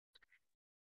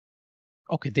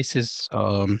Okay, this is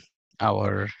the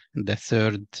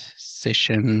third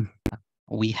session.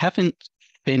 We haven't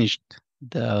finished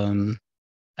the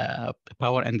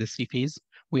power and the three phase.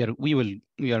 We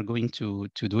are going to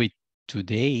do it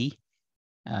today.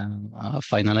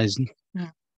 Finalize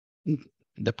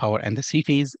the power and the three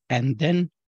phase, and then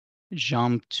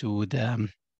jump to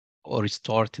or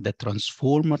start the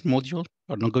transformer module.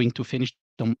 We're not going to finish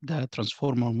the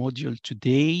transformer module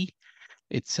today.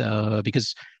 It's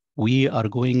because we are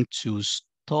going to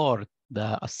start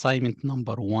the assignment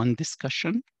number 1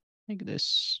 discussion, like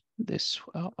this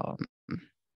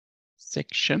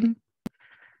section.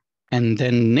 And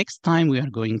then next time we are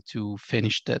going to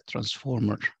finish the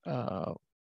transformer or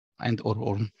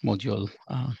module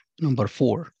number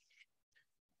 4.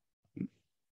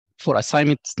 For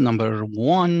assignment number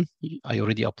 1, I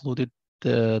already uploaded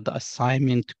the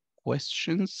assignment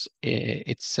questions.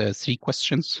 It's 3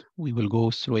 questions. We will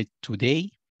go through it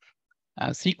today.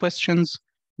 3 questions.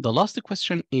 The last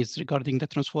question is regarding the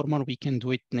transformer. We can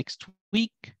do it next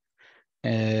week.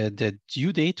 The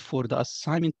due date for the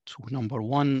assignment number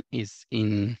 1 is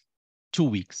in 2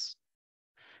 weeks,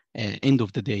 end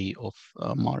of the day of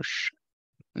March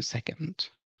 2nd.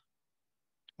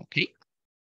 Okay.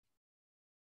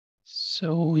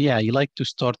 So yeah, you like to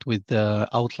start with the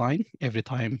outline every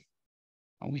time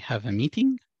we have a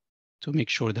meeting to make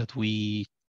sure that we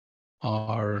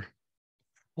are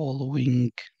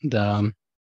following the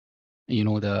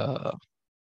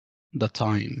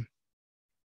time.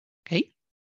 Okay.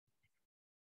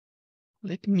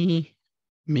 Let me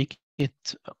make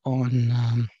it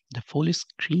on the full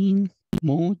screen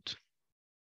mode.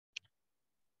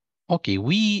 Okay,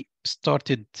 we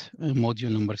started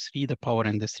module number 3, the power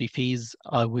and the 3 phase.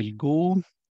 I will go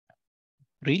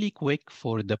really quick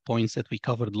for the points that we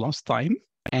covered last time,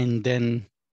 and then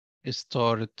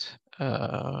start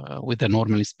with the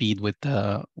normal speed with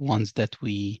the ones that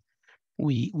we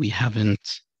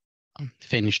haven't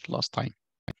finished last time.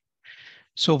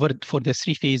 So for the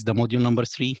 3 phase, the module number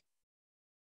 3,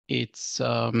 it's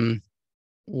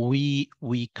we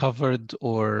covered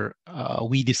or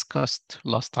we discussed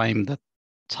last time the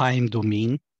time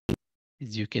domain,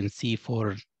 as you can see,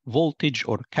 for voltage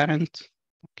or current.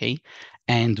 Okay,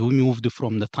 and we moved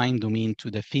from the time domain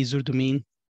to the phasor domain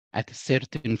at a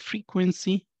certain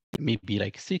frequency, maybe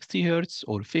like 60 hertz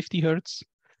or 50 hertz.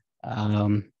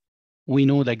 We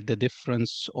know like the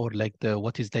difference, or like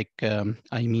what is like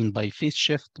I mean by phase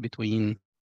shift between,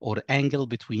 or angle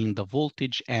between, the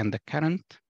voltage and the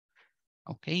current.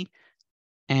 Okay,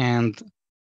 and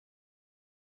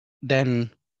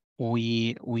then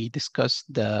we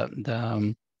discussed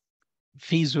the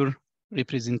phasor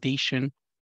representation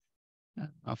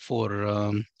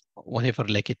for whatever,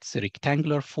 like it's a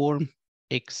rectangular form,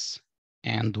 X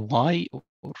and Y, or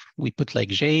we put like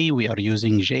J. We are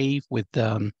using J with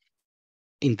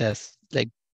in this, like,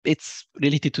 it's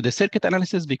related to the circuit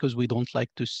analysis because we don't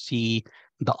like to see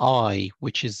the I,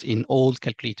 which is in all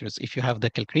calculators. If you have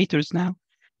the calculators now,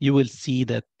 you will see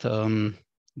that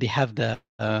they have the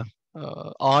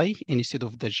I instead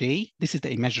of the J. This is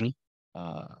the imaginary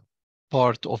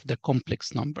part of the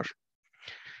complex number.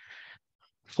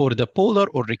 For the polar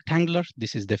or rectangular,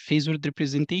 this is the phasor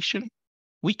representation.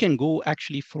 We can go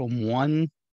actually from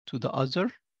one to the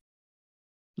other.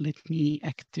 Let me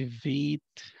activate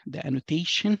the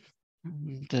annotation,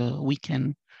 and I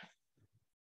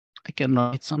can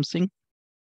write something.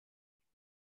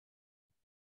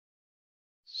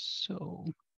 So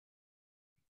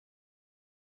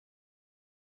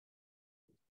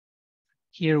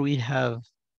here we have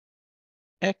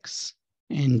X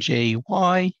and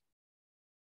JY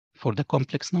for the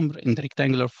complex number in the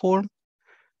rectangular form.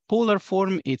 Polar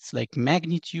form, it's like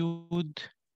magnitude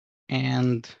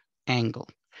and angle.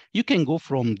 You can go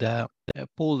from the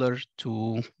polar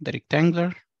to the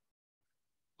rectangular.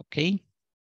 Okay.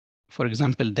 For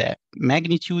example, the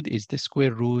magnitude is the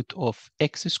square root of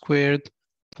X squared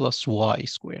plus Y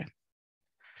squared.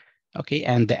 Okay,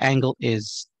 and the angle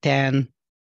is tan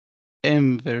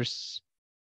inverse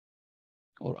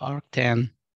or arctan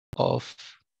of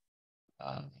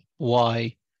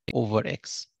Y over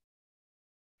X.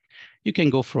 You can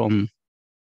go from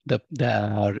the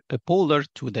polar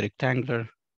to the rectangular.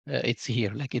 It's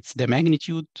here, like it's the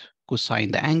magnitude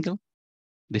cosine the angle.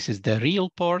 This is the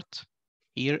real part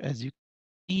here, as you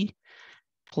see,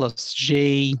 plus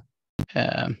J,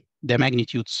 the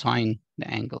magnitude sine the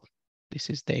angle.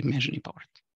 This is the imaginary part.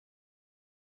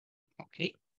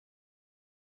 Okay.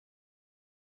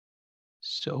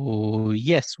 So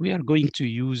yes, we are going to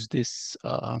use this.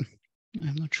 I'm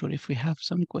not sure if we have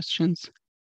some questions.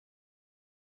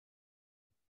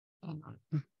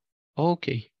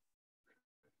 Okay.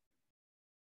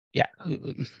 Yeah.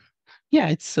 Yeah,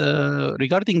 it's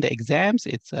regarding the exams,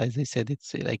 it's, as I said,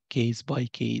 it's like case by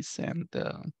case. And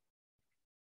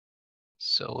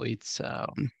so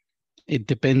it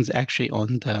depends actually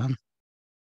on the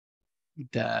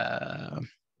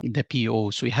the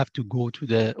PO. So you have to go to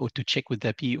the, or to check with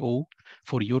the PO.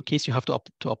 For your case, you have to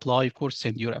apply, of course,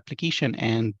 send your application,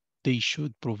 and they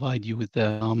should provide you with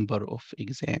the number of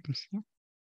exams.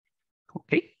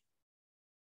 Okay.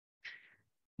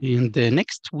 And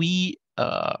next, we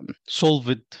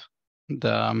solved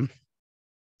the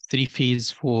three phase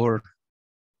for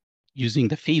using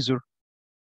the phasor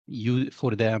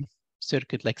for the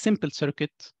circuit, like simple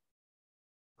circuit.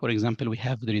 For example, we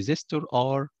have the resistor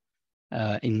or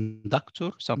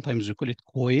inductor. Sometimes we call it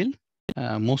coil.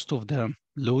 Most of the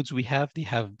loads we have,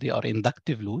 they are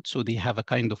inductive loads, so they have a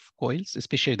kind of coils,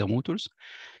 especially the motors.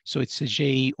 So it's a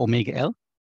J omega L.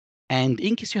 And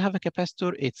in case you have a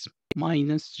capacitor, it's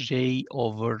minus J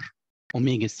over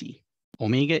omega C.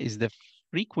 Omega is the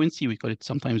frequency,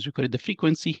 sometimes we call it the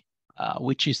frequency,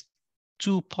 which is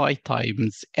 2 pi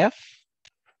times F.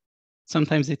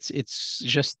 Sometimes it's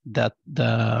just that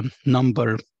the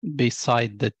number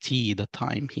beside the T, the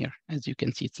time here. As you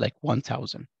can see, it's like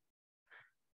 1000.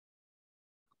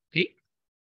 Okay.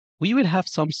 We will have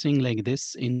something like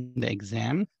this in the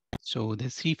exam. So the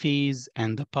three phase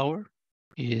and the power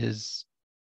is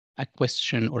a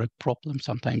question or a problem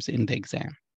sometimes in the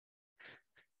exam.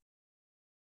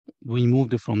 We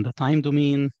moved from the time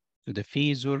domain to the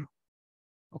phasor.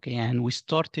 Okay, and we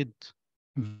started,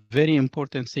 very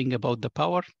important thing about the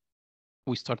power.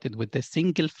 We started with the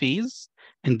single phase,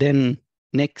 and then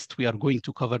next we are going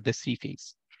to cover the three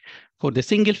phase. For the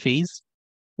single phase,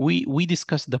 we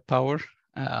discussed the power,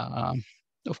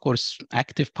 of course,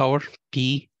 active power,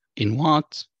 P in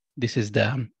watts. This is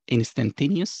the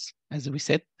instantaneous, as we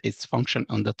said, it's function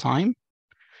on the time.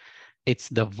 It's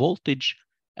the voltage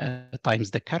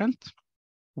times the current.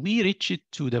 We reached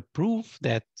to the proof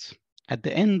that at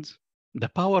the end, the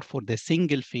power for the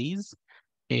single phase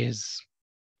is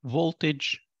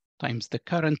voltage times the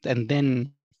current, and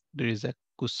then there is a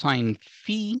cosine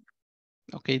phi.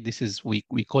 Okay, this is, we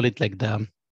call it like the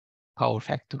power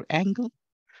factor angle,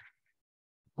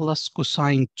 plus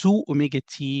cosine 2 omega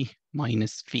t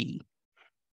minus phi.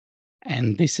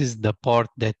 And this is the part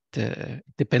that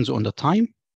depends on the time.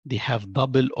 They have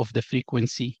double of the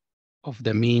frequency of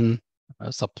the main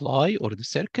supply or the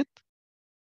circuit.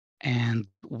 And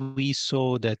we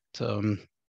saw that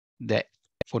that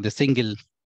for the single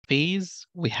phase,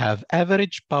 we have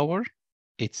average power.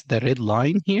 It's the red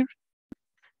line here.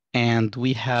 And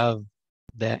we have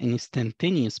the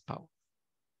instantaneous power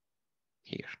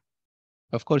here.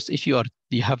 Of course, if you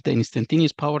have the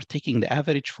instantaneous power, taking the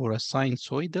average for a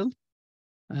sinusoidal,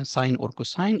 sine or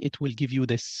cosine, it will give you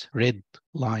this red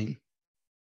line,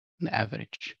 the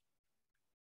average.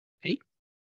 Okay.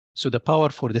 So the power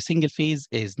for the single phase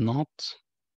is not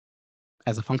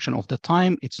as a function of the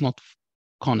time. It's not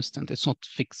constant. It's not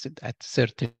fixed at a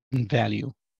certain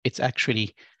value. It's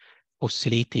actually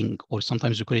oscillating, or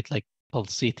sometimes we call it like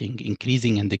pulsating,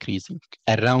 increasing and decreasing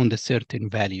around a certain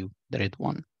value, the red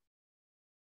one.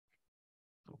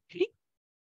 Okay.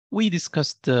 We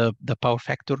discussed the power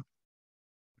factor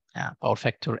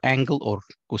angle, or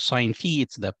cosine phi.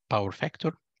 It's the power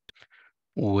factor.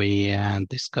 We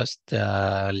discussed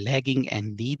lagging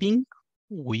and leading.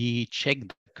 We checked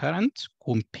the current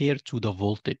compared to the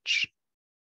voltage.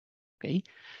 Okay,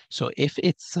 so if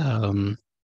it's,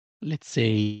 let's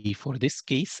say for this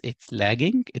case, it's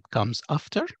lagging, it comes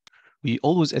after, we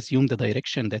always assume the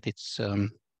direction that it's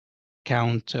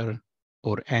counter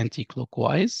or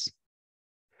anti-clockwise.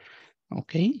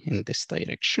 Okay, in this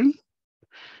direction.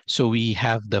 So we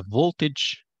have the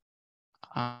voltage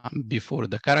before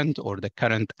the current, or the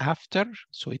current after,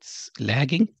 so it's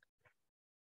lagging.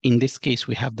 In this case,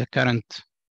 we have the current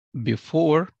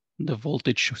before the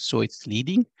voltage, so it's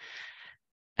leading.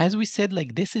 As we said,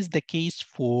 like this is the case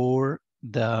for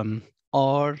the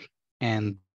R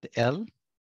and the L.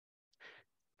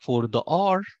 For the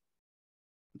R,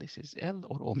 this is L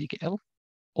or omega L,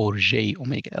 or J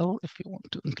omega L, if you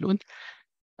want to include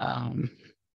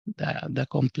the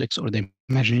complex or the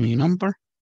imaginary number.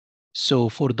 So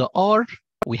for the R,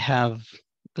 we have,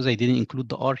 because I didn't include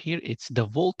the R here, it's the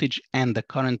voltage and the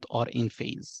current are in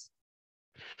phase.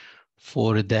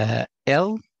 For the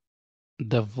L,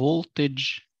 the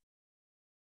voltage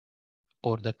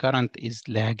or the current is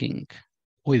lagging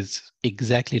with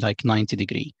exactly like 90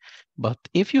 degree. But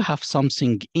if you have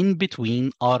something in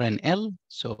between R and L,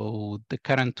 so the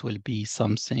current will be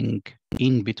something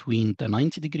in between the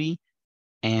 90 degree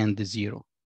and the 0.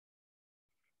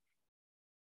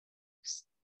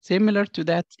 Similar to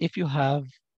that, if you have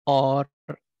R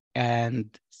and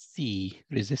C,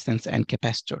 resistance and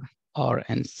capacitor, R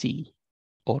and C,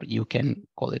 or you can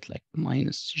call it like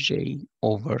minus J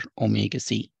over omega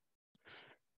C,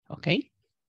 okay?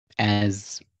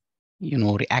 As, you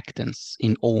know, reactance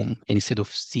in ohm instead of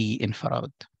C in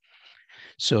farad.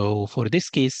 So for this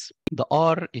case, the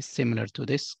R is similar to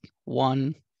this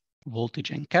one,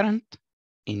 voltage and current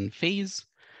in phase.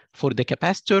 For the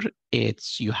capacitor,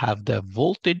 it's you have the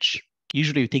voltage.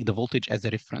 Usually you take the voltage as a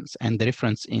reference and the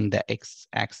reference in the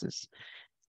x-axis.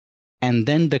 And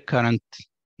then the current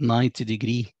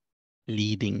 90-degree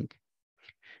leading.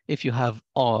 If you have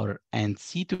R and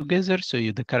C together, so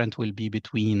the current will be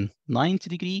between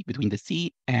 90-degree, between the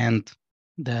C and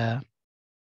the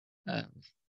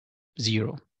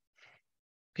 0.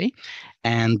 Okay,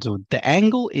 and the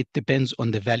angle, it depends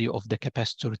on the value of the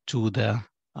capacitor to the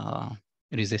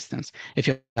resistance. If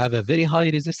you have a very high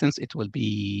resistance, it will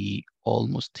be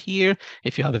almost here.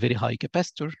 If you have a very high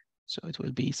capacitor, so it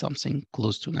will be something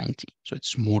close to 90. So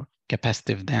it's more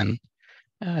capacitive than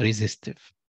resistive.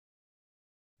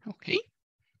 Okay.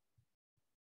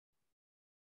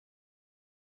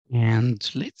 And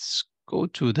let's go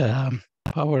to the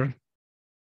power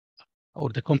or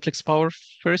the complex power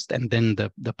first, and then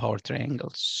the power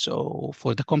triangle. So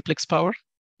for the complex power,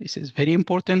 this is very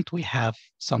important. We have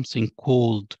something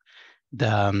called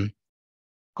the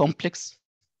complex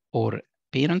or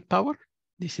parent power.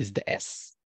 This is the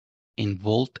S in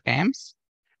volt amps.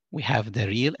 We have the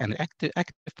real and active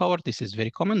power. This is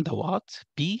very common, the watt,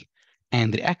 P,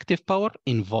 and reactive power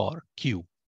in var, Q.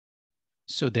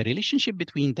 So the relationship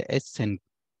between the S and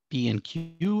P and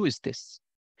Q is this.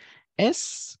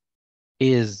 S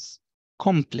is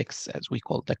complex, as we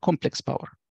call the complex power.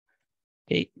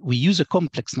 Okay, we use a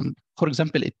complex number. For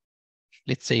example,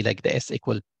 let's say like the S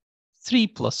equal 3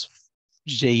 plus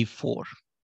J4.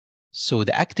 So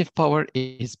the active power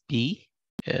is P,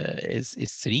 is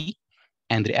 3,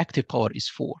 and reactive power is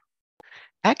 4.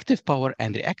 Active power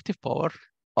and reactive power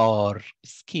are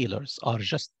scalars, are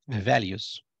just the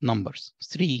values, numbers,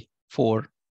 3, 4.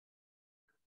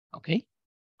 Okay.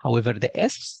 However, the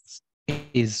S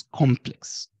is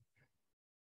complex.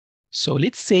 So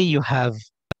let's say you have,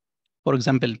 for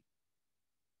example,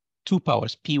 two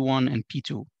powers, P1 and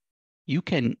P2. You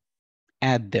can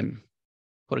add them.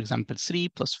 For example, 3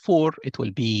 plus 4, it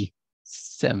will be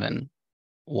 7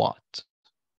 watt.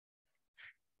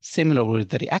 Similar with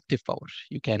the reactive power.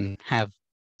 You can have,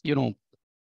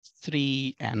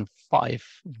 3 and 5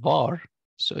 var,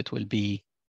 so it will be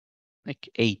like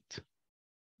 8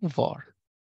 var.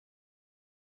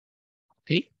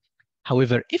 Okay.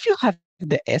 However, if you have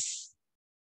the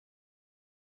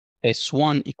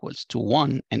S1 equals to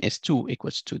 1 and S2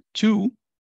 equals to 2,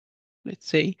 let's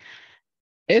say,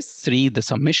 S3, the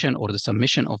summation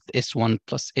of S1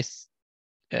 plus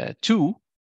S2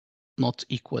 not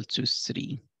equal to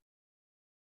 3.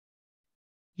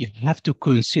 You have to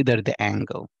consider the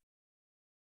angle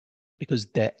because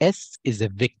the S is a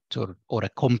vector or a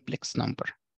complex number.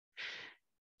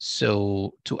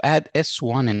 So to add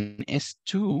S1 and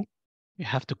S2, you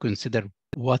have to consider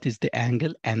what is the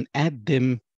angle and add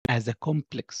them as a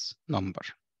complex number.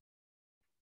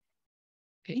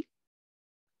 Okay.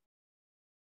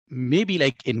 Maybe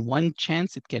like in one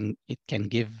chance it can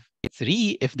give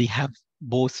 3 if they have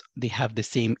the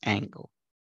same angle,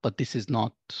 but this is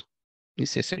not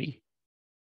necessary.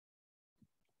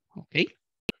 Okay.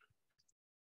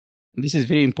 This is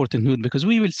very important note because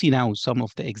we will see now some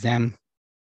of the exam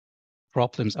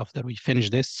problems after we finish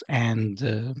this,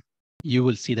 and you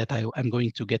will see that I'm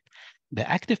going to get the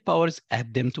active powers,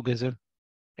 add them together,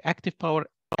 the active power,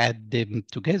 add them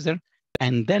together,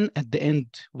 and then at the end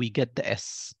we get the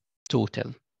S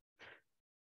total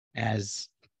as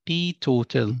P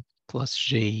total plus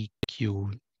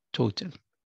JQ total.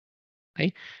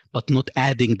 Okay, but not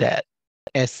adding the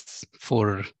S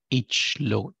for each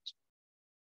load.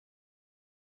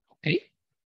 Okay.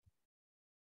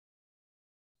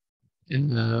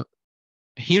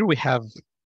 Here we have,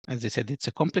 as I said, it's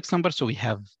a complex number, so we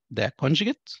have the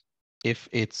conjugate. If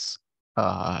it's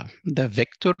the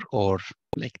vector or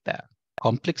like the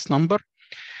complex number.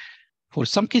 For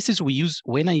some cases,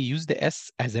 when I use the S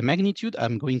as a magnitude,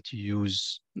 I'm going to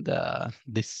use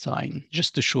this sign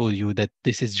just to show you that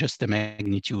this is just a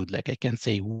magnitude. Like I can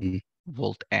say 1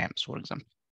 volt amps, for example.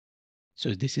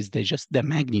 So this is just the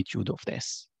magnitude of the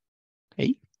S.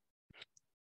 Okay.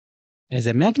 As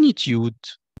a magnitude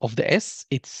of the S,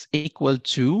 it's equal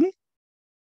to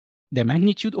the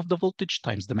magnitude of the voltage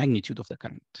times the magnitude of the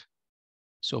current.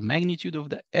 So magnitude of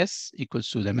the S equals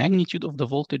to the magnitude of the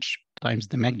voltage times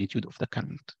the magnitude of the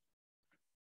current.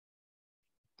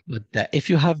 But if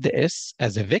you have the S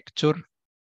as a vector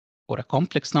or a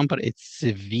complex number, it's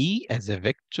V as a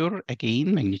vector,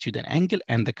 again, magnitude and angle,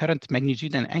 and the current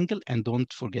magnitude and angle, and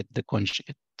don't forget the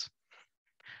conjugate.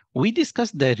 We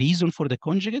discussed the reason for the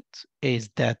conjugate is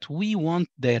that we want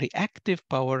the reactive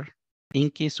power in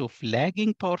case of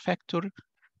lagging power factor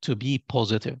to be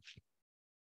positive.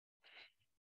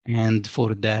 And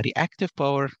for the reactive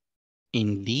power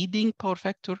in leading power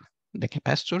factor, the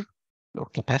capacitor or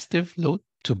capacitive load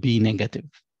to be negative.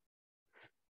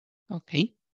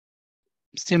 Okay.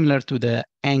 Similar to the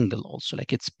angle also,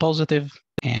 like it's positive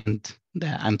and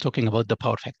I'm talking about the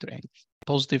power factor angle.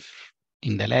 Positive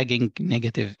in the lagging,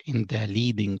 negative in the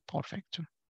leading power factor.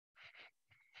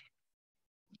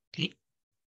 Okay.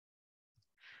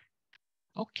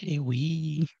 Okay,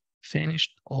 we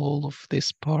finished all of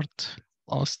this part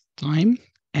last time,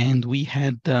 and we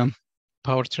had the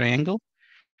power triangle.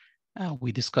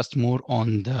 We discussed more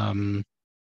on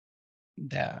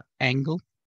the angle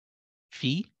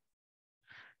phi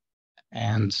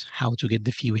and how to get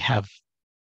the phi.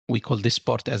 We call this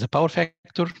part as a power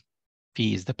factor.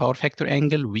 Phi is the power factor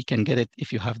angle. We can get it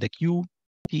if you have the Q,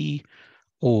 P,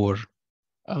 or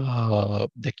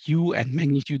the Q and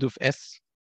magnitude of S,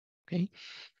 okay?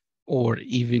 Or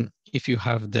even if you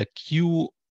have the Q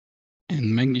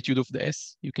and magnitude of the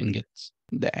S, you can get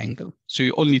the angle. So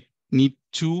you only need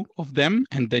two of them,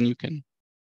 and then you can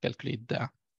calculate the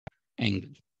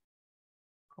angle,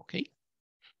 okay?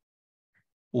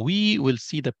 We will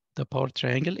see the power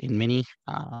triangle in many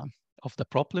of the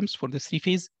problems for the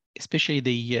three-phase, especially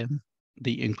they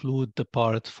include the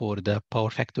part for the power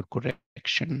factor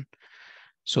correction.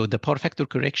 So the power factor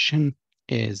correction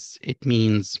it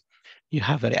means you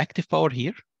have a reactive power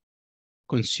here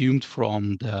consumed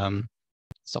from the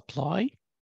supply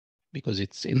because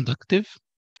it's inductive.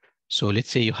 So let's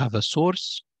say you have a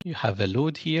source, you have a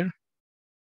load here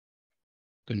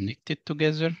connected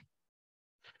together.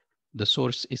 The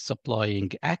source is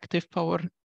supplying active power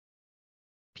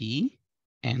P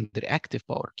and the reactive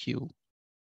power Q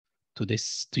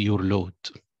to your load.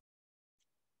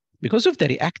 Because of the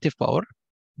reactive power,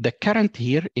 the current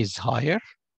here is higher,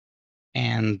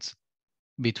 and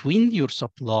between your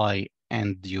supply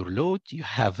and your load, you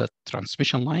have a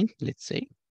transmission line, let's say,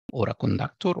 or a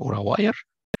conductor or a wire.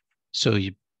 So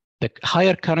the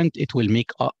higher current, it will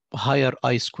make a higher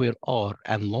I square R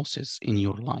and losses in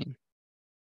your line.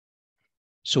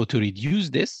 So to reduce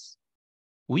this,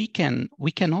 we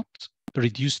cannot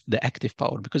reduce the active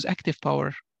power because active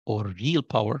power or real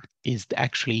power is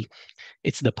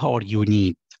it's the power you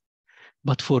need.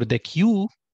 But for the Q,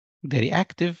 the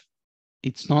reactive,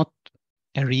 it's not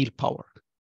a real power.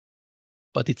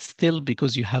 But it's still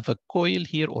because you have a coil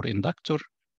here or inductor,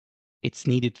 it's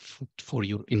needed for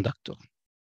your inductor.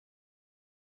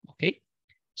 Okay,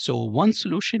 so one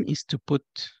solution is to put,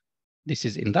 this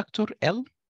is inductor L,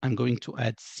 I'm going to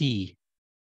add C,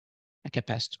 a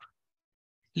capacitor.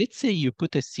 Let's say you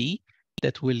put a C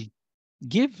that will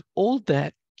give all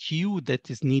the Q that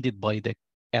is needed by the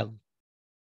L.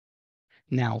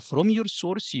 Now, from your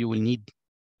source, you will need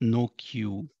no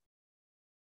Q.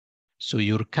 So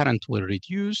your current will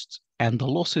reduce and the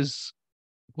losses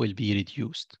will be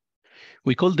reduced.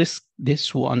 We call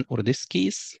this one or this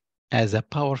case as a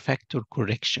power factor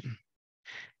correction.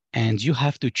 And you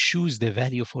have to choose the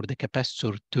value for the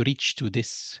capacitor to reach to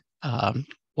this,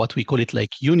 what we call it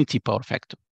like unity power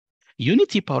factor.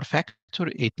 Unity power factor,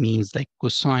 it means like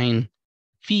cosine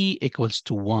phi equals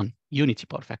to 1, unity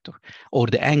power factor, or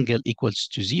the angle equals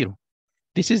to 0.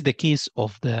 This is the case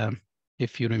of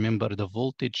if you remember the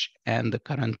voltage and the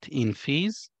current in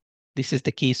phase, this is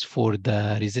the case for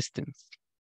the resistance.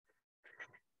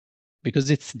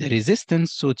 Because it's the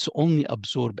resistance, so it's only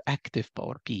absorb active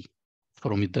power P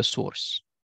from the source.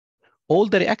 All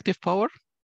the reactive power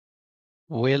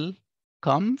will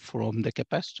come from the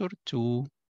capacitor to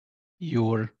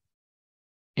your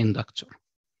inductor.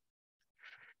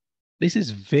 This is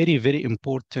very, very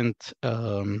important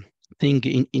thing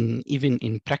even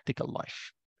in practical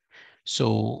life.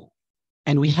 So,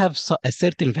 and we have a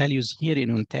certain values here in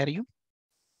Ontario.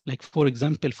 Like for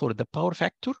example, for the power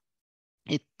factor,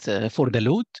 for the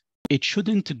load, it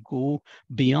shouldn't go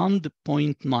beyond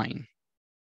 0.9.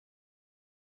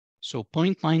 So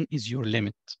 0.9 is your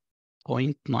limit,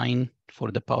 0.9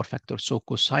 for the power factor. So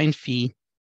cosine phi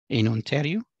in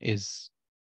Ontario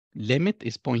limit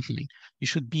is 0.9. You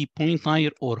should be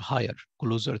 0.9 or higher,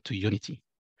 closer to unity,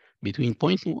 between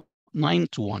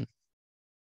 0.9 to 1.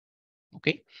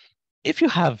 Okay. If you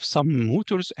have some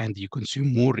motors and you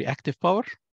consume more reactive power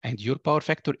and your power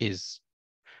factor is,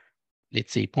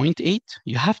 let's say, 0.8,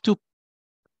 you have to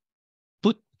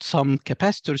put put some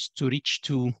capacitors to reach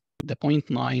to the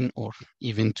 0.9 or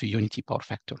even to unity power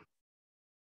factor.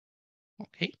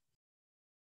 Okay.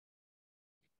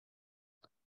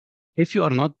 If you are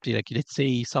not, like, let's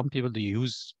say some people do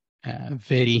use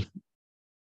very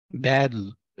bad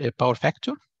power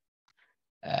factor,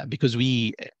 because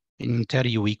we in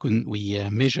Ontario we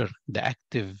measure the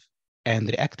active and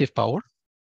reactive power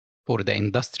for the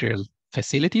industrial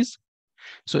facilities.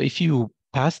 So if you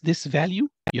pass this value,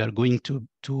 you are going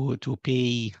to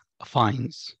pay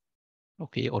fines,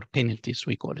 okay, or penalties,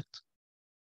 we call it.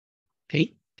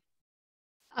 Okay.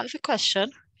 I have a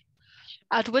question.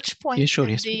 At which point Yeah, sure,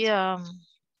 in yes, the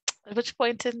at which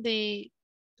point in the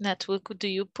network do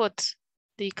you put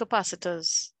the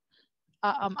capacitors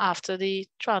after the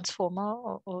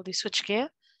transformer or the switchgear?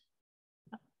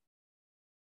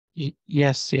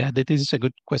 Yes, yeah, that is a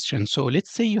good question. So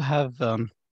let's say you have,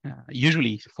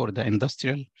 usually for the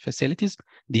industrial facilities,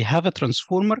 they have a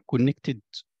transformer connected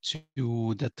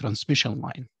to the transmission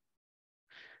line.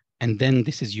 And then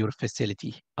this is your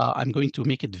facility. I'm going to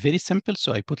make it very simple.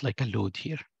 So I put like a load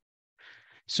here.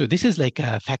 So this is like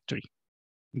a factory,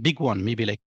 big one, maybe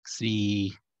like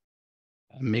 3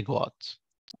 megawatts,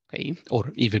 okay?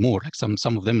 Or even more, like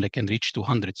some of them like can reach to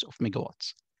hundreds of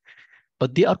megawatts.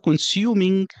 But they are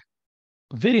consuming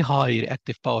very high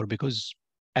reactive power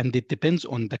and it depends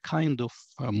on the kind of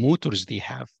motors they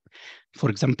have. For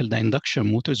example, the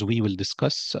induction motors we will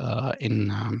discuss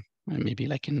in maybe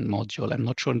like in module. I'm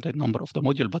not sure the number of the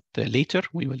module, but later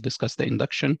we will discuss the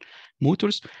induction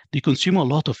motors. They consume a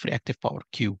lot of reactive power,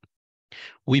 Q.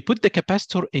 We put the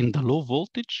capacitor in the low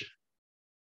voltage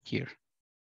here.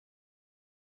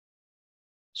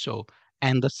 So,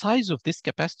 and the size of this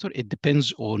capacitor, it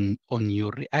depends on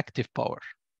your reactive power.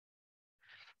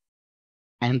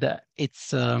 And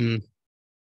it's not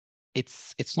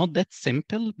that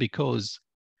simple because,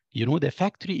 you know, the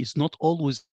factory is not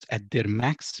always at their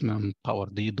maximum power.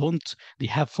 They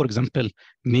have, for example,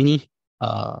 many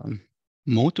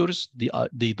motors.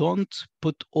 They don't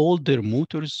put all their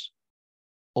motors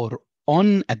or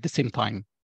on at the same time.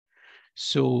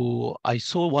 So I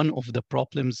saw one of the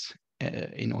problems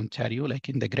in Ontario, like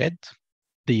in the grid,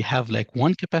 they have like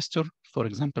one capacitor, for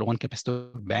example, one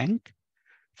capacitor bank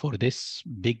for this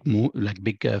big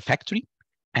factory,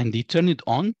 and they turn it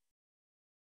on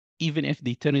even if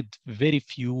they turn it very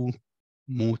few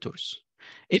motors.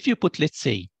 If you put, let's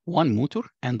say, one motor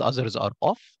and the others are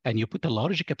off, and you put a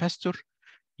large capacitor,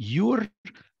 your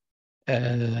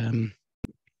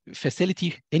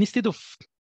facility, instead of,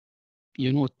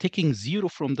 you know, taking zero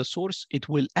from the source, it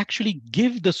will actually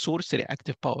give the source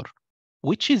reactive power,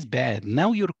 which is bad.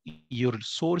 Now your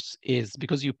source is,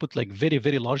 because you put like very,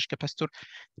 very large capacitor,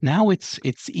 now it's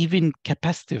even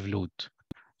capacitive load.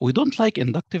 We don't like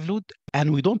inductive load,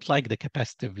 and we don't like the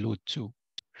capacitive load too.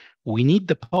 We need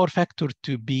the power factor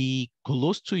to be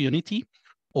close to unity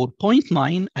or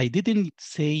 0.9. I didn't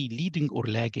say leading or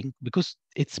lagging because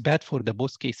it's bad for the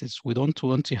both cases. We don't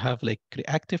want to have like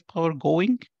reactive power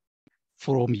going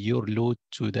from your load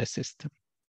to the system.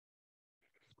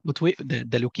 But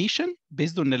the location,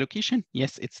 based on the location,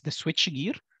 yes, it's the switch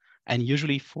gear. And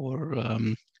usually for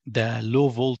the low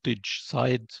voltage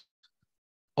side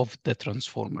of the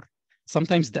transformer.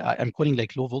 Sometimes I'm calling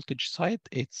like low voltage side.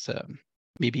 It's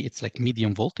maybe it's like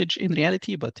medium voltage in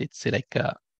reality, but it's like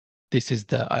this is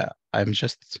the I'm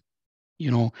just,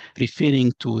 you know,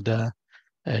 referring to the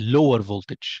lower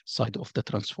voltage side of the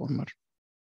transformer.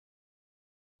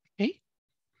 Okay,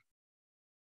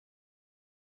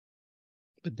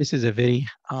 but this is a very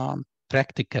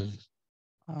practical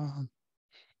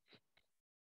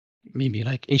maybe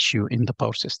like issue in the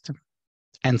power system.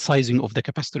 And sizing of the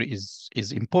capacitor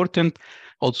is important.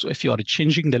 Also, if you are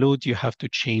changing the load, you have to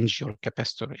change your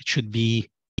capacitor.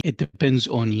 It depends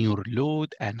on your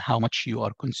load and how much you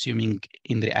are consuming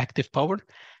in reactive power.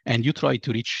 And you try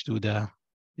to reach to the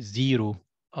zero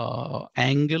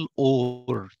angle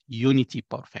or unity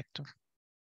power factor.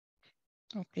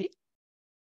 Okay.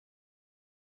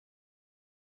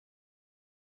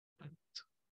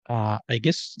 I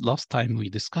guess last time we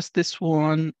discussed this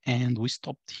one and we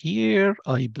stopped here,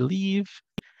 I believe.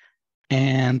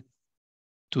 And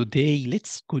today,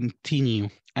 let's continue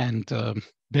and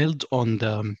build on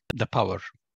the power.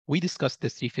 We discussed the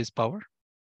three-phase power,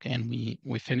 and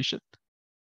we finished it.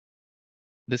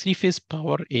 The three-phase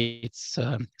power, it's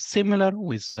similar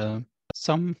with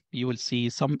you will see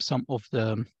some of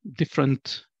the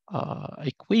different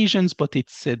equations, but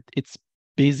it's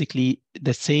basically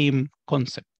the same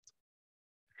concept.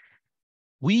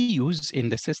 We use in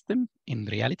the system, in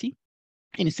reality,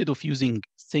 instead of using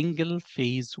single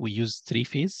phase, we use three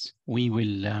phase. We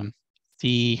will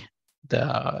see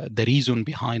the reason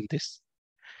behind this.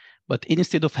 But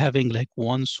instead of having like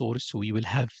one source, we will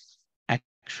have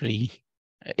actually,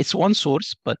 it's one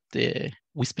source, but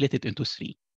we split it into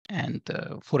three, and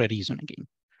for a reason again.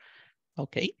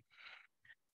 Okay.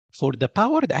 For the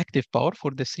power, the active power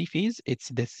for the three phase, it's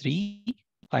the 3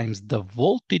 times the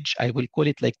voltage. I will call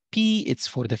it like P, it's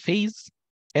for the phase,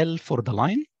 L for the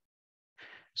line.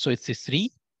 So it's a 3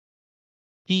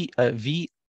 V,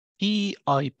 T,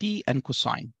 I, P, and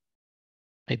cosine.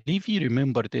 I believe you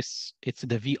remember this. It's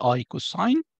the VI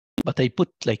cosine, but I put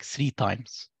like 3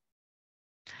 times.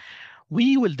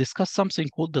 We will discuss something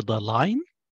called the line,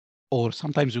 or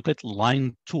sometimes you get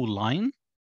line to line.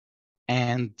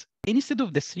 And instead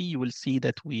of the 3, you will see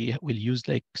that we will use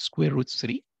like square root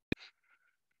 3.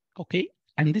 Okay,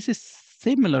 and this is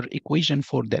similar equation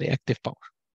for the reactive power.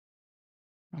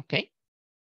 Okay,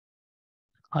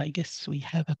 I guess we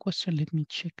have a question. Let me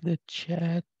check the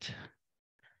chat.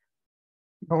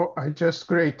 Oh, I just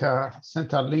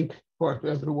sent a link for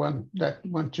everyone that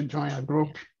want to join a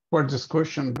group for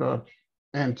discussion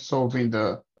and solving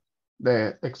the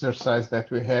exercise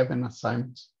that we have in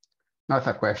assignments. Not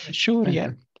a question. Sure,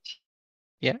 yeah.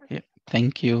 Yeah.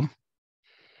 Thank you.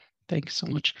 Thank you so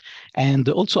much. And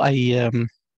also I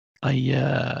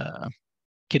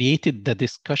created the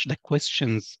discussion, the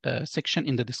questions section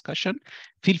in the discussion.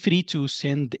 Feel free to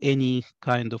send any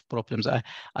kind of problems.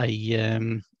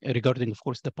 Regarding, of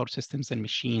course, the power systems and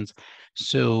machines.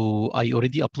 So I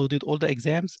already uploaded all the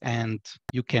exams, and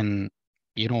you can,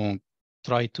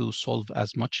 try to solve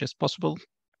as much as possible.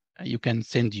 You can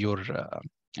send your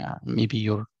maybe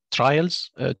your trials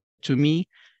to me,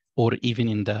 or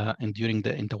even during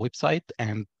the website,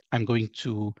 and I'm going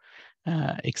to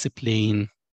explain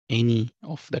any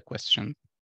of the question.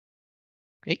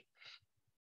 Okay,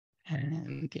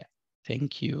 and yeah,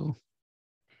 thank you.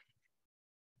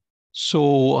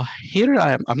 So here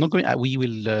I'm not going. We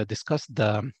will discuss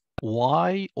the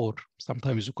Y, or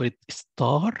sometimes we call it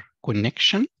star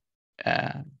connection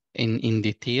in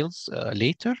details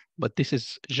later. But this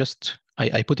is just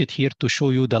I put it here to show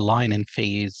you the line and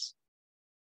phase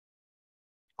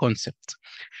concept.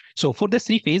 So for the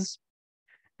 3 phase,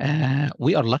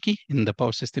 we are lucky in the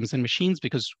power systems and machines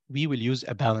because we will use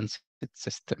a balanced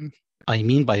system. I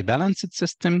mean by balanced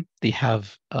system, they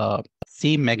have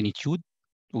same magnitude.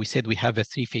 We said we have a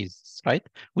 3 phases, right?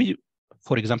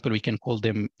 For example, we can call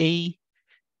them A,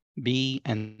 B,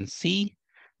 and C.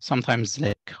 Sometimes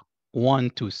like 1,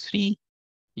 2, 3,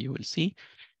 you will see,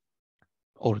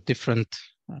 or different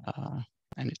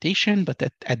annotation. But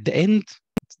at the end,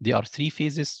 there are 3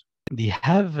 phases. They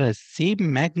have a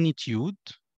same magnitude,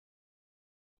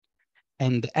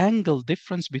 and the angle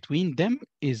difference between them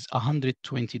is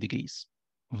 120 degrees.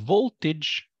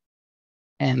 Voltage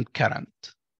and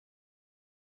current.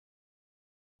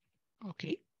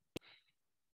 Okay.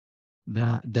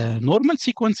 The normal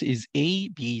sequence is A,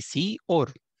 B, C, or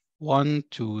 1,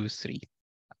 2, 3.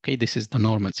 Okay, this is the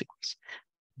normal sequence.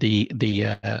 They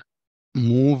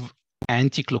move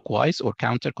anti-clockwise or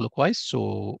counterclockwise.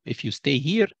 So if you stay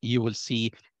here, you will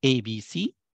see A, B,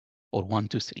 C, or 1,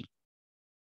 2, 3.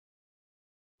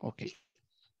 Okay.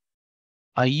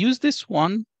 I use this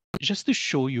one just to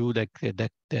show you like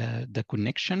the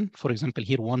connection. For example,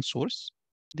 here one source.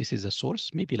 This is a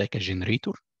source, maybe like a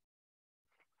generator.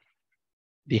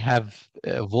 They have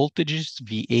voltages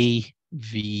VA,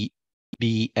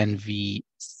 VB, and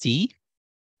VC,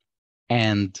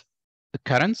 and the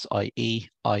currents IA,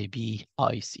 IB,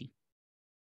 IC.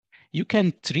 You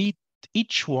can treat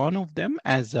each one of them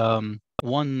as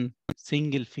one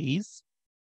single phase,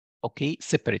 okay,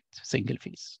 separate single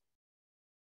phase.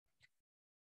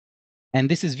 And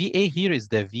this is VA, here is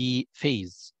the V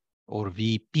phase, or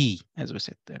VP, as we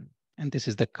said there. And this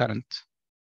is the current.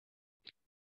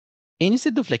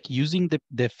 Instead of like using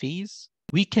the phase,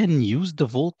 we can use the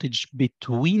voltage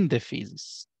between the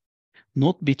phases,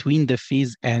 not between the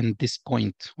phase and this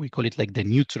point. We call it like the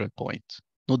neutral point,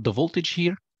 not the voltage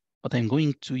here, but I'm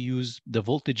going to use the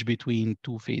voltage between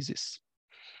 2 phases.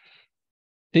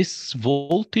 This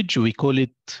voltage, we call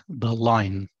it the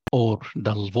line, or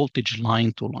the voltage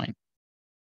line to line.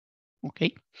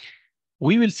 Okay,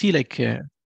 we will see like in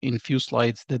a few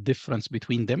slides the difference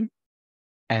between them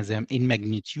as in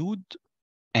magnitude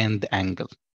and angle.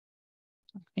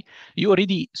 Okay. You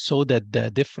already saw that the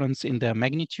difference in the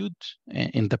magnitude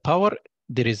in the power,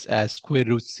 there is a square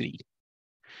root 3.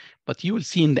 But you will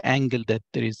see in the angle that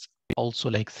there is also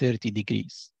like 30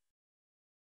 degrees.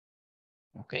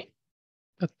 Okay,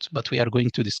 but we are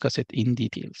going to discuss it in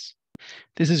details.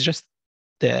 This is just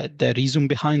the reason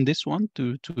behind this one,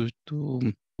 to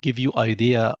give you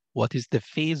idea what is the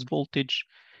phase voltage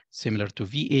similar to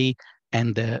VA,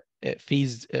 and the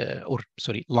phase,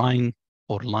 line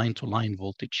or line-to-line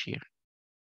voltage here.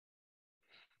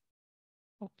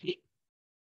 Okay.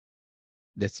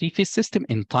 The three-phase system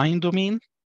in time domain,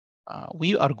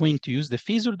 we are going to use the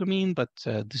phasor domain, but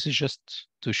this is just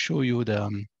to show you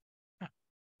the,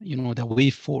 the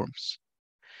waveforms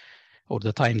or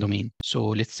the time domain. So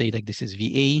let's say like this is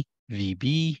VA,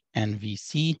 VB, and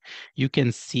VC. You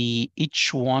can see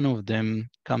each one of them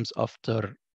comes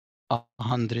after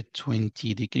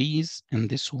 120 degrees, and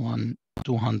this one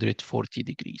 240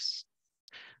 degrees.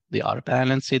 They are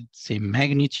balanced, same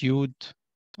magnitude,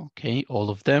 okay, all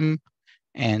of them,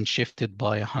 and shifted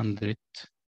by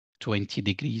 120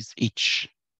 degrees each.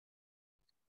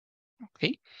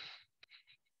 Okay.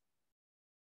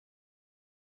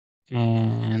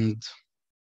 And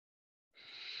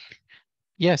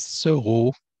yes,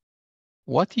 so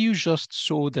what you just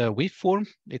saw the waveform,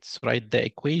 let's write the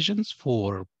equations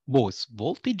for both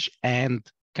voltage and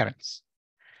currents.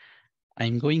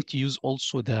 I'm going to use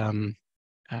also the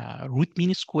root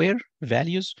mean square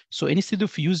values. So instead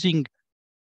of using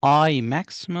I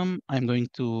maximum, I'm going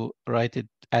to write it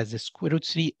as a square root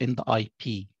 3 in the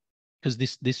IP, because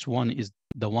this one is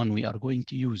the one we are going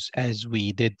to use as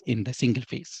we did in the single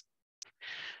phase.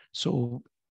 So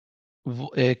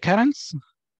currents,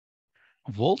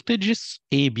 voltages,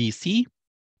 ABC,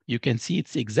 you can see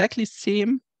it's exactly the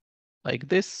same like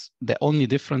this. The only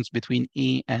difference between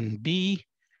A and B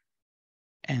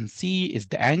and C is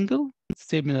the angle,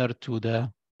 similar to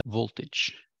the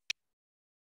voltage.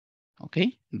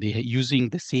 Okay, they're using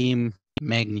the same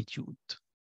magnitude.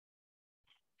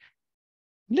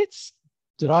 Let's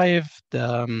derive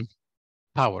the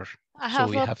power. I So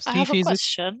we have three phases. A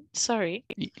question. Sorry.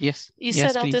 Yes. You yes,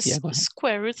 said that please. is Yeah, go ahead.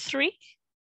 square root 3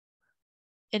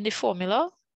 in the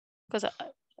formula? Because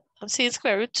I'm seeing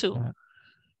square root 2.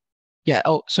 Yeah.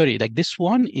 Oh, sorry. Like this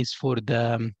one is for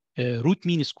the root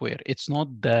mean square. It's not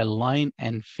the line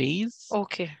and phase.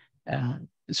 Okay.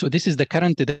 So this is the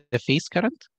current, the phase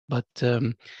current. But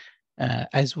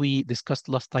as we discussed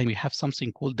last time, we have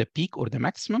something called the peak or the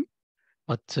maximum.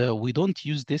 But we don't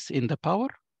use this in the power.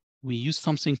 We use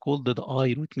something called the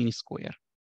I root mean square.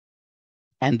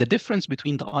 And the difference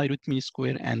between the I root mean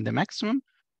square and the maximum,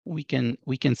 we can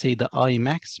say the I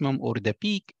maximum or the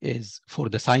peak is for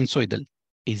the sinusoidal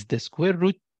is the square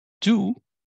root 2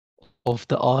 of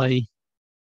the I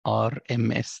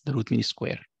RMS, the root mean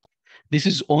square. This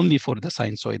is only for the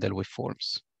sinusoidal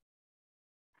waveforms.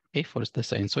 Okay, for the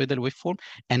sinusoidal waveform.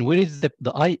 And where is the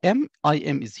IM?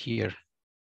 IM is here.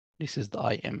 This is the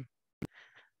IM.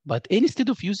 But instead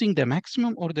of using the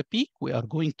maximum or the peak, we are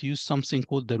going to use something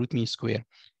called the root mean square.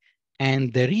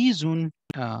 And the reason,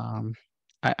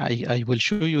 I will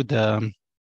show you the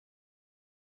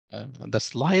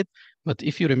slide, but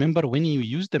if you remember, when you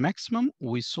use the maximum,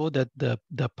 we saw that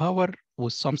the power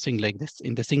was something like this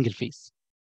in the single phase.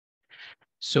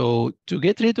 So to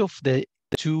get rid of the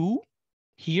 2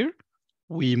 here,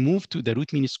 we move to the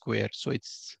root mean square. So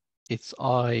it's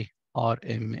I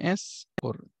RMS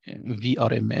or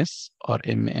VRMS,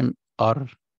 RMM,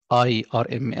 I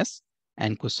RMS,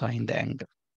 and cosine the angle,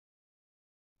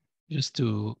 just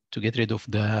to get rid of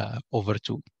the over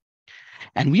 2.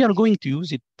 And we are going to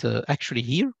use it actually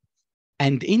here.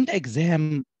 And in the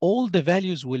exam, all the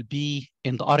values will be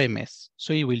in the RMS.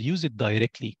 So you will use it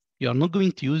directly. You are not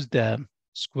going to use the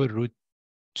square root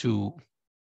to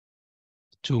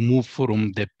move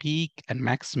from the peak and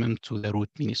maximum to the root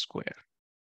mean square.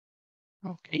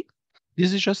 Okay.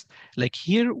 This is just like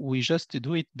here, we just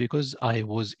do it because I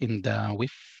was in the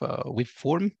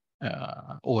waveform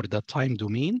or the time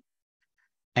domain.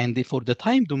 And for the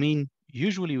time domain,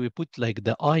 usually we put like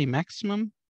the I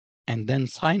maximum and then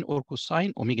sine or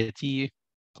cosine omega t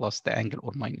plus the angle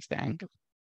or minus the angle.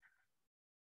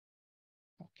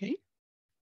 Okay.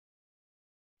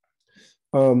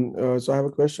 So I have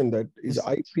a question that is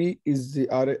IP is the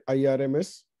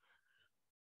IRMS?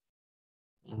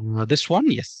 This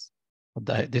one, yes.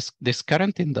 This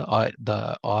current in the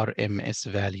RMS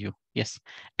value, yes.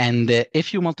 And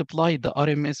if you multiply the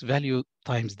RMS value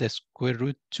times the square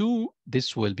root 2,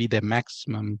 this will be the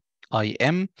maximum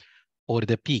IM or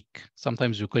the peak.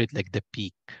 Sometimes we call it like the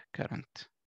peak current.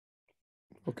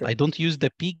 Okay. I don't use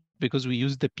the peak because we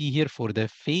use the P here for the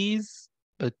phase,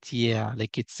 but yeah,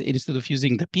 like it's instead of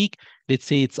using the peak, let's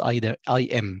say it's either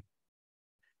IM.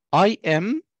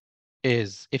 IM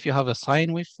is if you have a sine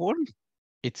waveform,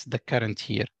 it's the current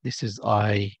here. This is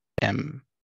IM.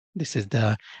 This is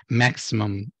the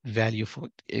maximum value for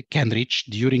it can reach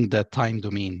during the time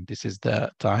domain. This is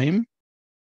the time,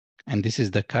 and this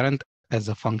is the current as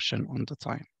a function on the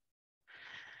time.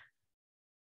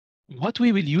 What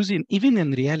we will use even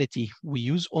in reality, we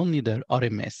use only the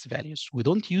RMS values. We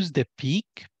don't use the peak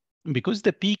because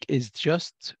the peak is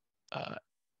just,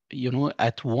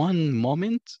 at one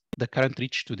moment, the current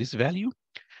reached to this value,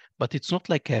 but it's not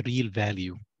like a real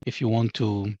value if you want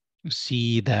to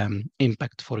see the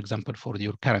impact, for example, for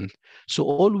your current. So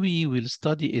all we will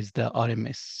study is the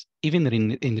RMS, even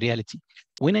in reality.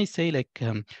 When I say like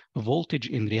voltage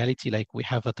in reality, like we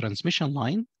have a transmission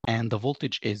line and the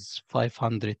voltage is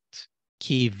 500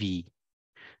 kV.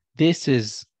 This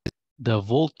is the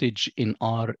voltage in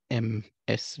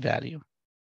RMS value.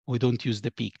 We don't use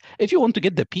the peak. If you want to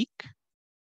get the peak,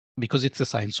 because it's a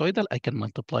sinusoidal, I can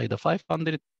multiply the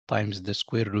 500 times the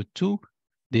square root 2.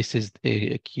 This is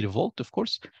a kilovolt, of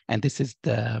course, and this is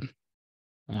the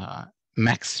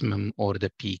maximum or the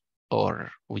peak,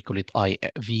 or we call it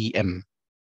VM.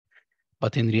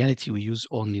 But in reality, we use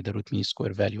only the root mean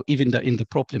square value. Even in the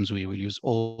problems, we will use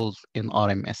all in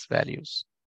RMS values.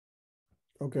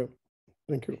 Okay,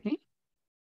 thank you. Okay.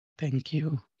 Thank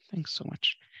you. Thanks so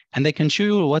much. And I can show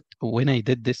you when I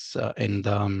did this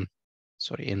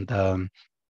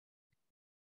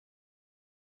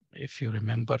if you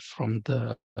remember from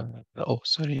the,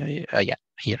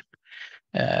 here.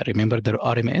 Remember the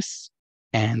RMS,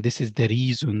 and this is the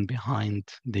reason behind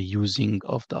the using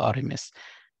of the RMS.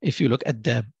 If you look at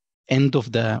the end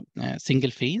of the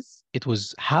single phase, it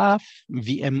was half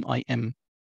VMIM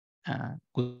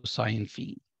cosine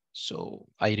phi. So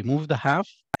I remove the half,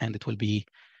 and it will be,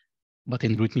 but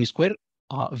in root mean square,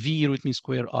 V root mean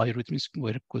square, I root mean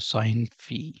square cosine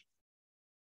phi.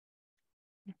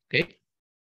 Okay.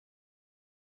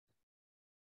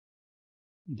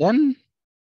 Then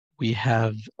we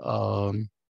have,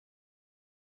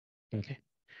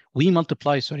 we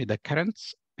multiply, the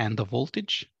currents and the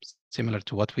voltage, similar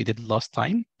to what we did last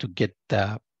time, to get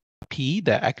the P,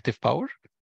 the active power,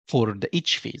 for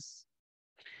each phase.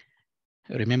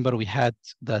 Remember, we had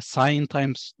the sine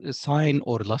times the sine,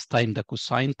 or last time the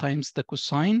cosine times the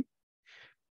cosine.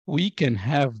 We can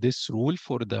have this rule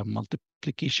for the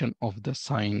multiplication of the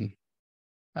sine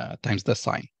times the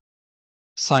sine.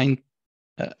 Sine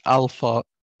alpha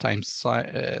times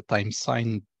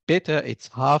sine beta, it's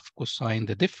half cosine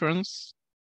the difference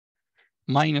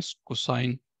minus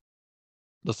cosine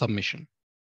the summation.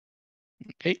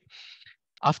 Okay.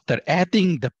 After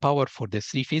adding the power for the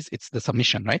three phase, it's the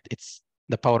summation, right? It's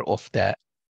the power of the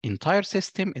entire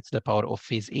system. It's the power of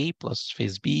phase A plus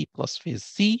phase B plus phase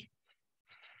C.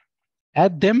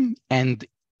 Add them, and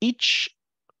each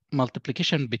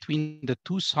multiplication between the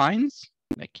two signs,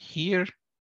 like here,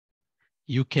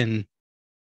 you can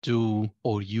do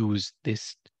or use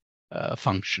this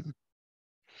function.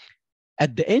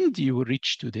 At the end, you will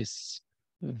reach to this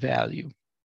value,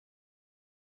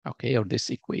 okay, or this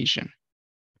equation.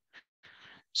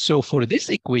 So for this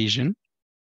equation,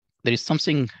 there is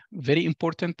something very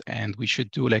important, and we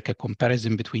should do like a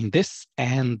comparison between this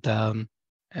and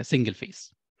a single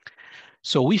phase.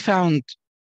 So we found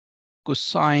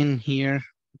cosine here,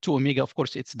 2 omega. Of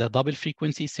course, it's the double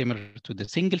frequency, similar to the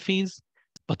single phase,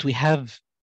 but we have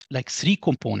like 3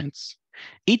 components.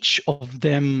 Each of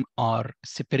them are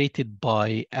separated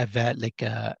by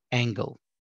a angle,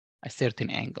 a certain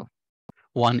angle.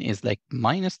 One is like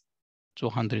minus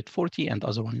 240, and the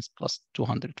other one is plus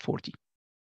 240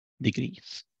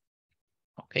 degrees.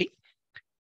 Okay.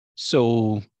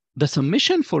 So the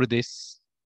summation for this,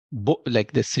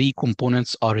 like the 3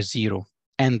 components, are 0.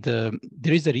 And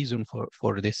there is a reason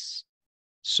for this.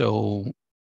 So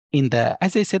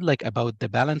as I said, like about the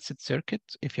balanced circuit,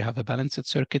 if you have a balanced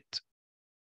circuit,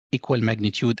 equal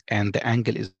magnitude, and the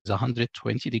angle is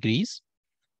 120 degrees,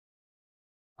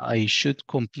 I should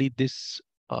complete this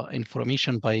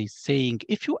information by saying,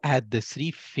 if you add the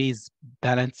 3-phase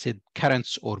balanced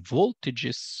currents or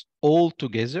voltages all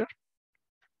together,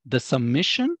 the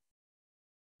summation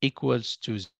equals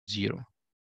to 0.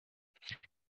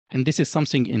 And this is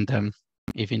something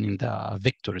even in the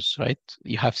vectors, right?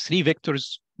 You have 3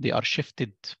 vectors, they are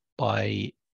shifted by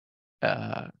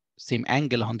same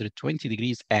angle, 120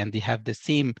 degrees, and they have the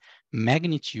same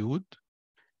magnitude,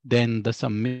 then the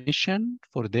summation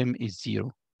for them is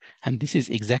 0. And this is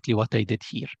exactly what I did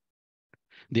here.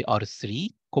 There are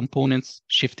 3 components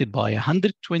shifted by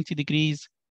 120 degrees,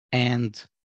 and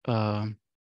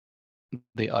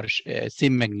they are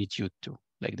same magnitude too.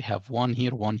 Like they have one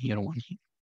here, one here, one here.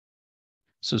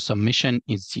 So summation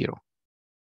is 0.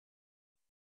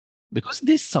 Because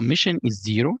this summation is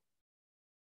 0,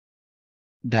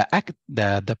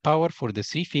 the power for the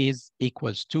 3-phase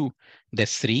equals to the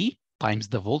 3 times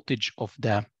the voltage of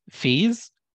the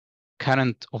phase,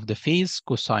 current of the phase,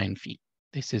 cosine phi.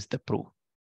 This is the proof.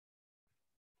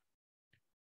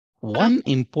 one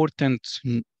important.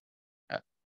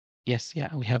 Yes,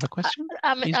 yeah, we have a question.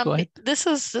 Please go ahead. This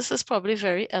is probably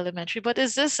very elementary, but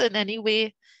is this in any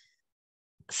way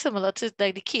similar to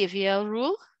like the KVL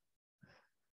rule,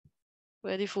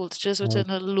 where the voltages within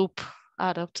a loop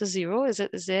add up to 0?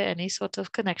 Is there any sort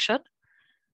of connection?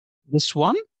 This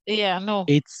one? Yeah, no.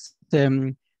 It's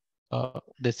the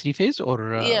three-phase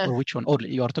or which one? Or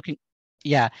you are talking?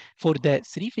 Yeah, for the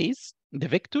three-phase, the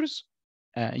vectors,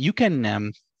 you can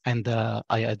and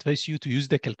I advise you to use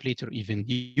the calculator. Even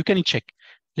you can check.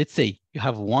 Let's say you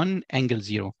have 1 angle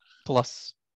 0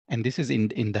 plus, and this is in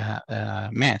the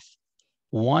math.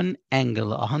 1 angle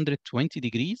 120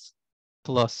 degrees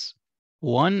plus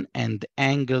 1 and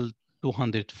angle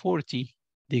 240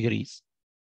 degrees.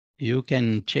 You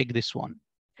can check this one.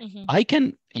 I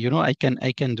can,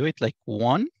 I can do it like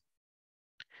 1.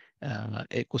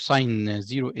 Cosine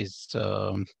 0 is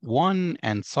 1,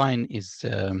 and sine is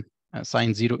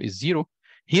sine 0 is 0.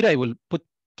 Here I will put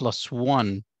plus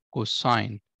 1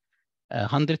 cosine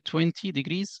 120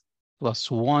 degrees plus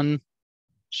 1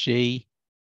 j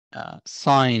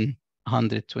sine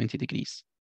 120 degrees.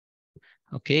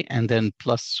 Okay, and then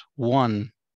plus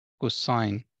 1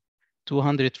 cosine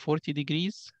 240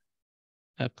 degrees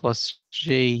plus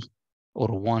j, or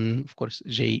 1, of course,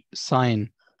 j sine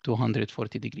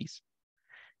 240 degrees.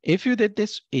 If you did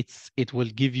this, it will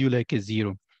give you like a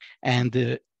 0.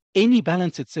 And any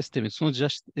balanced system, it's not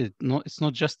just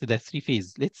the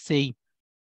three-phase. Let's say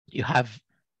you have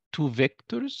 2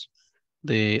 vectors.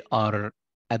 They are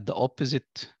at the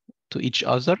opposite to each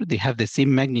other. They have the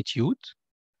same magnitude,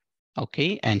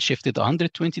 okay, and shifted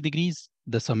 120 degrees.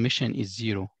 The summation is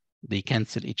 0. They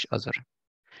cancel each other.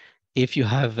 If you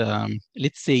have,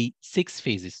 let's say, 6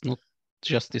 phases, not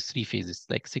just the 3 phases,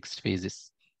 like 6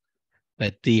 phases,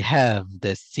 but they have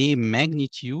the same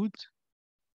magnitude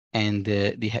and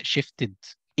they have shifted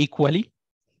equally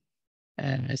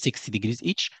 60 degrees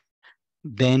each,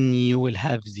 then you will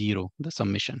have 0, the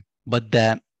summation. But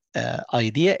the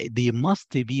idea, they must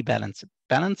be balanced.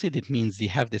 Balanced, it means they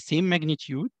have the same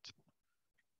magnitude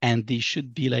and they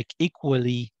should be like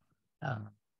equally,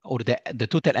 or the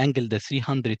total angle, the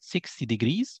 360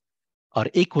 degrees, are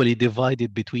equally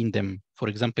divided between them. For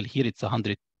example, here it's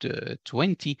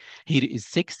 120, here is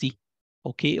 60,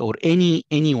 okay? Or any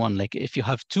one, like if you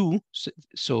have 2,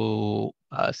 so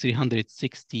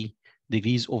 360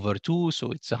 degrees over 2,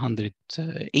 so it's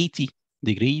 180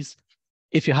 degrees.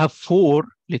 If you have 4,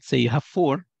 let's say you have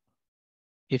 4,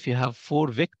 if you have 4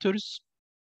 vectors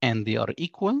and they are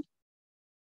equal,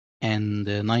 and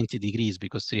 90 degrees,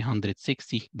 because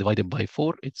 360 divided by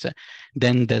 4,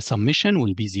 then the summation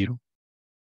will be 0.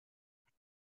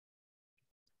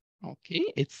 Okay,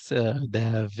 it's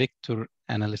the vector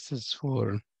analysis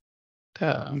for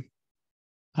the,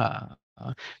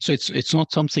 so it's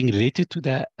not something related to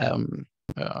the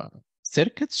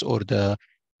circuits or the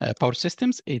power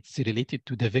systems. It's related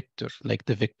to the vector, like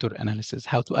the vector analysis,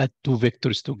 how to add 2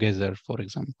 vectors together, for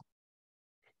example.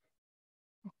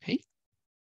 Okay.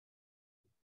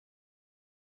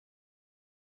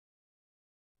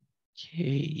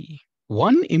 Okay,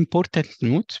 one important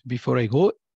note before I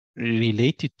go,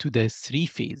 related to the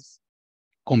 3-phase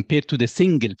compared to the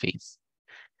single phase.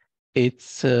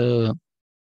 It's the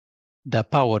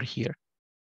power here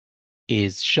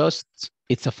is just,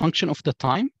 it's a function of the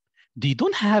time. They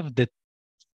don't have the,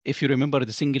 if you remember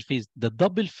the single phase, the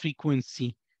double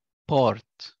frequency part.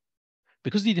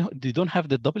 Because they don't have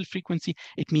the double frequency,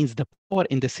 it means the power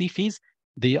in the 3-phase,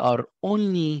 they are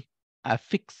only a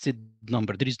fixed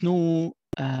number. There is no,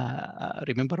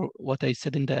 remember what I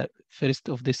said in the first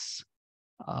of this,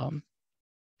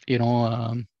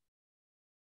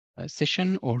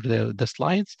 session, or the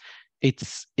slides.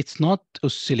 It's not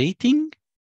oscillating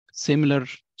similar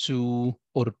to,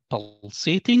 or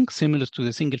pulsating similar to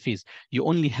the single phase. You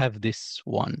only have this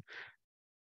one.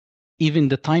 Even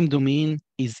the time domain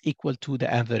is equal to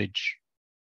the average.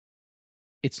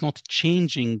 It's not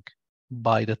changing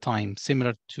by the time,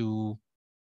 similar to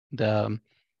the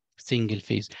single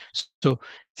phase. So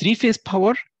 3-phase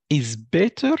power is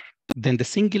better than the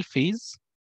single phase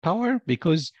power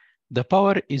because the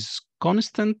power is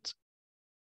constant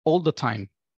all the time,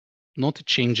 not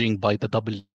changing by the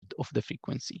double of the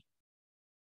frequency.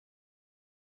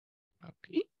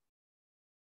 Okay.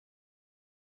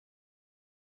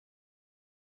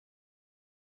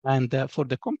 And for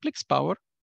the complex power,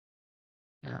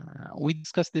 we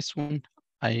discussed this one.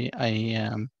 I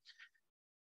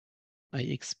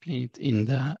explained in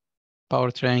the power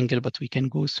triangle, but we can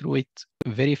go through it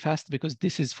very fast because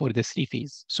this is for the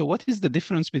 3-phase. So what is the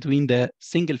difference between the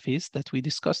single phase that we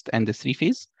discussed and the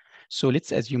 3-phase? So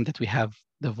let's assume that we have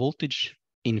the voltage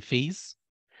in phase,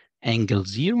 angle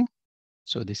 0.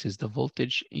 So this is the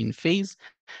voltage in phase.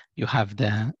 You have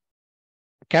the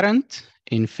current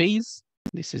in phase.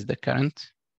 This is the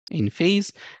current in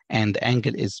phase, and the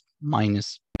angle is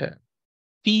minus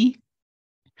P.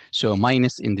 So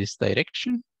minus in this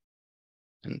direction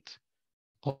and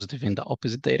positive in the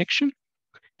opposite direction.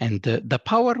 And the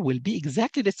power will be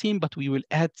exactly the same, but we will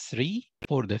add 3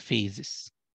 for the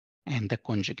phases and the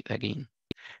conjugate again.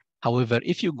 However,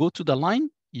 if you go to the line,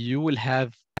 you will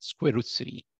have square root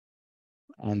 3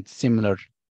 and similar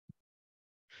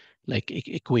like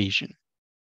equation.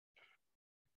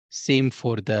 Same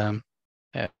for the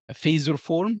phasor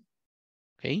form,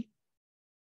 okay?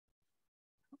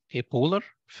 A polar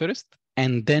first,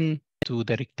 and then to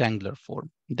the rectangular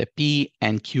form, the P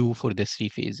and Q for the 3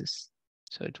 phases.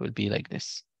 So it will be like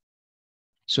this.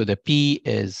 So the P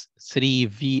is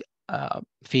 3V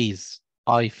phase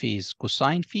I phase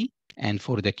cosine phi, and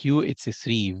for the Q, it's a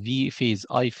 3V phase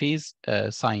I phase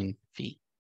sine phi.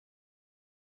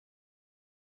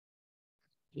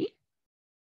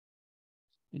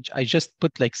 I just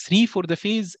put like 3 for the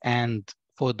phase, and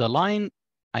for the line,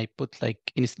 I put like,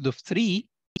 instead of 3,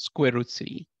 square root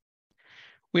 3.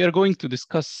 We are going to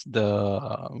discuss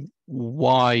the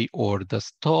Y or the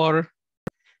star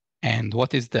and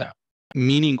what is the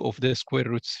meaning of the square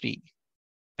root 3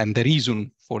 and the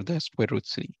reason for the square root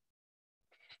 3.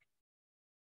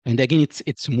 And again,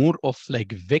 it's more of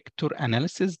like vector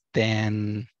analysis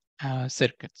than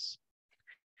circuits.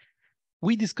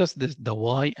 We discussed the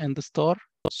Y and the star.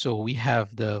 So we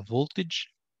have the voltage.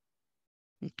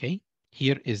 Okay,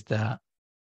 here is the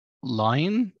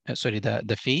line,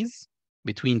 the phase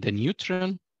between the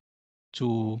neutral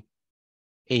to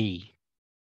A.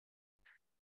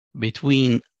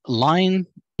 Between line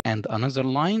and another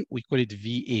line, we call it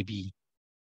VAB.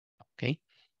 Okay.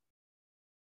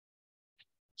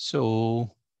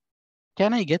 So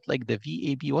can I get like the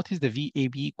VAB? What is the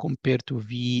VAB compared to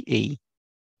VA?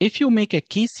 If you make a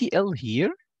KCL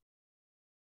here,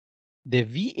 the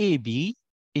VAB,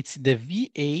 it's the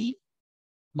VA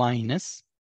minus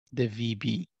the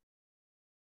VB.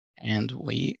 And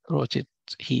we wrote it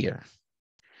here.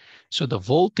 So the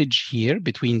voltage here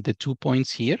between the 2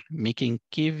 points here, making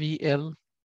KVL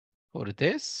for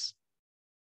this,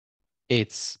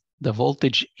 it's the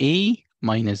voltage A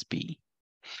minus B.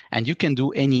 And you can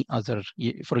do any other,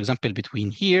 for example, between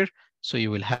here, so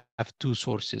you will have 2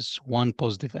 sources, one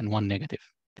positive and one negative.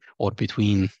 Or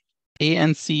between A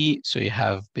and C, so you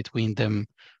have between them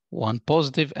one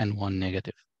positive and one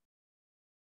negative.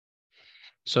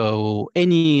 So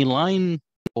any line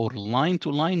or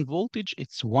line-to-line voltage,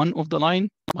 it's one of the line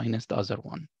minus the other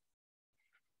one.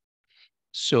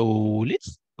 So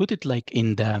let's put it like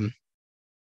in the,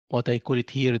 what I call it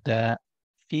here, the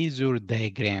phasor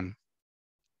diagram.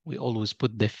 We always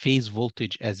put the phase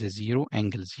voltage as a 0,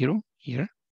 angle 0 here,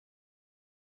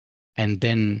 and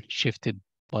then shifted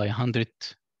by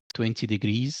 120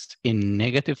 degrees. In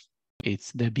negative,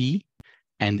 it's the B,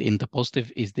 and in the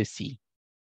positive is the C.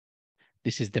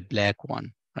 This is the black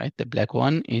one, right? The black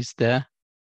one is the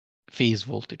phase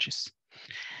voltages.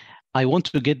 I want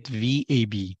to get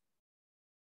VAB.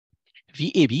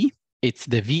 VAB, it's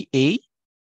the VA,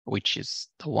 which is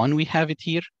the one we have it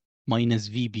here, minus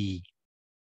VB.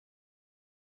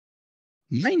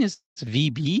 Minus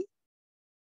VB,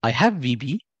 I have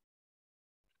VB.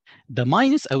 The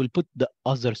minus, I will put the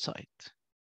other side.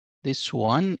 This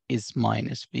one is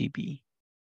minus VB.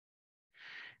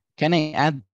 Can I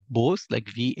add both, like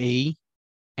VA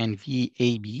and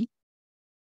VAB?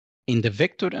 In the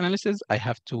vector analysis,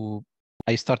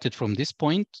 I started from this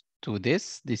point to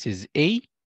this. This is A.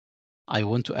 I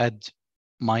want to add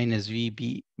minus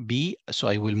VB, so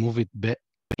I will move it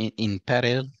in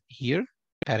parallel here,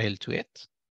 parallel to it.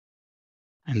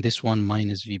 And this one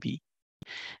minus VB.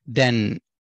 Then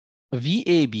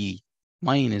VAB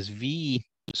minus VA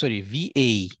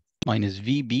minus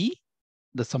VB,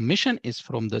 the summation is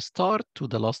from the start to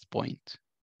the last point.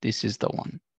 This is the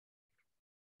one.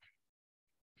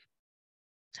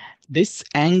 This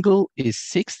angle is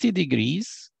 60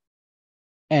 degrees,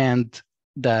 and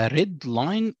the red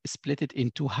line split it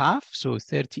into half, so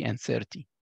 30 and 30.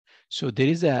 So there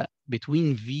is a,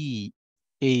 between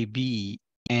VAB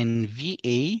and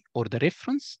VA, or the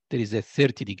reference, there is a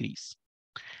 30 degrees.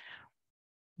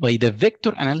 By the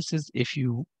vector analysis, if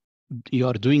you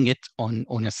are doing it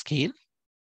on a scale,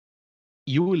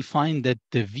 you will find that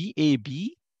the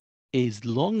VAB is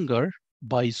longer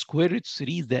by square root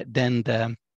 3 than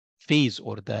the phase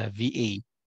or the VA.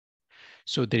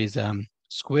 So there is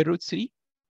square root 3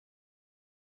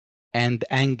 and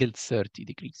angle 30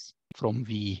 degrees from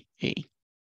VA.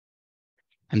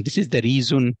 And this is the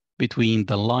reason between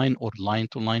the line or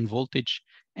line-to-line voltage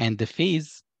and the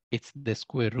phase, it's the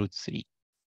square root 3.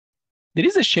 There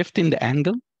is a shift in the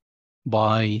angle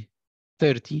by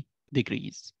 30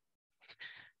 degrees.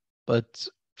 But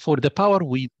for the power,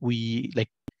 we like,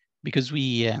 because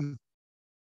we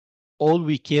all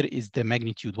we care is the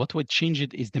magnitude. What would change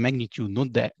it is the magnitude,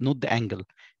 not the angle.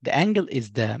 The angle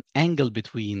is the angle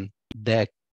between the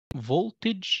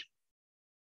voltage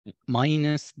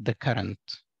minus the current.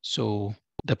 So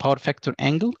the power factor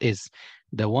angle is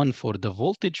the one for the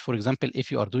voltage. For example,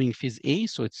 if you are doing phase A,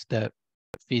 so it's the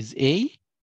phase A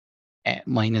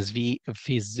minus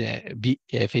phase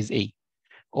A.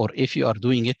 Or if you are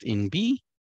doing it in B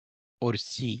or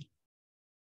C,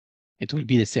 it will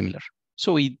be the similar.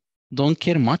 So we don't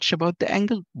care much about the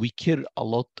angle. We care a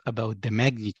lot about the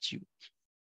magnitude.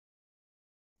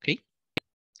 Okay.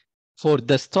 For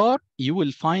the star, you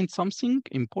will find something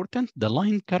important. The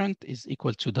line current is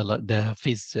equal to the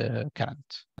phase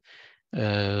current.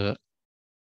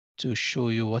 To show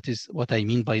you what I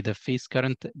mean by the phase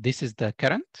current, this is the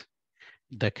current.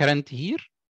 The current here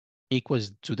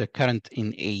equals to the current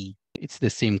in A. It's the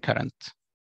same current.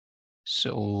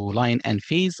 So line and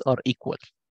phase are equal.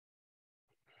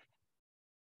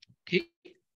 Okay.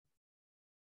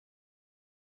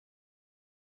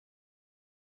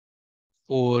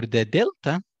 For the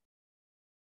delta,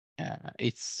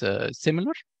 it's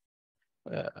similar.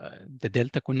 The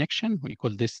delta connection, we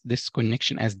call this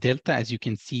connection as delta. As you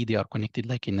can see, they are connected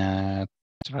like in a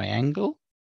triangle,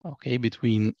 okay,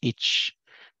 between each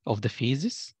of the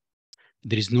phases.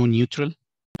 There is no neutral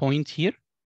point here.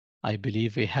 I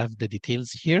believe we have the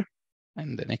details here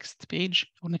and the next page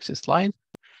or next slide.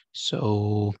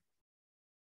 So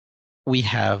we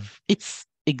have, it's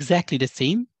exactly the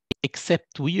same,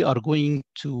 except we are going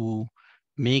to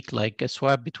make like a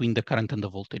swap between the current and the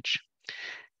voltage.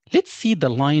 Let's see the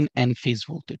line and phase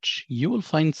voltage. You will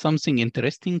find something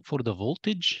interesting for the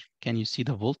voltage. Can you see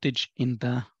the voltage in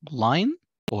the line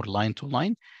or line to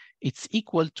line? It's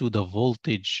equal to the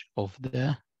voltage of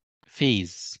the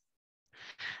phase.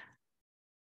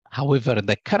 However,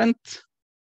 the current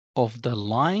of the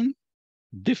line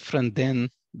different than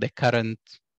the current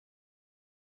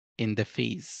in the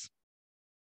phase.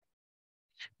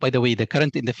 By the way, the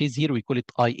current in the phase here, we call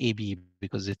it IAB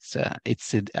because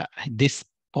this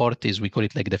part is, we call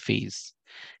it like the phase.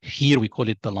 Here we call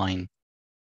it the line.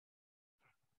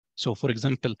 So for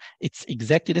example, it's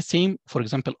exactly the same. For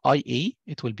example, IA,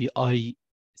 it will be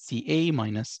ICA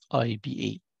minus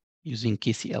IBA using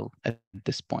KCL at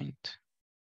this point.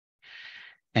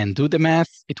 And do the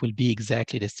math, it will be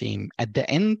exactly the same. At the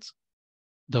end,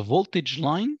 the voltage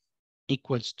line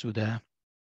equals to the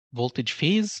voltage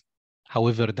phase.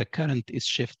 However, the current is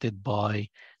shifted by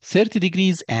 30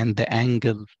 degrees and the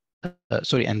angle,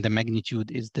 and the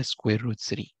magnitude is the square root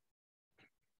 3.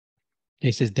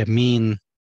 This is the main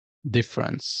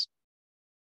difference.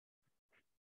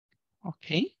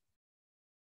 Okay.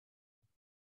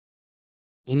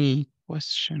 Any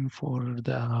question for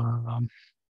the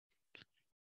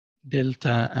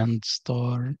delta and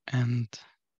star and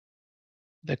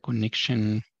the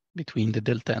connection between the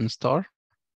delta and star?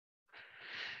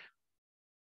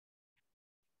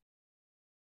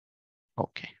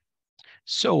 Okay.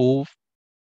 So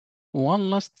one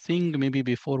last thing, maybe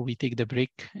before we take the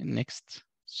break next.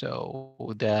 So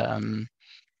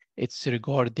it's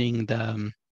regarding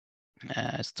the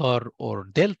star or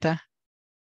delta.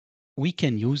 We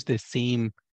can use the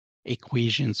same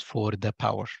equations for the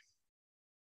power.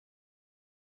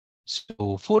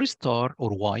 So for star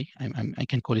or Y, I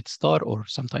can call it star or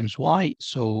sometimes Y.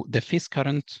 So the phase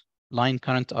current, line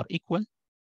current are equal.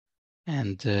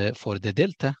 And for the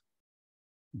delta,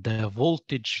 the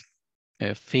voltage,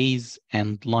 phase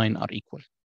and line are equal.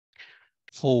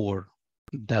 For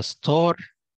the star,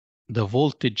 the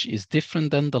voltage is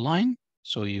different than the line.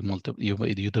 So you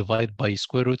divide by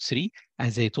square root 3.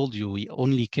 As I told you, we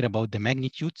only care about the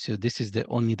magnitude. So this is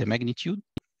only the magnitude.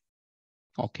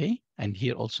 Okay, and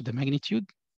here also the magnitude.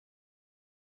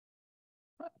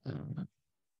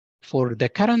 For the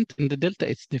current in the delta,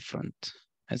 it's different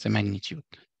as a magnitude.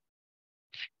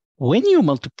 When you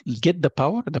get the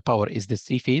power is the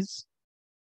C phase,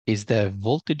 is the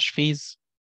voltage phase,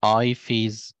 I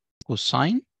phase,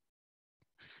 cosine.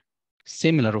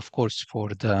 Similar, of course, for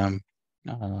the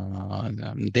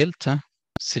delta,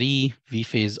 3 V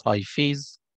phase, I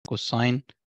phase, cosine,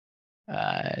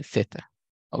 theta,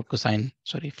 or cosine,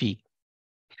 sorry, phi.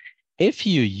 If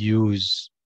you use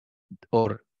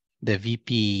or the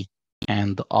VP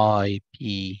and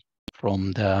IP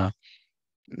from the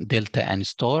delta and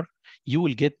star, you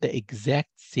will get the exact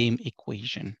same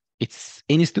equation. It's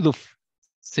instead of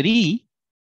 3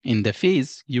 in the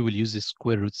phase, you will use the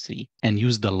square root 3 and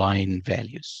use the line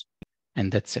values.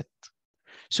 And that's it.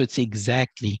 So it's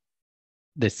exactly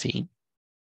the same.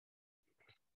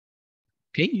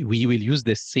 Okay, we will use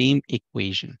the same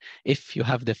equation. If you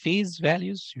have the phase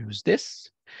values, use this.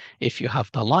 If you have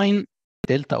the line,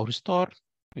 delta or star,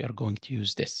 we are going to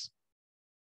use this.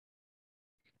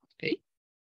 Okay.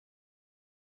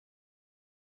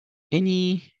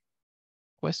 Any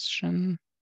question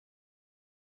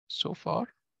so far?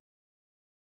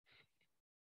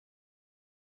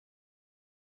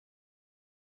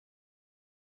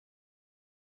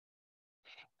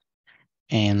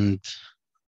 And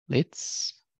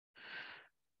let's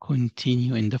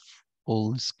continue in the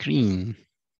full screen.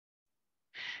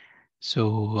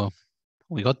 So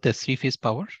we got the three-phase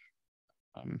power,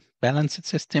 balanced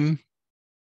system.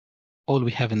 All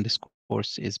we have in this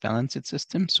course is balanced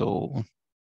system, so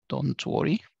don't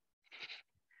worry.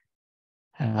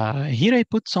 Here I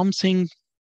put something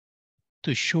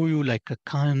to show you like a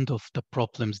kind of the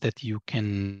problems that you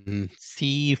can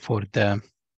see for the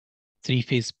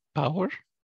three-phase power,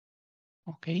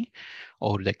 okay,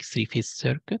 or like three-phase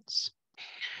circuits.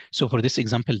 So for this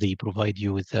example, they provide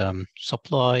you with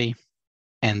supply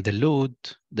and the load,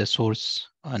 the source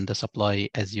and the supply.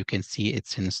 As you can see,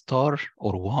 it's in star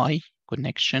or Y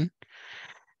connection,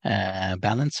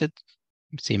 balanced,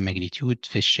 same magnitude.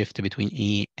 Phase shift between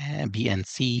B and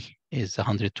C is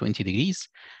 120 degrees.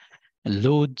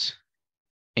 Load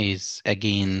is,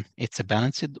 again, it's a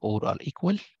balanced or are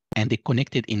equal, and they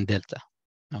connected in delta,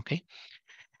 okay?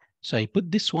 So I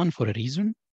put this one for a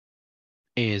reason,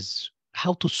 is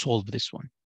how to solve this one.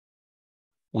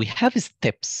 We have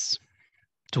steps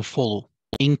to follow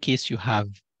in case you have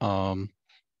the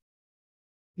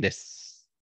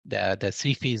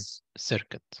three-phase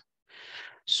circuit.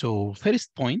 So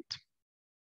first point,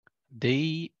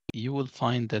 you will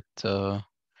find that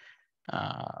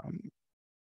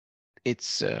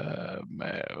it's the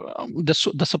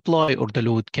supply or the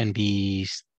load can be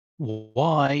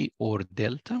Y or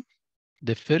delta.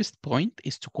 The first point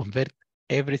is to convert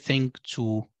everything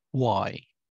to Y.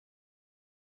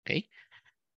 Okay.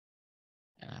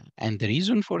 And the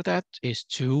reason for that is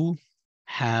to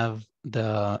have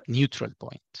the neutral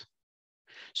point.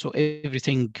 So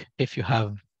everything, if you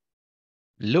have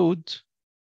load,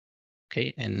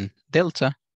 okay, and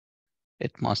delta,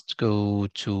 it must go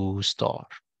to star.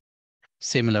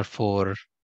 Similar for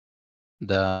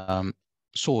the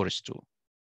source too.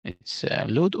 It's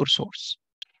load or source,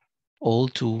 all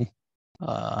to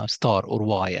star or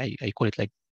Y. I call it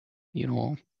like, you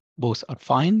know, both are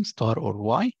fine, star or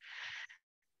Y.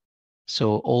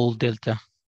 So all delta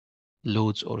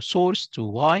loads or source to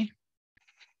Y.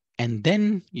 And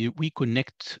then we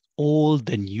connect all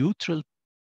the neutral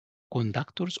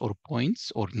conductors or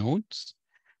points or nodes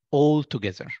all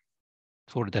together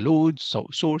for the loads, so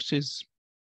sources,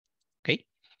 okay?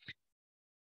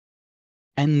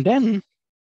 And then,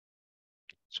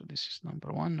 so this is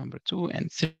number 1, number 2,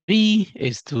 and 3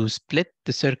 is to split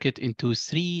the circuit into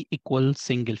 3 equal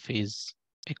single phase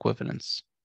equivalents.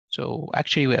 So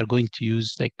actually we are going to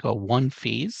use like a one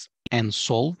phase and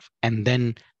solve, and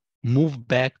then move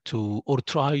back to, or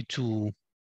try to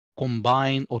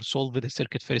combine or solve the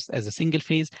circuit first as a single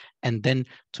phase, and then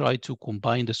try to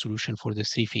combine the solution for the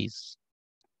three phase,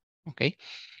 okay?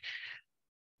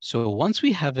 So once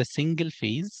we have a single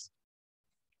phase,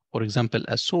 for example,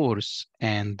 a source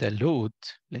and the load,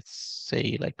 let's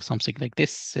say like something like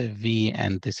this, V,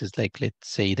 and this is like, let's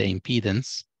say the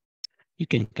impedance, you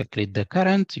can calculate the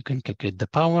current, you can calculate the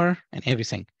power and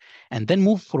everything, and then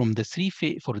move from the three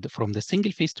phase, from the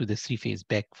single phase to the three phase,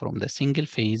 back from the single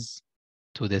phase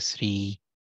to the three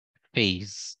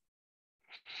phase.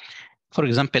 For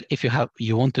example, if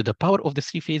you wanted the power of the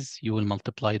three phase, you will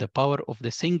multiply the power of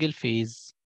the single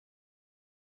phase,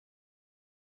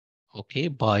 okay,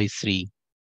 by 3.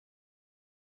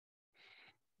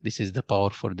 This is the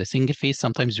power for the single phase.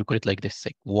 Sometimes you call it like this,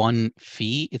 like 1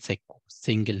 phi, it's like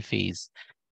single phase.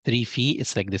 3 phi,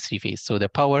 it's like the three phase. So the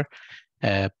power,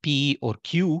 P or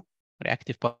Q,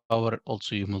 reactive power,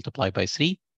 also you multiply by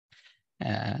 3.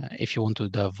 If you want to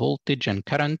the voltage and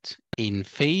current in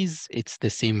phase, it's the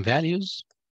same values.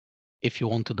 If you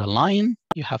want to the line,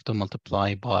 you have to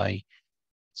multiply by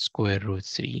square root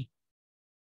 3.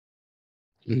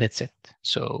 And that's it.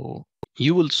 So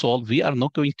you will solve, we are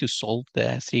not going to solve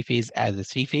the three phase as a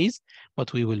three phase,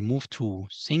 but we will move to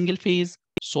single phase,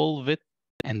 solve it,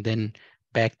 and then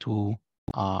back to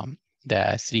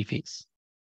the three phase.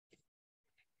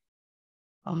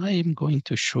 I'm going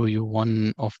to show you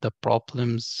one of the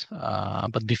problems,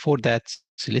 but before that,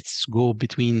 so let's go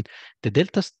between the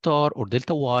delta star or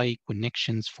delta Y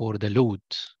connections for the load.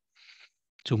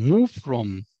 To move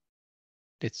from,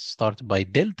 let's start by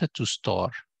delta to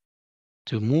star.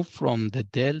 To move from the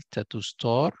delta to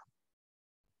star,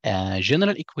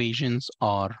 general equations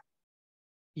are,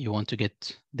 you want to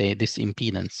get this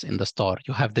impedance in the star.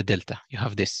 You have the delta, you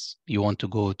have this. You want to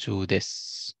go to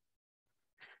this.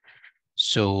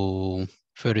 So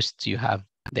first you have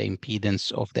the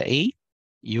impedance of the A.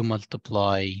 You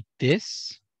multiply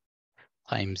this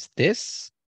times this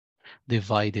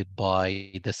divided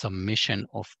by the summation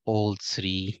of all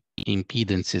three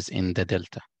impedances in the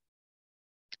delta.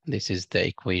 This is the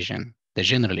equation, the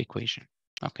general equation,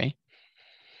 okay?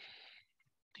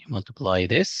 You multiply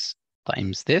this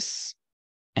times this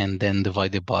and then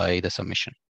divided by the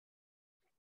summation.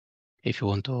 If you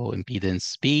want to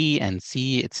impedance B and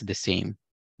C, it's the same.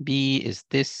 B is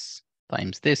this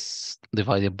times this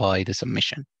divided by the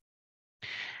summation.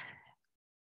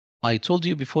 I told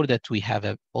you before that we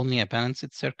have only a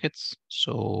balanced circuits,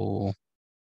 so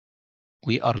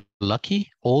we are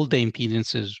lucky. All the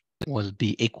impedances will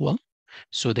be equal.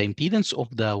 So the impedance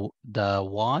of the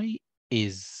Y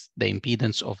is the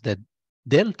impedance of the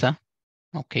delta,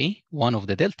 okay? One of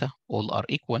the delta, all are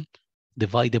equal,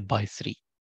 divided by 3.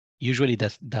 Usually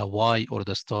the Y or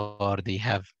the star, they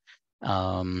have,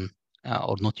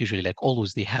 or not usually, like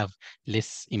always, they have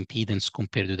less impedance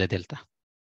compared to the delta.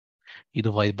 You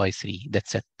divide by 3,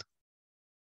 that's it.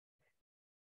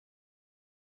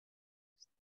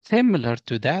 Similar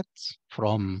to that,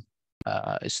 from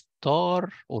star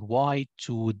or Y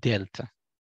to delta.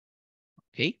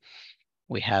 Okay,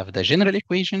 we have the general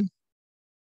equation.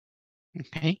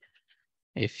 Okay,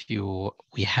 if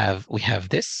we have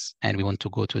this and we want to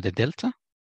go to the delta.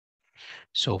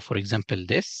 So for example,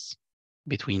 this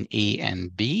between A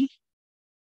and B,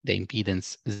 the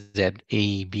impedance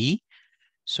ZAB.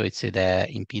 So it's the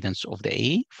impedance of the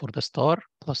A for the star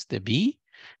plus the B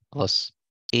plus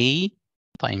A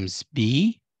times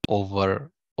B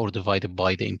over or divided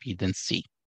by the impedance C.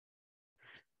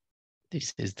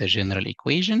 This is the general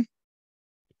equation.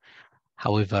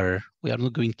 However, we are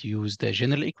not going to use the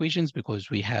general equations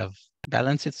because we have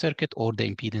balanced circuit or the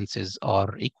impedances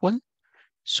are equal.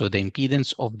 So the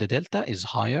impedance of the delta is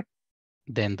higher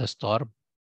than the star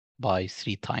by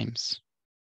 3 times.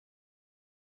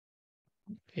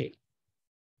 Okay.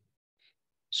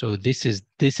 So this is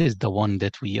the one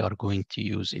that we are going to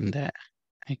use in the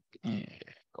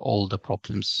all the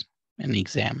problems in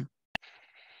exam.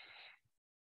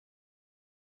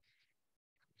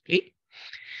 Okay.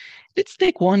 Let's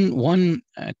take one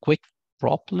quick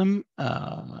problem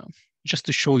just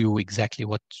to show you exactly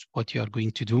what you are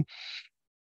going to do.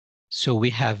 So we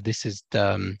have, this is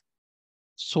the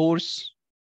source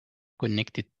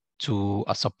connected to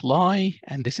a supply,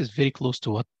 and this is very close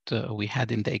to what we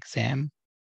had in the exam.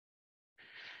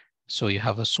 So you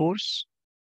have a source,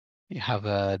 you have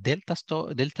a delta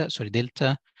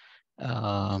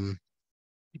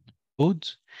load,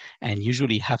 and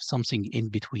usually have something in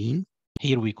between.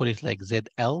 Here we call it like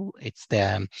ZL. It's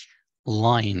the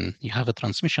line. You have a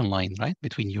transmission line, right,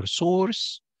 between your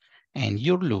source and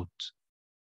your load.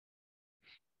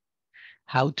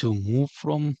 How to move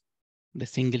from the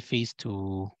single phase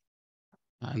to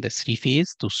the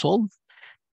 3-phase to solve.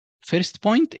 First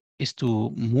point is to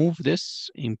move this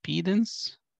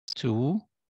impedance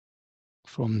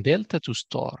from delta to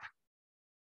star.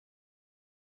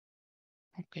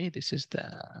 Okay, this is the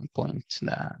point,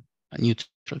 the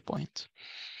neutral point.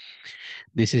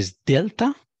 This is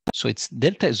delta, so it's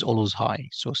delta is always high.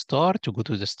 So star, to go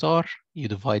to the star, you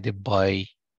divide it by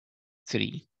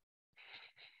 3.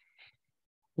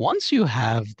 Once you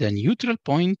have the neutral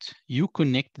point, you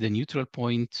connect the neutral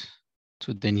point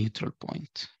to the neutral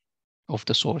point of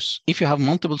the source. If you have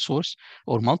multiple source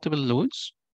or multiple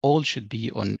loads, all should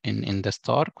be in the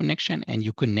star connection, and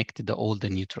you connect all the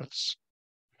neutrals.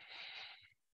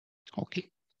 Okay,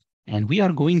 and we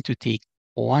are going to take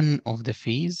one of the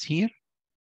phase here.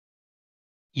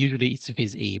 Usually it's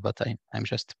phase A, but I'm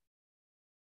just,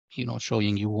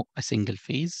 showing you a single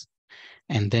phase,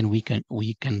 and then we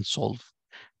can solve.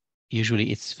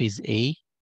 Usually it's phase A,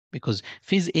 because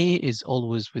phase A is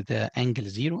always with the angle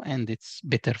 0, and it's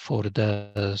better for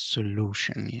the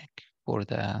solution. For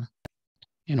the,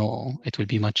 it will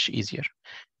be much easier.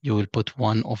 You will put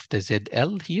one of the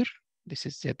ZL here. This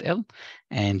is ZL,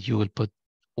 and you will put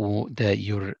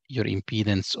your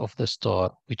impedance of the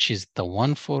star, which is the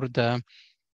one for the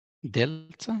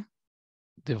delta,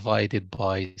 divided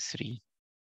by 3.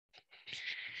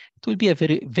 It will be a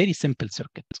very, very simple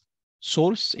circuit.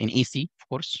 Source in AC, of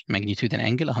course, magnitude and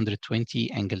angle,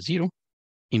 120, angle 0.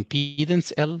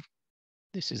 Impedance L,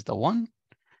 this is the 1.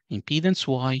 Impedance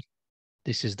Y,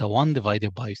 this is the 1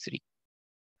 divided by 3.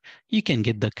 You can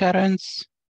get the currents,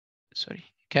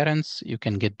 you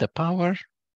can get the power,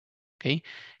 okay?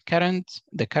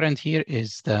 The current here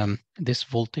is this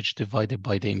voltage divided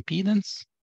by the impedance.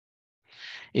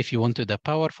 If you wanted the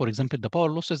power, for example, the power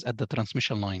losses at the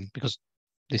transmission line, because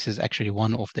this is actually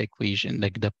one of the equation,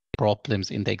 like the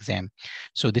problems in the exam.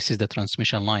 So this is the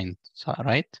transmission line,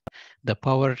 right? The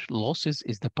power losses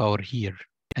is the power here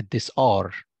at this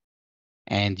R,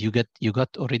 and you got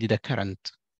already the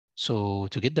current. So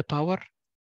to get the power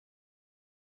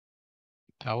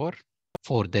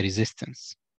for the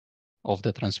resistance of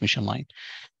the transmission line,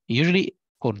 usually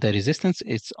for the resistance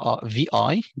it's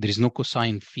VI. There is no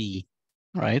cosine phi,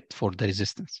 right, for the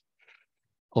resistance.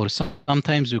 Or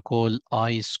sometimes we call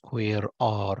I square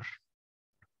R.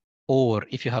 Or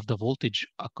if you have the voltage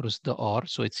across the R,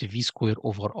 so it's a V square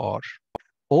over R.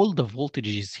 All the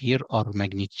voltages here are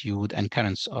magnitude and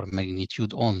currents are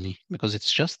magnitude only because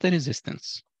it's just the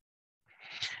resistance.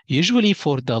 Usually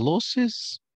for the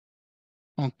losses,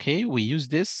 okay, we use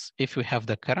this if we have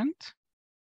the current,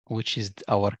 which is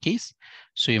our case.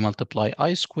 So you multiply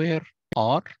I square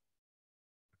R.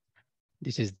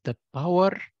 This is the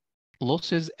power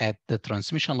losses at the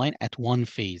transmission line at one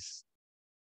phase.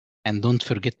 And don't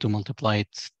forget to multiply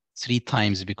it 3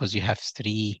 times because you have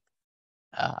 3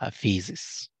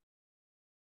 phases.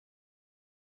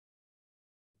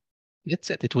 That's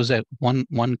it. It was a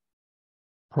one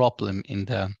problem in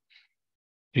the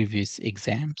previous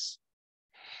exams.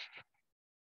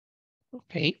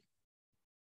 Okay.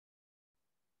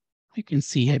 You can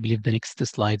see, I believe the next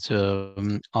slides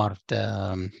are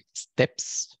the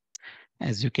steps.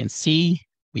 As you can see,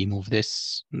 we move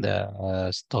this,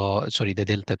 the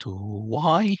delta to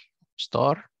Y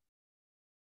star.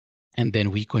 And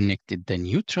then we connected the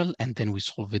neutral and then we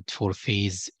solve it for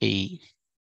phase A.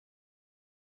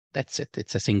 That's it.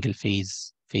 It's a single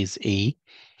phase, phase A.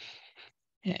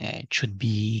 It should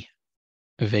be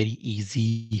very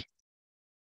easy.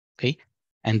 Okay.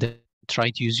 And then try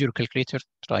to use your calculator.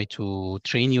 Try to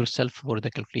train yourself for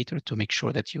the calculator to make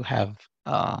sure that you have,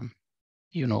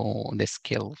 you know, the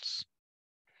skills.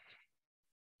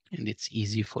 And it's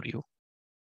easy for you.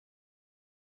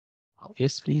 Oh,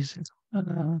 yes, please.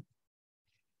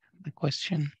 The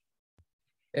question.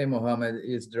 Hey, Mohammed,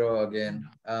 it's Joe again.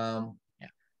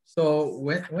 So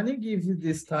when you give you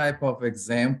this type of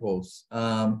examples,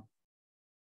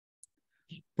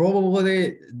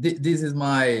 probably this is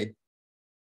my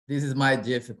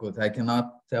difficulty. I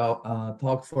cannot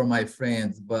talk for my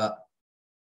friends, but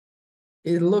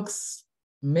it looks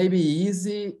maybe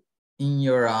easy in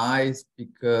your eyes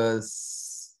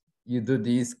because you do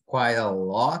this quite a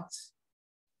lot.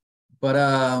 But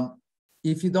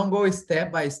if you don't go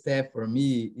step by step, for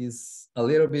me, it's a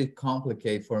little bit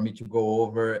complicated for me to go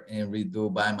over and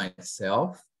redo by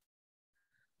myself.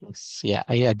 Yes, yeah,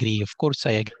 I agree. Of course,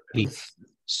 I agree.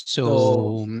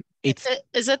 So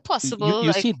is it possible?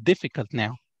 You see it difficult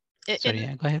now.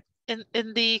 Sorry, go ahead.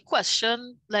 In the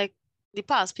question, like the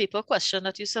past paper question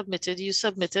that you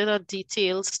submitted a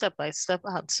detailed step-by-step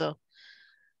answer.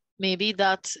 Maybe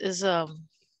that is a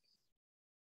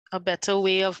better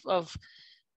way of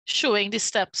showing the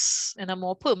steps in a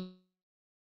more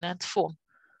permanent form.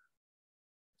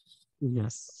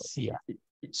 Yes, yeah.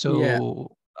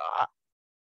 So,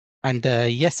 and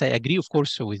yes, I agree, of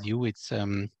course, with you. It's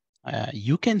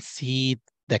you can see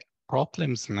the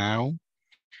problems now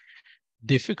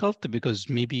difficult because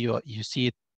maybe you see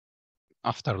it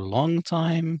after a long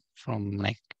time from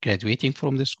like graduating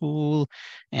from the school.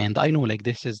 And I know like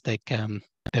this is like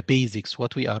the basics.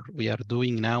 What we are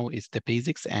doing now is the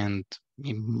basics, and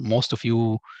most of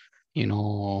you, you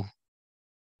know,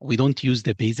 we don't use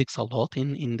the basics a lot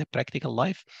in the practical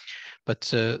life.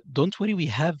 But don't worry, we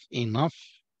have enough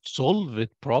solved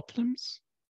problems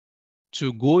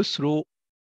to go through.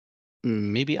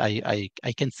 Maybe I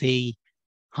can say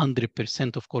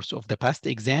 100%, of course, of the past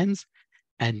exams,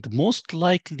 and most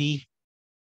likely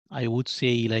I would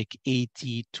say like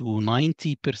 80 to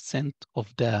 90%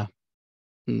 of the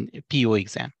PO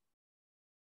exam.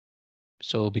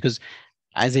 So because,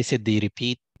 as I said, they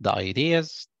repeat the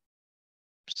ideas.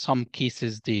 Some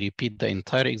cases they repeat the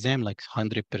entire exam like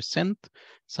 100%.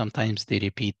 Sometimes they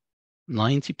repeat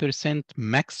 90%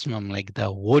 maximum, like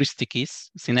the worst case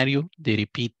scenario, they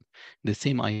repeat the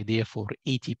same idea for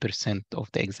 80% of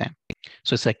the exam.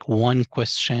 So it's like one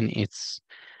question, it's,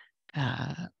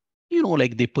 you know,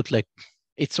 like they put like,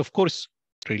 it's of course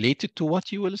related to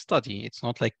what you will study. It's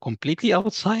not like completely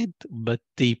outside, but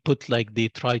they put like, they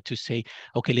try to say,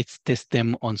 okay, let's test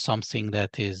them on something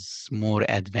that is more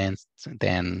advanced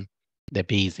than the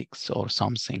basics or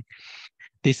something.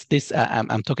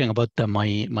 I'm talking about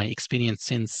my experience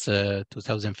since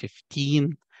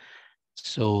 2015.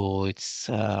 So it's,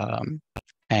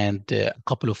 and a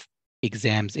couple of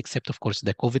exams, except of course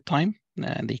the COVID time,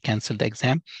 they canceled the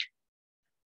exam.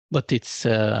 But it's,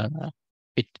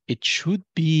 it should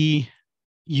be,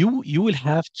 you will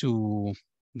have to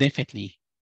definitely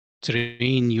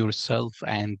train yourself,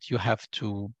 and you have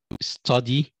to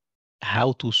study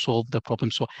how to solve the problem.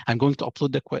 So I'm going to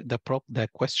upload the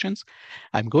questions.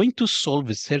 I'm going to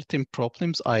solve certain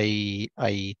problems. I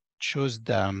chose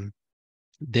them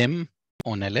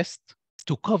on a list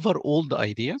to cover all the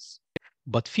ideas,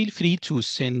 but feel free to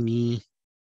send me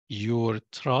your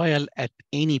trial at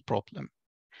any problem.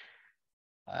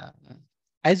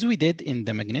 As we did in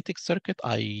the magnetic circuit,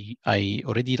 I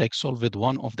already like solved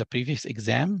one of the previous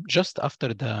exam just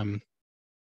after the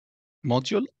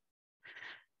module.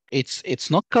 It's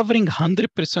not covering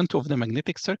 100% of the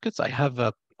magnetic circuits. I have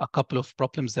a couple of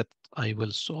problems that I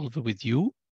will solve with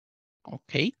you,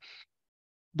 okay?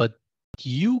 But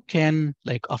you can,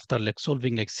 like, after like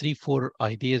solving like 3-4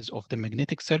 ideas of the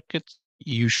magnetic circuit,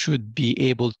 you should be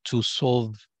able to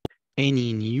solve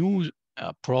any new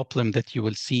problem that you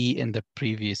will see in the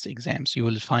previous exams. You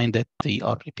will find that they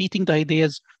are repeating the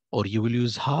ideas, or you will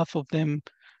use half of them.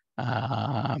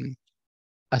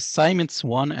 Assignments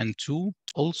 1 and 2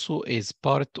 also is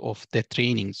part of the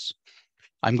trainings.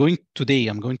 Today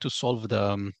I'm going to solve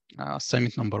the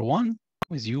assignment number 1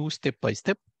 with you step by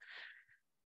step.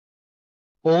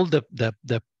 All the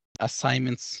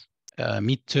assignments,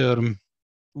 midterm,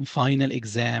 final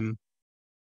exam,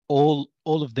 all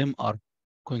of them are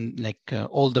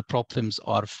all the problems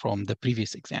are from the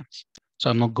previous exams. So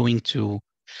I'm not going to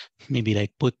maybe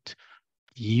like put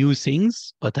new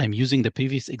things, but I'm using the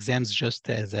previous exams just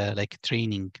as a like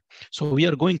training. So we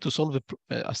are going to solve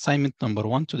assignment number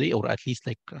 1 today, or at least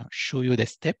like show you the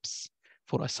steps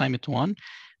for assignment 1.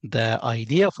 The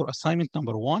idea for assignment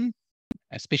number 1,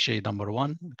 especially number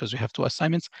 1, because we have 2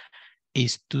 assignments,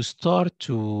 is to start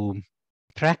to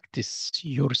practice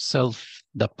yourself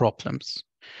the problems,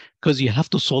 because you have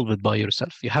to solve it by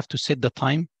yourself. You have to set the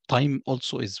time. Time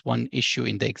also is one issue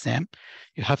in the exam.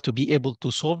 You have to be able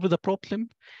to solve the problem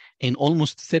in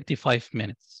almost 35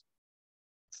 minutes.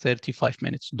 35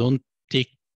 minutes. Don't take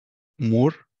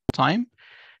more time,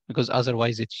 because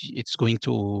otherwise it's going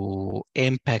to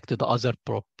impact the other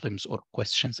problems or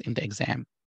questions in the exam.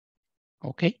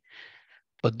 Okay?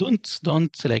 But don't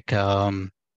like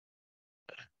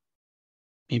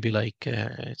maybe like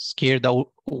scared out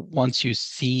once you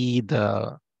see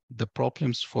the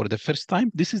problems for the first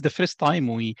time. This is the first time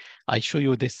I show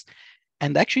you this,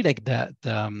 and actually like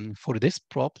for this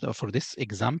problem, for this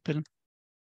example,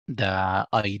 the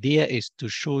idea is to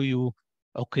show you,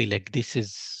 okay, like this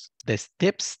is the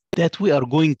steps that we are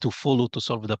going to follow to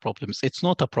solve the problems. It's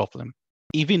not a problem.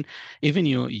 Even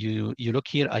you look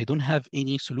here, I don't have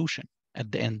any solution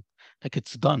at the end. Like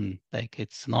it's done, like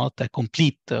it's not a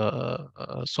complete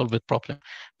solved problem,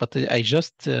 but I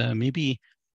just maybe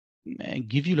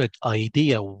give you like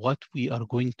idea what we are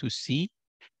going to see,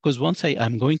 because once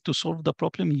I'm going to solve the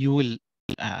problem, you will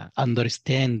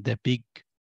understand the big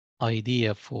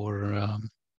idea for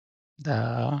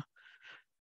the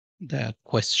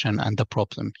question and the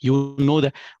problem. You know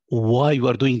that why you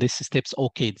are doing these steps.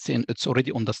 Okay, it's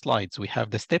already on the slides. We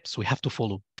have the steps we have to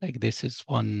follow. Like this is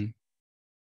one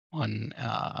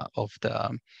of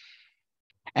the,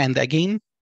 and again,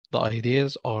 the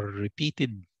ideas are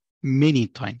repeated many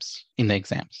times in the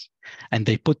exams, and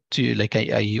they put to like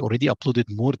I already uploaded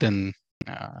more than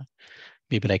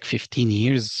maybe like 15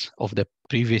 years of the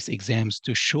previous exams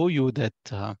to show you that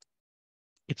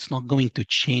it's not going to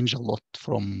change a lot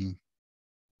from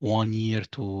one year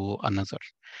to another.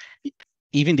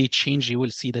 Even they change, you will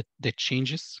see that the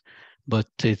changes, but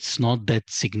it's not that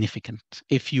significant.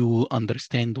 If you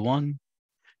understand one,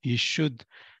 you should,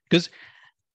 because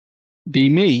they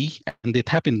may, and it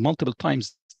happened multiple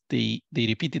times, they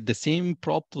repeated the same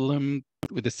problem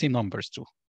with the same numbers too.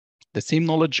 The same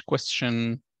knowledge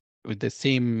question with the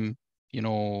same,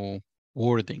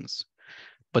 wordings.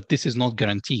 But this is not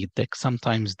guaranteed. Like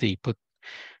sometimes they put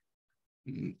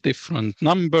different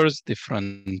numbers,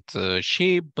 different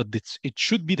shape, but it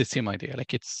should be the same idea.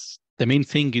 Like it's the main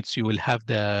thing. It's you will have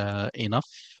the enough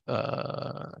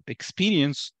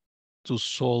experience to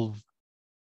solve,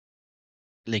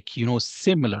 like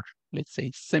similar. Let's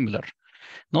say similar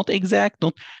Not exact,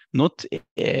 not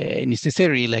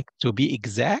necessarily like to be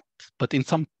exact, but in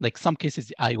some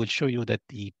cases, I will show you that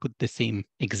they put the same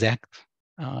exact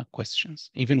questions,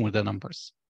 even with the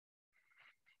numbers.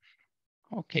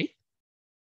 Okay.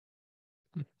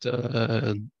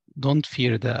 But, don't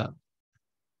fear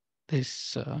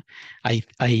this.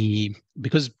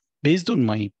 Because based on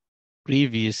my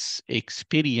previous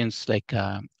experience, like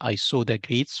I saw the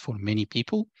grades for many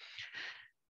people,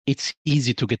 it's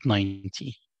easy to get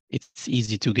 90. It's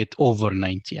easy to get over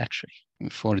 90 actually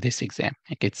for this exam.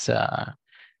 Like it's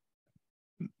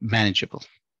manageable.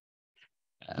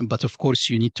 But of course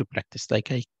you need to practice.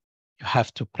 You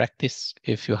have to practice.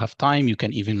 If you have time, you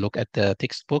can even look at the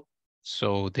textbook.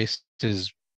 So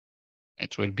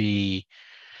it will be,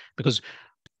 because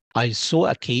I saw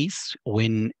a case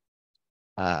when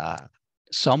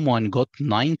someone got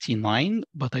 99,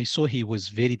 but I saw he was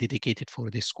very dedicated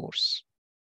for this course.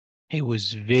 He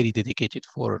was very dedicated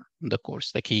for the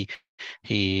course. Like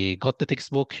he got the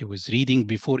textbook, he was reading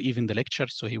before even the lecture.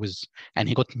 So and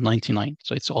he got 99.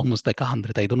 So it's almost like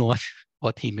 100. I don't know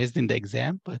what he missed in the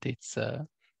exam, but it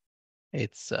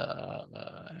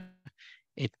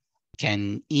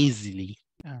can easily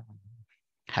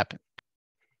happen.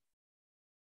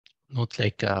 Not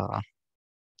like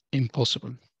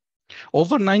impossible.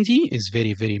 Over 90 is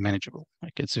very, very manageable.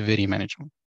 Like it's very manageable.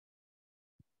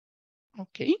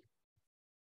 Okay.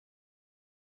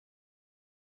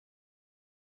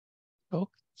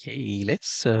 Okay,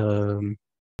 let's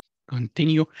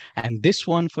continue. And this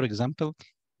one, for example,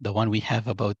 the one we have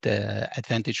about the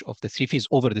advantage of the three-phase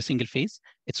over the single phase,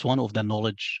 it's one of the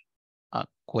knowledge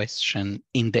question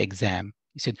in the exam.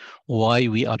 He said, why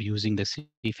we are using the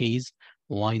three-phase,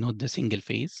 why not the single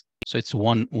phase? So it's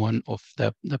one of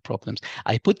the problems.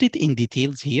 I put it in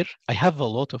details here. I have a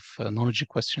lot of knowledge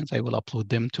questions. I will upload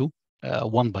them too,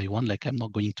 one by one. Like I'm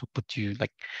not going to put you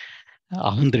like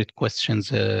 100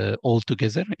 questions all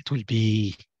together. It will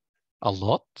be a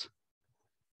lot,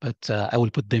 but I will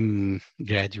put them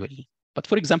gradually. But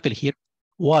for example here,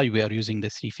 why we are using the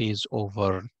three-phase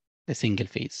over the single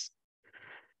phase.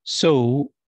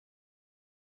 So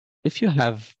if you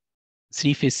have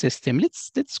three-phase system,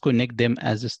 let's connect them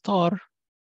as a star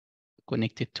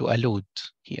connected to a load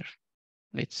here.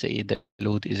 Let's say the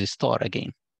load is a star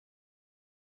again.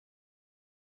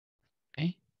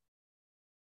 Okay.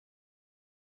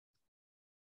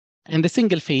 And the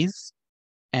single phase,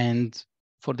 and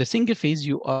for the single phase,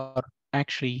 you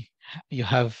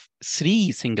have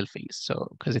three single phase. So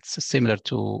because it's similar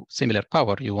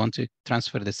power, you want to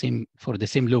transfer for the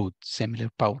same load, similar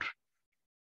power.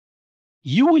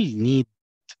 You will need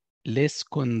less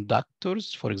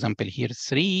conductors. For example, here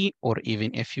 3, or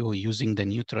even if you're using the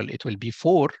neutral, it will be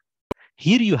 4.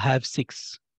 Here you have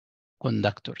 6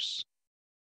 conductors.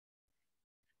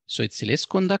 So it's less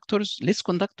conductors. Less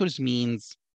conductors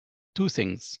means 2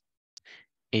 things.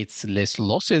 It's less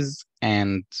losses,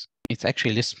 and it's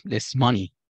actually less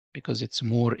money because it's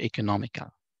more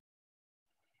economical.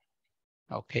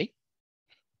 Okay.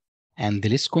 And the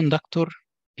less conductor,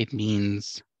 it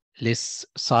means less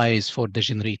size for the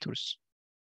generators.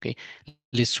 Okay.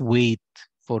 Less weight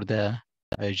for the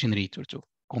generator too,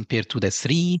 compared to the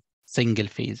 3 single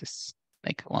phases,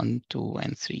 like 1, 2,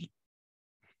 and 3.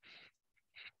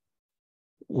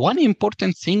 One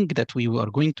important thing that we are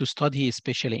going to study,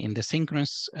 especially in the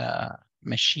synchronous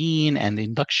machine and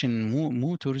induction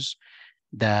motors,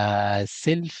 the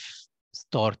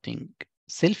self-starting.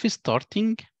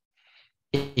 Self-starting,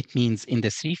 it means in the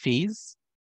 3-phase,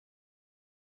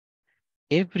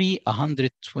 every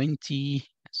 120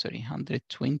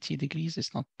 degrees is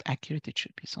not accurate. It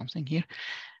should be something here.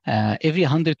 Every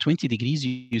 120 degrees,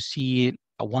 you see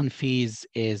one phase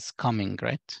is coming,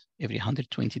 right? Every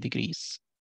 120 degrees.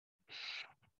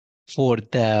 For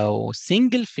the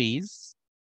single phase,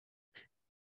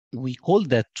 we call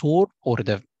the torque, or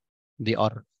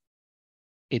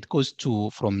it goes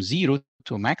from 0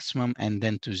 to maximum, and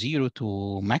then to 0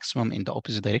 to maximum in the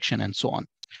opposite direction, and so on.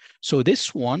 So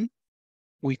this one,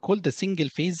 we call the single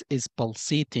phase is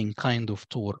pulsating kind of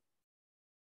torque.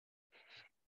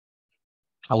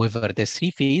 However, the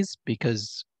 3-phase,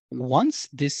 because once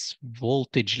this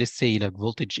voltage, let's say like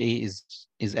voltage A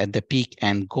is at the peak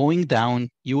and going down,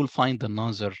 you will find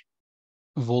another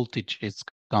voltage is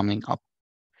coming up.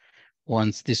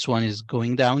 Once this one is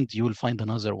going down, you will find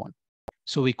another one.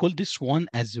 So we call this one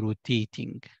as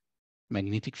rotating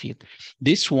magnetic field.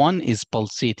 This one is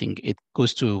pulsating. It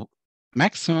goes to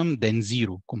maximum, then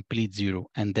 0, complete 0,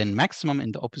 and then maximum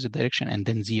in the opposite direction, and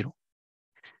then 0.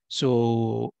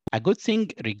 So a good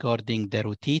thing regarding the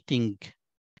rotating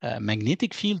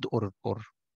magnetic field or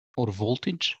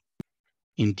voltage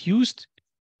induced,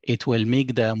 it will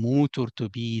make the motor to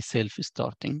be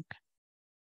self-starting.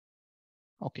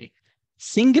 Okay,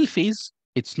 single phase,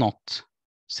 it's not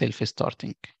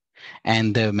self-starting.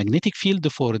 And the magnetic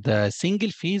field for the single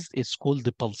phase is called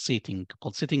the pulsating.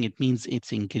 Pulsating, it means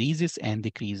it increases and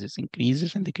decreases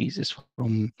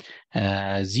from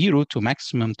 0 to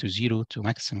maximum to 0 to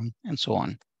maximum, and so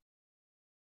on.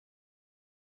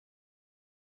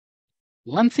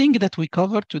 One thing that we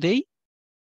covered today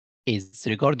is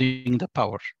regarding the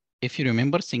power. If you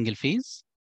remember single phase,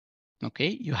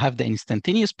 okay, you have the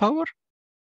instantaneous power.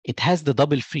 It has the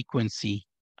double frequency,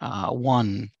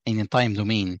 one in a time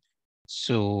domain.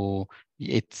 So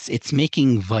it's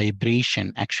making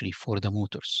vibration actually for the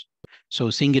motors. So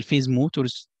single phase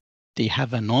motors, they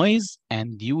have a noise,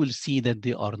 and you will see that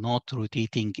they are not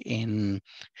rotating in,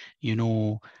 you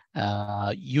know,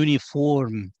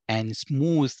 uniform and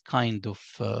smooth kind of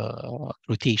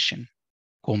rotation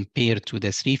compared to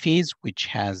the three phase, which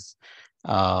has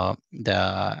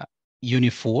the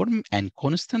uniform and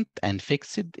constant and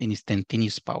fixed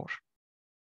instantaneous power.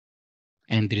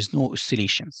 And there is no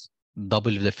oscillations,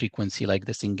 double the frequency like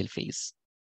the single phase.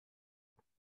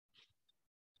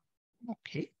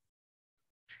 Okay.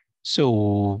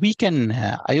 So we can,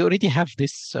 I already have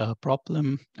this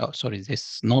problem,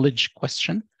 this knowledge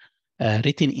question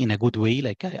written in a good way.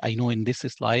 Like I know in this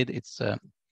slide, it's,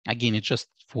 again, it's just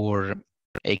for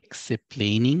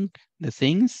explaining the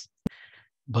things.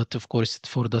 But of course,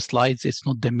 for the slides, it's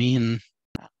not the main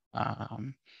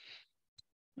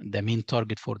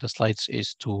target for the slides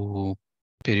is to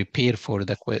prepare for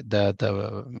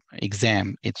the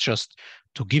exam. It's just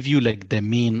to give you like the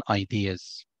main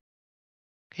ideas.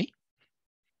 Okay.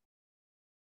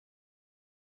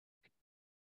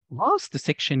 Last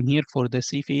section here for the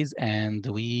three phase, and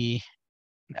we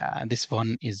this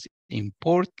one is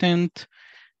important.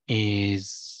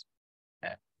 Is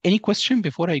any question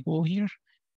before I go here?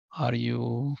 Are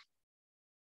you?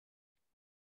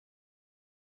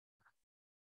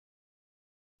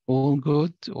 All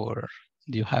good, or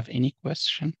do you have any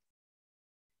question?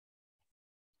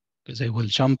 Because I will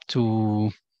jump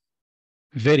to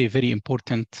very, very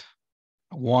important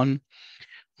one,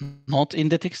 not in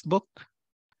the textbook,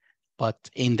 but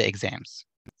in the exams.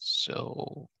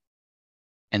 So,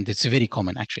 and it's very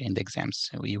common actually in the exams.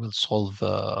 We will solve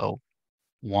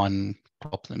one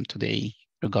problem today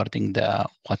regarding the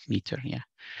wattmeter, yeah,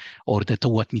 or the 2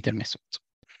 wattmeter method.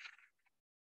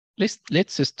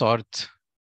 Let's start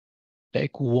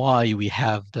like why we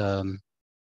have the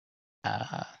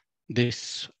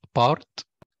this part.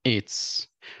 It's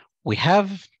we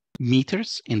have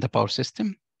meters in the power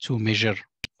system to measure,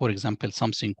 for example,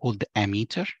 something called the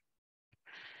ammeter.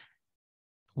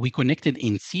 We connected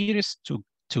in series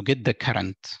to get the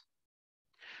current.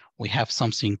 We have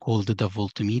something called the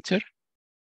voltmeter.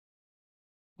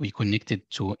 We connected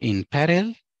to in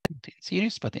parallel, not in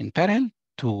series, but in parallel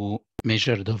to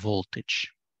measure the voltage.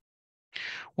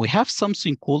 We have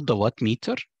something called the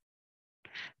wattmeter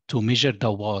to measure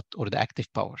the watt or the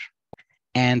active power.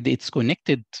 And it's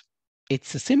connected,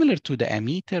 it's similar to the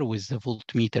ammeter with the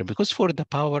voltmeter, because for the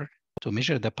power, to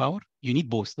measure the power, you need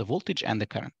both the voltage and the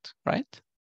current, right?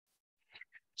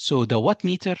 So the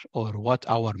wattmeter or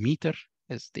watt-hour meter,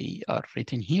 as they are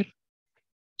written here.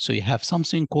 So you have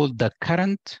something called the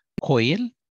current coil.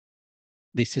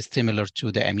 This is similar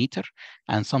to the ammeter,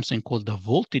 and something called the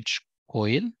voltage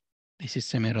coil. This is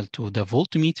similar to the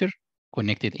voltmeter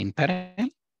connected in parallel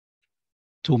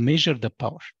to measure the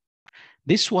power.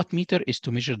 This wattmeter is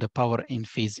to measure the power in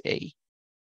phase A.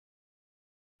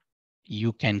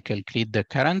 You can calculate the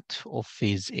current of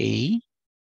phase A,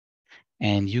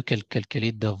 and you can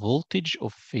calculate the voltage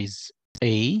of phase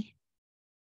A,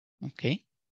 okay?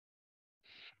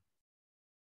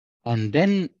 And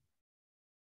then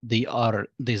they are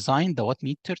designed, the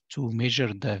wattmeter, to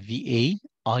measure the VA,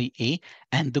 IA,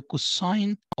 and the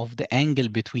cosine of the angle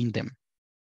between them.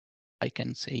 I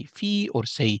can say phi, or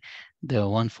say the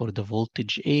one for the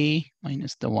voltage A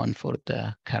minus the one for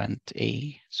the current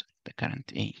A, so the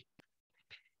current A.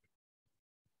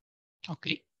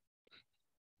 Okay.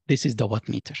 This is the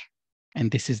wattmeter, and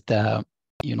this is the,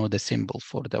 you know, the symbol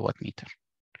for the wattmeter.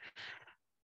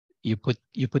 You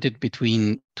put it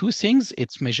between two things.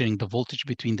 It's measuring the voltage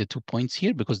between the 2 points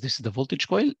here, because this is the voltage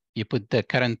coil. You put the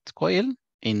current coil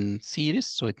in series,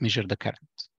 so it measures the current.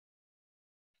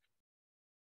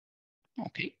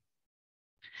 Okay.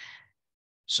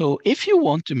 So if you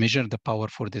want to measure the power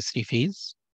for the three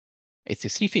phase, it's a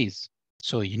three phase.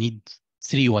 So you need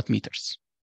 3 wattmeters,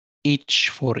 each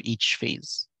for each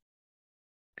phase.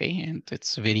 Okay, and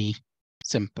it's very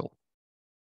simple.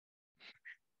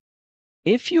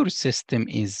 If your system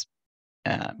is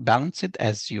balanced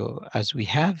as we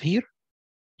have here,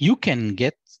 you can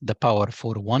get the power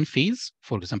for one phase,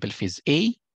 for example, phase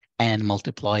A, and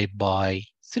multiply by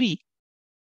 3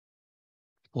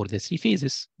 for the 3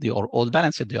 phases. They are all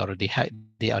balanced.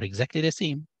 They are exactly the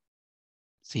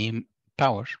same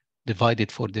power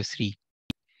divided for the 3.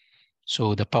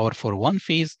 So the power for one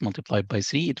phase multiplied by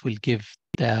 3, it will give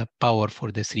the power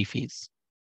for the 3 phase.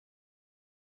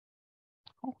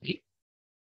 Okay.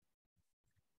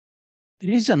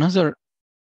 There is another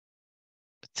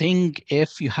thing.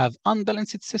 If you have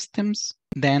unbalanced systems,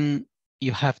 then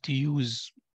you have to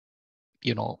use,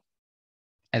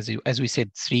 as we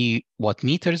said, 3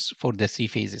 watt-meters for the 3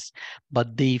 phases.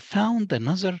 But they found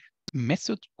another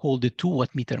method called the 2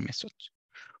 watt-meter method,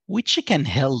 which can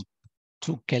help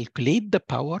to calculate the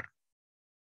power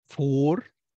for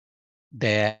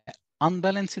the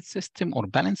unbalanced system or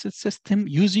balanced system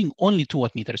using only 2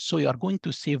 watt-meters. So you are going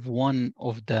to save one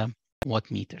of the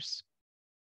watt-meters.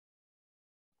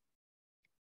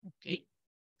 Okay.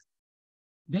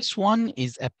 This one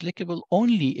is applicable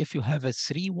only if you have a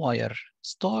 3-wire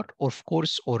star, of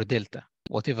course, or delta,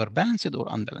 whatever balanced or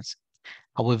unbalanced.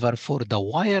 However, for the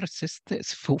wire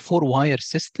systems, for wire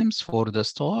systems for the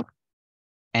star,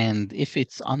 and if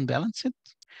it's unbalanced,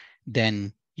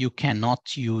 then you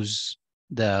cannot use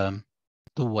the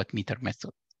 2 watt-meter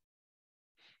method.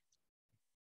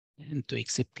 And to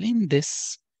explain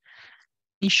this,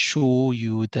 let me show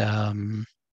you the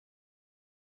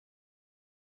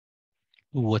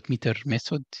 2 watt-meter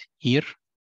method here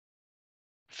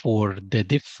for the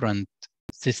different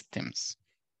systems.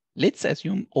 Let's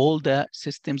assume all the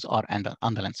systems are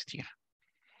unbalanced here.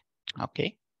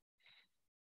 Okay.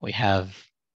 We have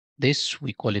this,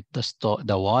 we call it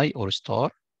the Y or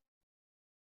star.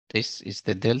 This is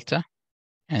the delta,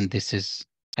 and this is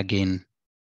again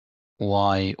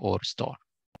Y or star.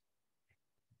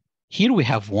 Here we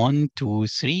have 1, 2,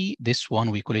 3. This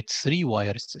one we call it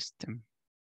 3-wire system.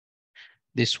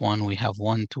 This one we have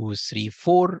 1, 2, 3,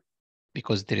 4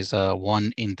 because there is a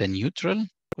 1 in the neutral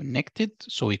connected.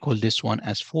 So we call this one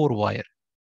as 4-wire.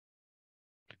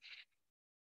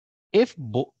 If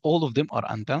all of them are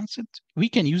unbalanced, we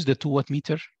can use the 2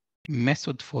 watt-meter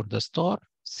method for the star,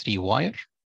 3-wire.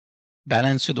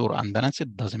 Balanced or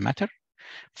unbalanced, doesn't matter.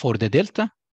 For the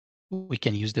delta, we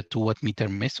can use the 2 watt-meter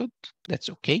method. That's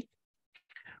okay.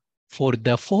 For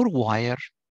the 4-wire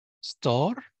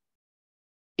star,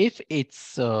 if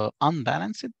it's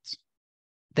unbalanced,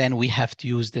 then we have to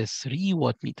use the 3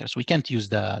 watt-meters. We can't use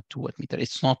the 2 watt-meter.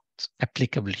 It's not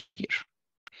applicable here.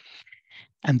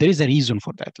 And there is a reason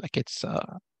for that. Like it's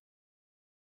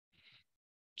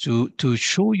to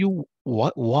show you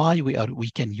why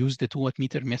we can use the 2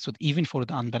 watt-meter method even for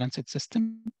the unbalanced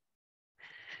system.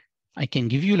 I can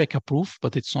give you like a proof,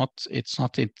 but it's not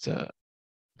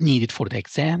needed for the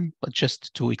exam, but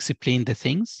just to explain the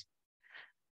things.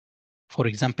 For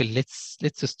example, let's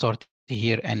start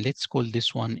here and let's call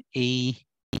this one A,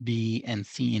 B, and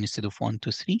C instead of 1,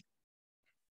 2, 3.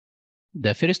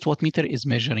 The first watt-meter is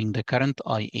measuring the current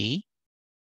IA.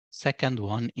 Second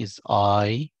one is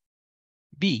IB.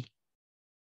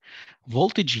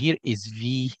 Voltage here is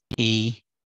VAC.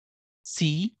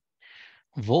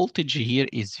 Voltage here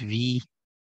is VBC.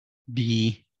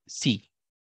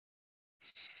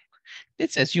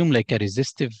 Let's assume like a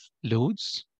resistive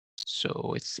loads.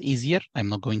 So it's easier. I'm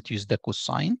not going to use the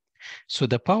cosine. So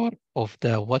the power of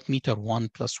the watt-meter 1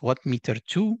 plus watt-meter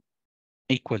 2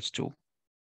 equals to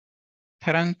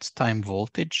current times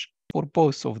voltage for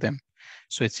both of them.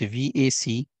 So it's a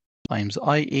VAC times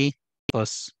IA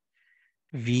plus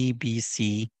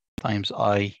VBC times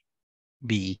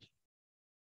IB.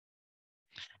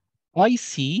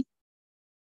 VAC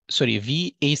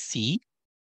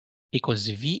equals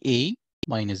VA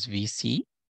minus VC.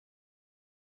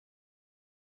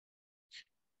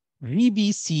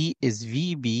 VBC is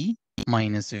VB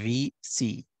minus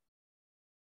VC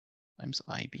times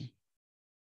IB.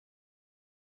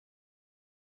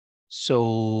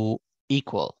 So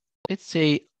equal, let's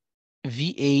say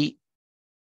VA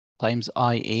times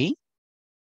IA,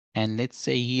 and let's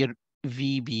say here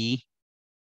VB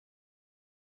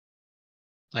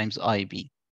times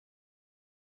IB.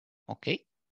 Okay.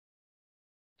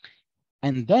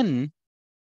 And then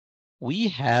we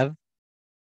have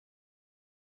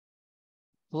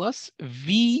plus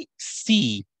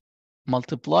VC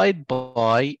multiplied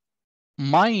by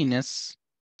minus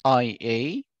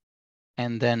IA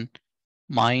and then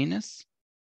minus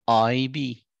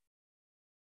IB.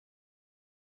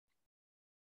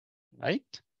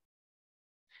 Right?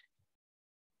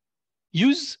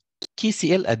 Use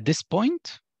KCL at this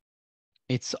point.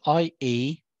 It's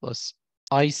IA plus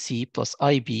IC plus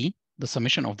IB the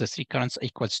summation of the three currents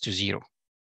equals to 0.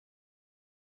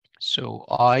 So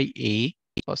IA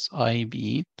plus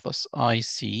IB plus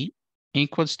IC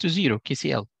equals to 0,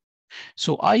 KCL.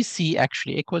 So IC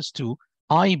actually equals to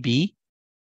minus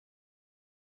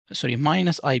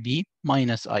IB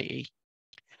minus IA.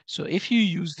 So if you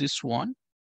use this one,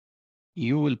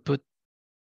 you will put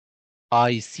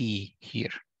IC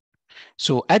here.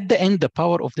 So at the end, the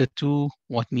power of the two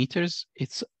wattmeters,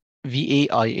 it's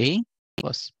VAIA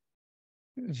plus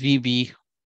VBIB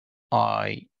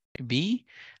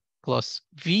plus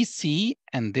VC,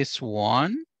 and this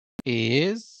one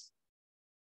is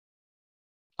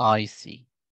IC.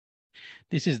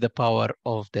 This is the power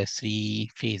of the three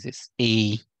phases,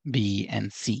 A, B,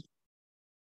 and C.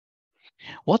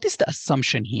 What is the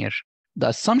assumption here? The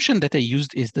assumption that I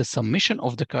used is the summation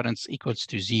of the currents equals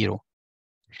to 0.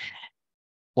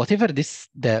 Whatever this,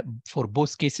 for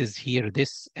both cases here,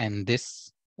 this and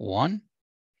this one,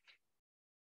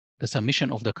 the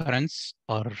summation of the currents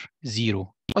are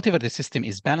 0. Whatever the system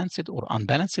is balanced or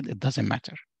unbalanced, it doesn't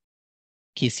matter.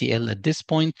 KCL at this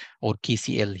point or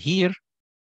KCL here,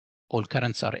 all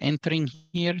currents are entering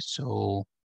here, so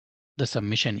the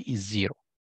summation is 0.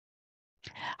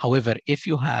 However, if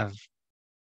you have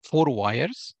 4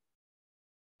 wires,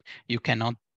 you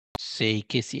cannot say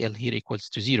KCL here equals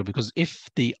to 0, because if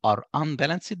they are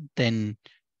unbalanced, then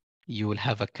you will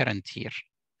have a current here.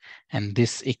 And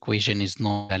this equation is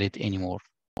not valid anymore.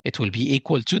 It will be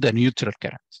equal to the neutral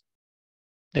current,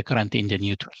 the current in the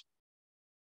neutral.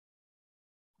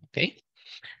 Okay.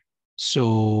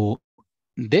 So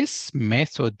this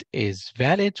method is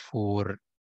valid for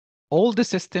all the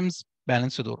systems,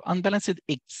 balanced or unbalanced,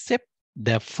 except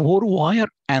the 4-wire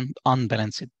and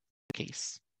unbalanced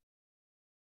case.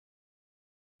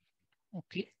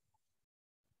 Okay.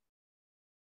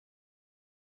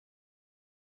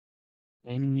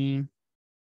 Any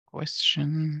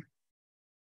question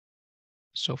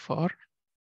so far?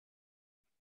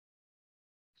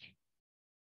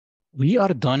 We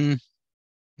are done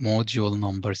module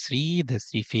number 3, the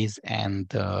 3-phase and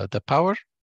the power.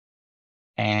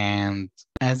 And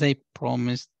as I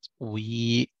promised,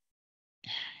 we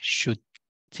should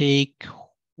take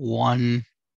one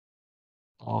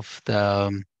of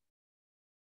the,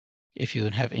 if you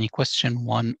don't have any question,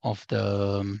 one of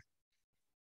the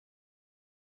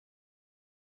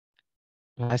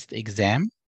past exam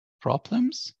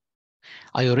problems.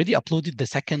 I already uploaded the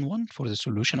second one for the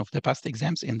solution of the past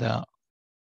exams in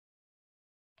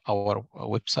our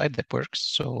website that works.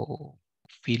 So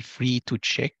feel free to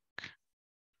check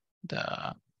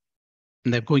and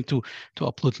they're going to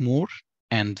upload more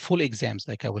and full exams.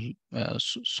 Like I will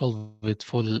solve it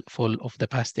full of the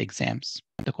past exams,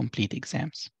 the complete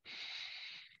exams.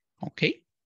 Okay.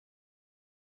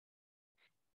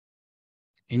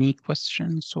 Any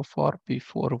questions so far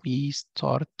before we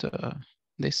start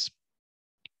this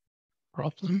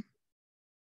problem?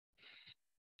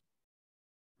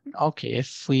 Okay,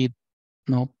 if we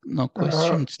no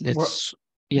questions, let's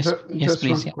yes just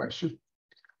please. One Yeah. question.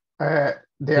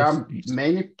 There are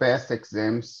many past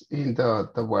exams in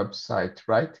the website,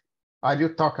 right? Are you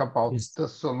talking about the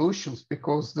solutions?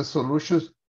 Because the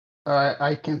solutions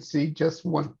I can see just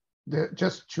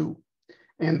just 2,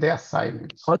 and the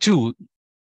assignments. 2.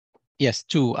 Yes,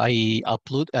 2. I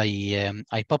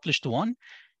published one,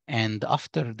 and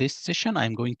after this session,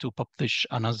 I'm going to publish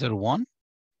another one.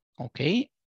 Okay,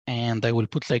 and I will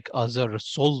put like other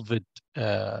solved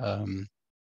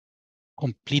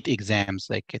complete exams.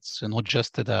 Like it's not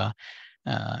just the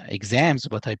exams,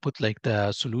 but I put like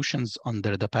the solutions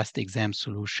under the past exam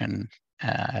solution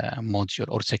module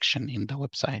or section in the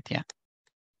website. Yeah.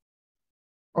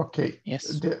 Okay. Yes.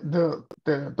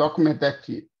 The document that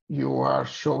you are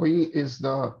showing is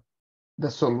the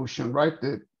solution, right?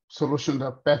 The solution,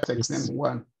 the past exam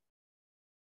 1.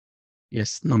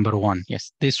 Yes, number 1.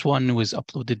 Yes, this one was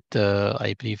uploaded,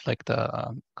 I believe, like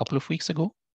a couple of weeks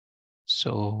ago.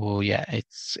 So yeah,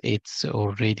 it's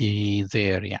already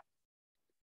there. Yeah.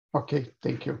 Okay,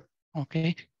 thank you.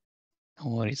 Okay,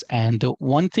 no worries. And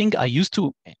one thing I used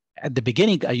to, at the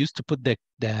beginning, I used to put the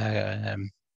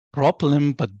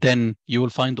problem, but then you will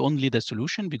find only the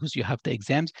solution because you have the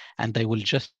exams, and I will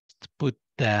just put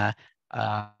the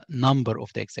number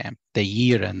of the exam, the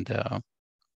year, and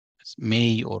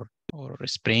May or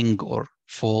spring or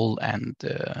fall and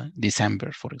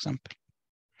December, for example.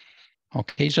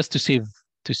 Okay, just to save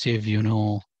you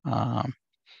know,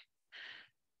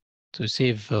 to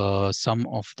save some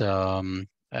of the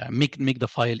make the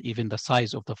file, even the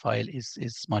size of the file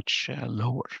is much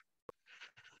lower,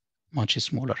 much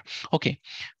smaller. Okay,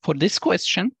 for this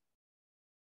question,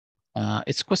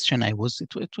 It's question it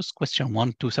was question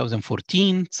 1,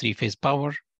 2014, three-phase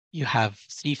power. You have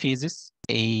three phases,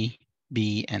 A,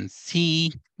 B, and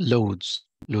C, loads,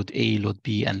 load A, load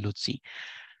B, and load C.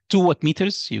 2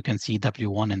 wattmeters, you can see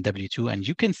W1 and W2, and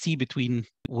you can see between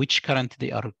which current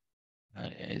they are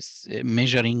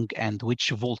measuring and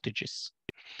which voltages.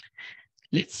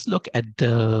 Let's look at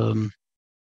the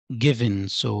given.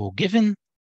 So given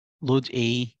load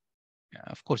A,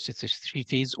 of course, it's a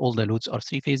three-phase. All the loads are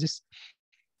three phases.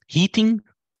 Heating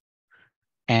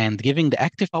and giving the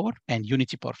active power and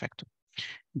unity power factor.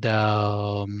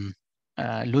 The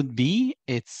load B,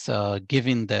 it's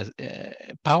giving the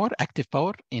power, active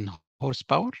power in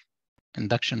horsepower,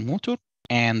 induction motor,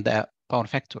 and the power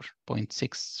factor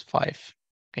 0.65.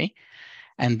 Okay,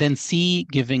 and then C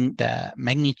giving the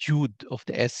magnitude of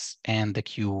the S and the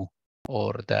Q,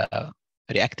 or the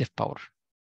reactive power.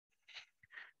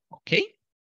 Okay,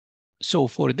 so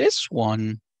for this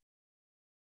one,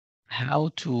 how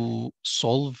to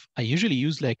solve? I usually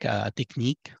use like a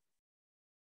technique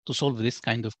to solve this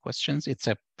kind of questions. It's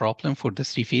a problem for the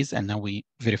three-phase, and now we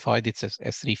verified it's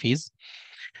a three-phase.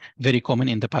 Very common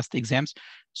in the past exams.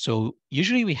 So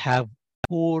usually we have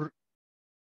 4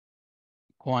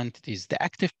 quantities: the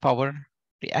active power,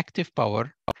 reactive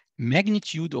power,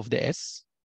 magnitude of the S,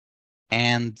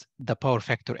 and the power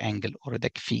factor angle, or the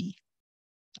phi.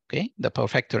 Okay, the power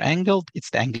factor angle, it's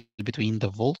the angle between the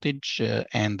voltage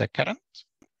and the current,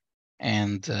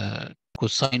 and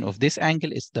cosine of this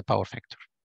angle is the power factor.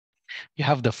 You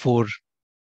have the 4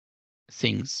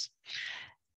 things.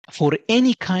 For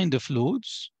any kind of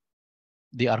loads,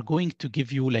 they are going to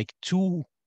give you like 2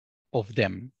 of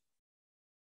them.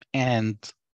 And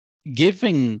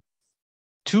giving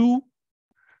 2,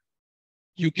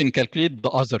 you can calculate the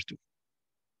other 2.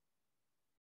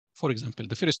 For example,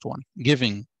 the first one,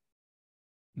 giving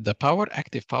the power,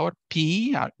 active power,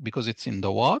 P, because it's in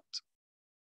the watt.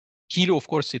 Kilo, of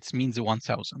course, it means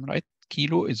 1,000, right?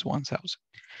 Kilo is 1,000.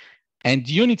 And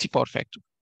unity power factor.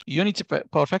 Unity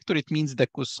power factor, it means the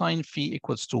cosine phi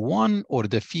equals to 1 or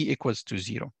the phi equals to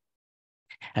 0.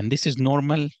 And this is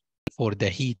normal for the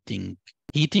heating.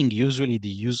 Heating, usually they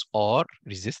use R,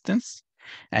 resistance.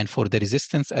 And for the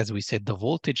resistance, as we said, the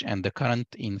voltage and the current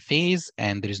in phase,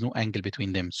 and there is no angle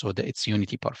between them. So it's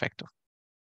unity power factor.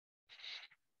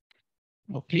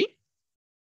 Okay.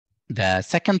 The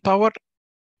second power,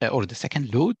 or the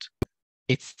second load,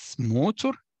 it's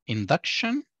motor,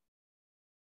 induction,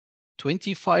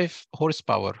 25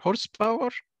 horsepower. Horsepower,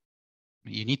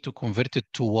 you need to convert it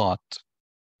to watt.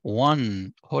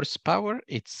 1 horsepower,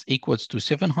 it's equals to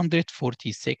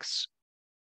 746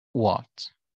 watt.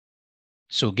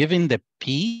 So given the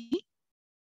P,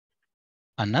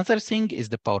 another thing is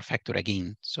the power factor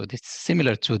again. So this is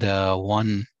similar to the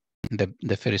one,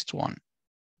 the first one,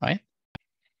 right?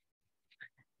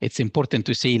 It's important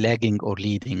to say lagging or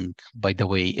leading, by the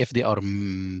way. If they are,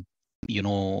 you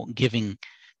know, giving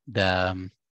the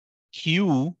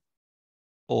Q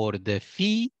or the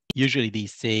phi, usually they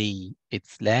say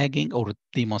it's lagging, or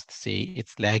they must say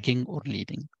it's lagging or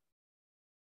leading.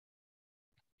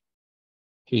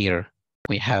 Here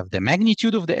we have the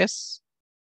magnitude of the S,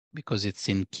 because it's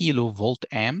in kilovolt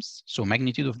amps. So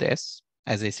magnitude of the S,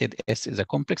 as I said, S is a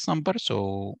complex number.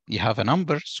 So you have a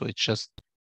number, so it's just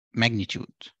magnitude.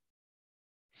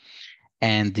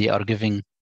 And they are giving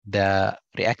the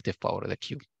reactive power, the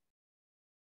Q.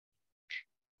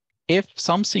 If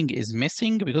something is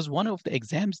missing, because one of the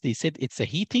exams, they said it's a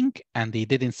heating and they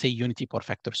didn't say unity power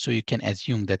factor. So you can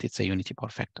assume that it's a unity power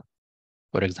factor,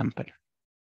 for example.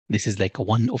 This is like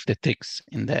one of the tricks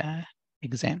in the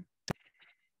exam.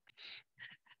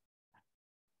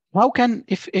 How can,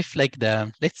 if like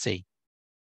the, let's say,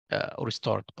 or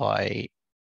start by,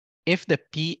 if the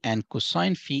P and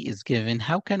cosine phi is given,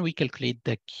 how can we calculate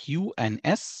the Q and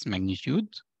S magnitude?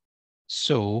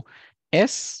 So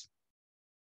S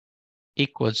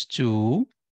equals to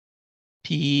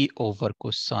P over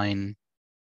cosine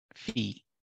phi.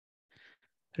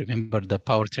 Remember the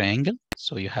power triangle.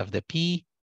 So you have the P,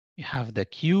 you have the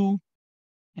Q,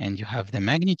 and you have the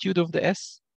magnitude of the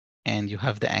S, and you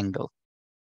have the angle.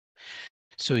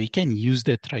 So you can use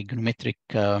the trigonometric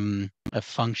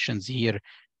functions here.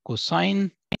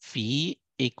 Cosine phi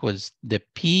equals the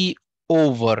P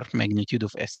over magnitude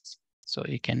of S. So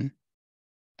you can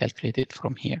calculate it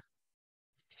from here.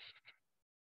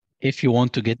 If you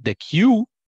want to get the Q,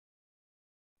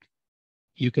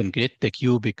 you can get the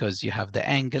Q because you have the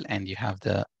angle and you have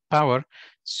the power.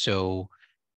 So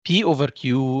P over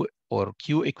Q, or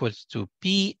Q equals to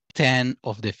P tan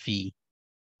of the phi.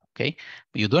 Okay,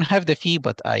 you don't have the phi,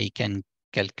 but I can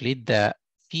calculate the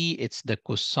P, it's the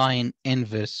cosine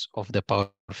inverse of the power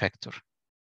factor,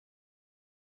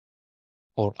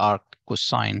 or arc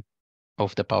cosine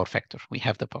of the power factor. We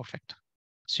have the power factor.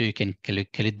 So you can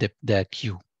calculate the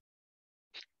Q.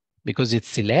 Because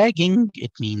it's lagging,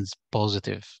 it means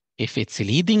positive. If it's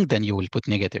leading, then you will put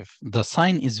negative. The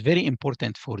sign is very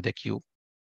important for the Q.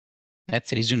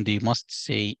 That's the reason they must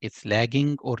say it's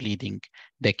lagging or leading.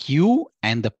 The Q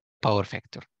and the power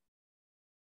factor.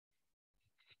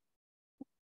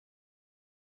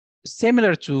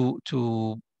 Similar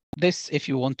to this, if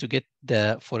you want to get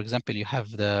the, for example, you have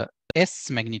the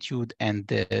S magnitude and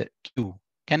the Q.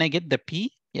 Can I get the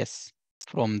P? Yes.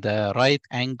 From the right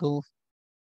angle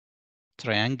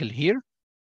triangle here,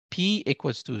 P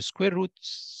equals to square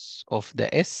roots of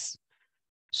the S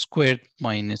squared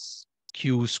minus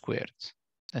Q squared.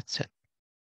 That's it.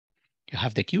 You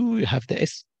have the Q, you have the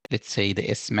S. Let's say the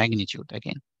S magnitude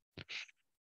again.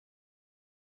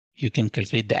 You can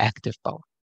calculate the active power.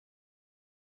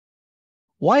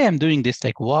 Why I'm doing this,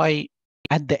 like why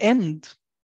at the end,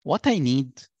 what I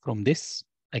need from this,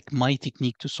 like my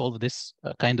technique to solve this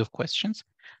kind of questions,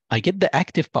 I get the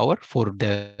active power for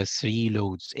the 3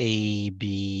 loads, A,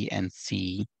 B, and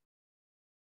C.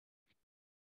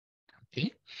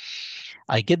 Okay.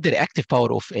 I get the reactive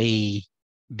power of A,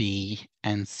 B,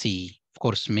 and C. Of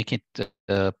course, make it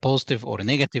positive or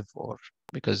negative, or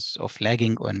because of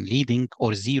lagging or leading,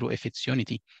 or 0 if it's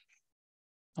unity.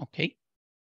 Okay.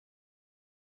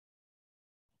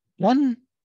 One,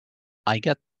 I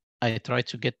try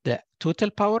to get the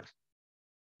total power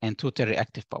and total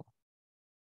reactive power.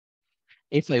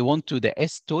 If I want to the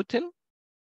S total,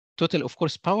 of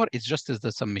course, power is just as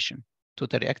the summation.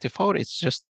 Total reactive power is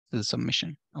just the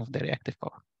summation of the reactive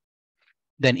power.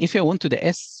 Then if I want to the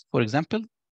S, for example,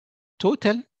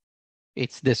 total,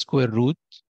 it's the square root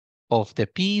of the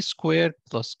P squared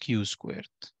plus Q squared.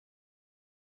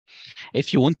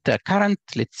 If you want the current,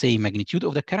 let's say magnitude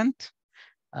of the current,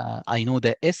 I know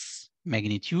the S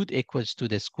magnitude equals to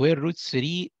the square root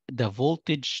 3, the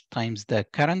voltage times the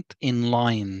current in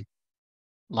line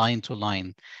to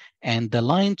line. And the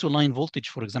line to line voltage,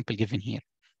 for example, given here.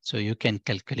 So you can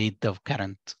calculate the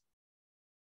current.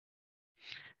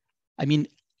 I mean,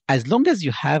 as long as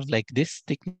you have like this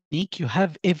technique, you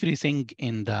have everything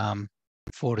in the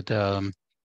for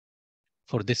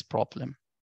this problem.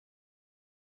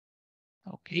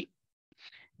 Okay.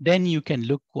 Then you can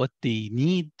look what they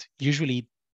need. Usually,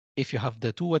 if you have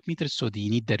the 2 wattmeters, so they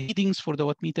need the readings for the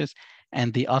wattmeters,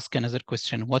 and they ask another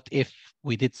question: what if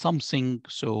we did something?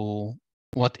 So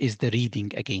what is the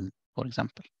reading again, for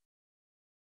example?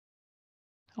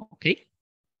 Okay.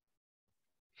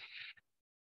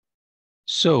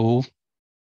 So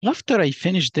after I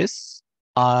finish this,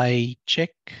 I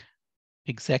check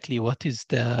exactly what is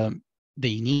they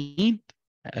need.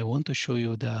 I want to show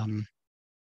you the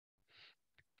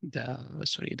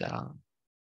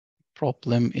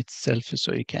problem itself,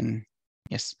 so you can,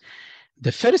 yes.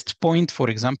 The first point,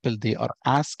 for example, they are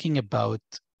asking about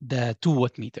the 2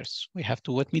 wattmeters. We have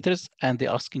 2 wattmeters, and they're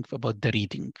asking about the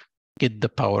reading. Get the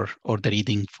power or the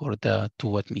reading for the 2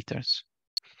 wattmeters.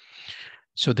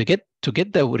 So to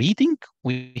get the reading,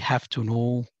 we have to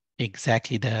know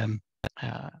exactly the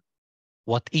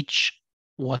what each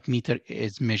wattmeter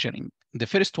is measuring. The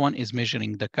first one is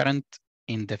measuring the current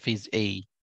in the phase A.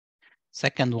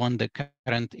 Second one, the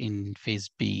current in phase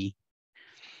B.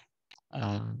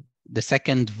 The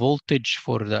second voltage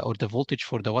for the voltage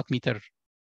for the wattmeter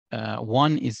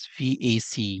 1 is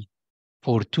VAC.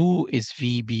 For 2 is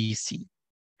VBC.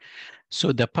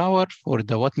 So the power for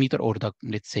the wattmeter, or the,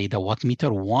 let's say the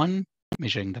wattmeter 1,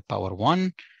 measuring the power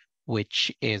 1, which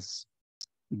is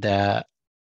the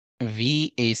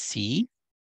VAC,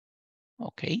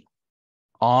 okay,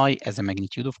 I as a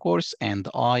magnitude, of course, and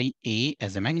IA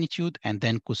as a magnitude, and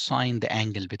then cosine the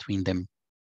angle between them,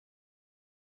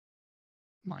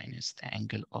 minus the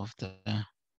angle of the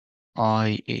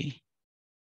IA.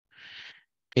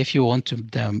 If you want to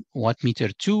the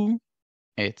wattmeter 2,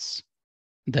 it's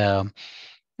the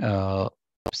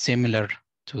similar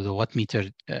to the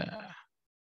wattmeter,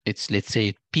 it's, let's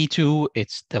say P2,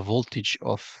 it's the voltage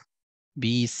of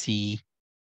BC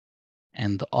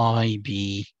and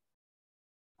IB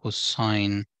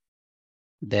cosine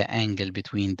the angle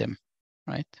between them,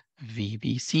 right?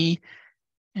 VBC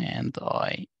and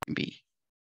IB.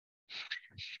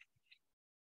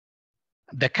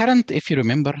 The current, if you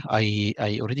remember, I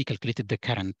already calculated the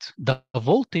current. The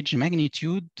voltage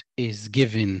magnitude is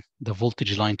given, the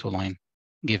voltage line to line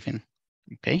given,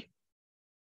 okay?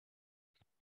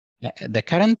 The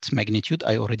current magnitude,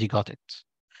 I already got it.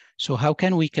 So how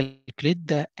can we calculate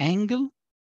the angle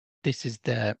this is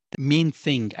the main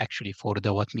thing actually for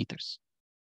the wattmeters.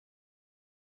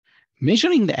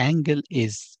 Measuring the angle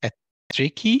is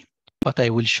tricky, but I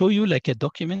will show you like a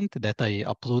document that I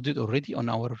uploaded already on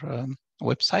our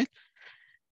website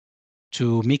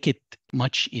to make it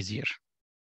much easier.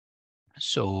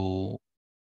 So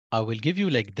I will give you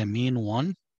like the main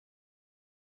one,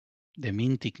 the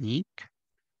main technique.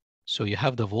 So you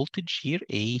have the voltage here,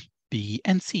 A, B,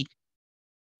 and C.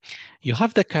 You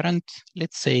have the current,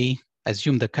 let's say,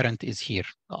 assume the current is here,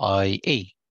 IA.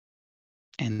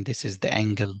 And this is the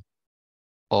angle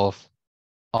of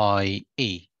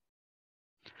IA.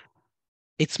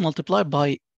 It's multiplied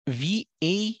by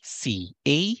VAC,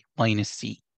 A minus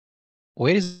C.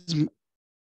 Where is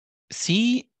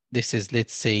C? This is,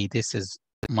 let's say, this is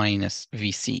minus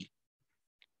VC.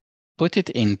 Put it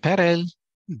in parallel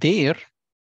there,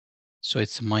 so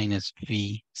it's minus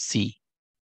VC.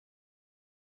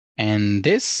 And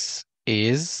this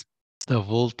is the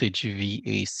voltage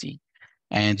VAC.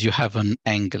 And you have an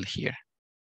angle here,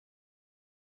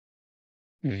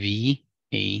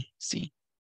 VAC.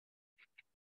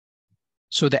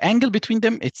 So the angle between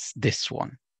them, it's this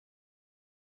one.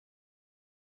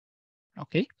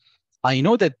 Okay. I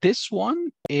know that this one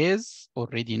is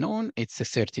already known. It's a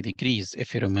 30 degrees.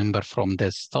 If you remember from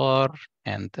the star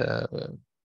and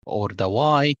or the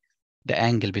Y, the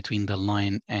angle between the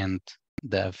line and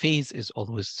the phase is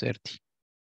always 30.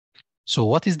 So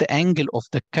what is the angle of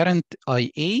the current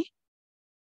IA?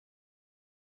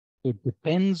 It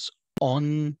depends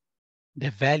on the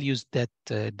values that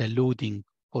the loading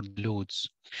or the loads.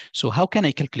 So how can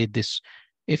I calculate this?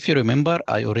 If you remember,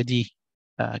 I already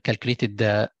calculated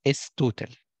the S total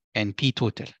and P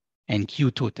total and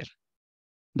Q total,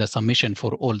 the summation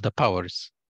for all the powers.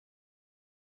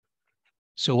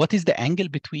 So what is the angle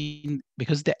between,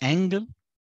 because the angle,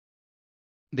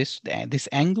 this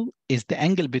angle is the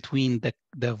angle between the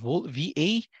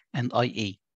VA and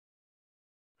IA.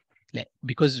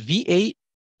 Because VA,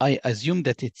 I assume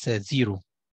that it's a 0.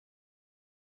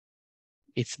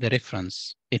 It's the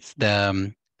reference. It's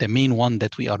the main one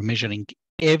that we are measuring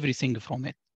everything from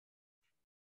it.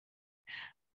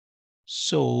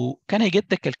 So can I get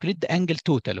calculate the angle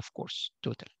total, of course,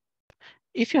 total.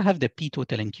 If you have the P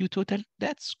total and Q total,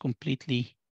 that's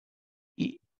completely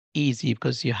easy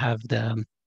because you have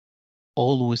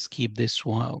always keep this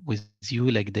one with you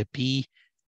like the P,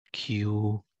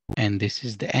 Q, and this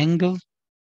is the angle.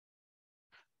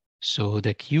 So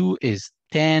the Q is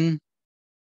tan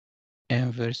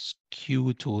inverse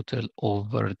Q total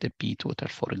over the P total,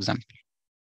 for example.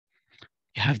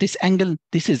 You have this angle.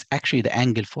 This is actually the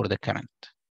angle for the current.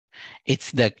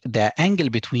 It's the angle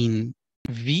between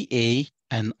VA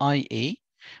and IA,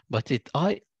 but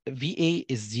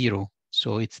VA is 0,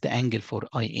 so it's the angle for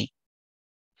IA.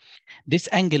 This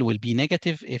angle will be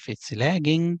negative if it's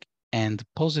lagging and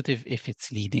positive if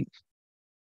it's leading.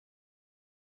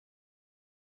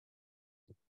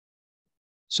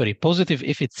 Sorry, positive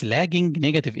if it's lagging,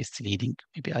 negative if it's leading.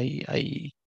 Maybe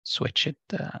I switch it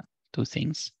two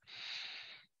things.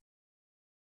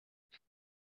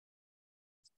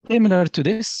 Similar to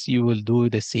this, you will do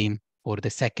the same for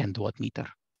the second wattmeter.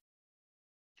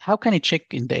 How can I check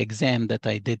in the exam that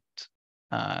I did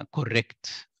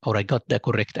correct, or I got the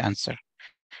correct answer?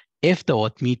 If the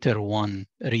wattmeter 1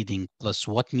 reading plus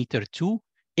wattmeter 2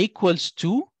 equals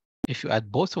to, if you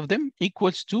add both of them,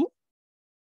 equals to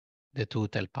the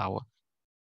total power.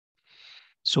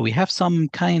 So we have some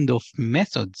kind of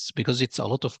methods because it's a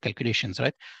lot of calculations,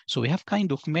 right? So we have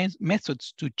kind of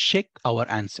methods to check our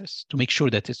answers to make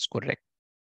sure that it's correct.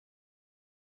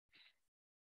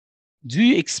 Do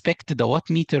you expect the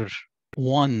wattmeter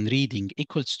 1 reading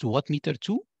equals to wattmeter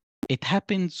 2? It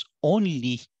happens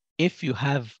only if you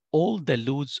have all the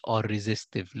loads are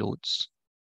resistive loads.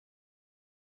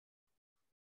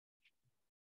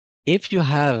 If you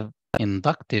have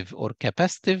inductive or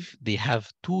capacitive, they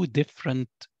have two different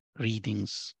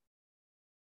readings.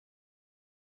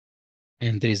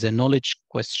 And there is a knowledge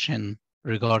question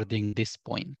regarding this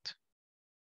point.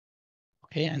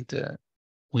 Okay, and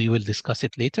we will discuss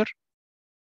it later,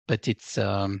 but it's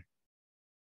a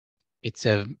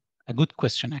good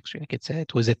question actually. Like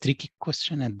it was a tricky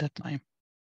question at that time.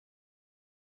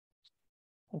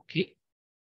 Okay,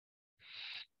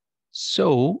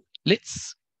 so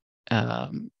let's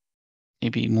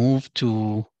maybe move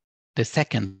to the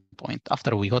second point.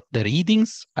 After we got the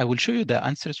readings, I will show you the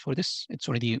answers for this. It's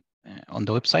already on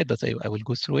the website, but I will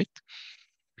go through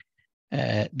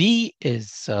it. B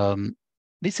is,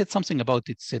 they said something about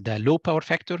it's the low power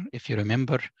factor, if you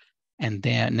remember. And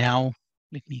now,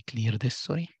 let me clear this,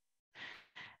 sorry.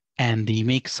 And they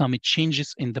make some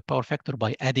changes in the power factor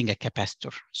by adding a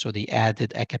capacitor. So they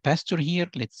added a capacitor here,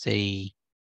 let's say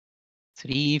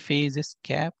 3 phases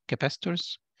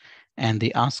capacitors, and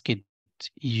they asked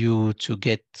you to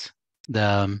get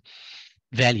the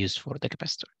values for the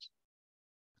capacitors,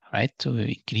 right? To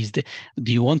increase do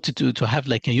you want to have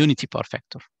like a unity power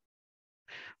factor?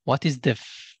 What is the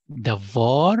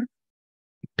VAR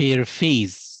per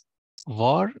phase?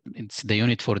 VAR, it's the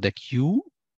unit for the Q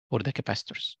for the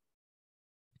capacitors.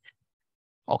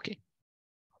 Okay.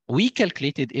 We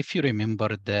calculated, if you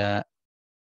remember, the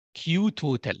Q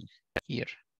total here.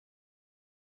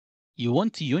 You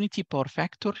want unity power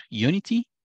factor, unity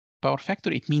power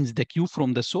factor, it means the Q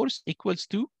from the source equals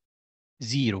to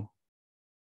 0.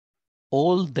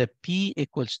 All the P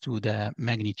equals to the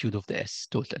magnitude of the S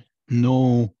total.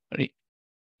 No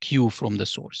Q from the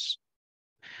source.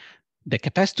 The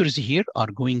capacitors here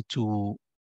are going to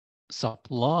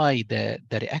supply the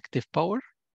reactive power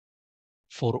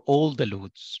for all the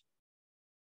loads.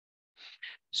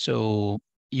 So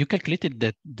you calculated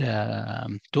that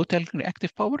the total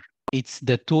reactive power, it's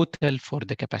the total for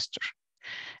the capacitor.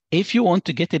 If you want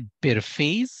to get it per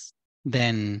phase,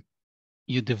 then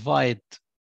you divide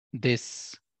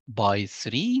this by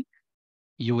 3,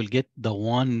 you will get the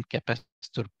 1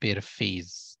 capacitor per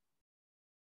phase.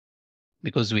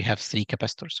 Because we have 3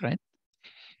 capacitors, right?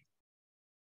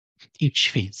 Each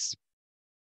phase.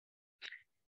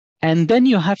 And then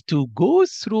you have to go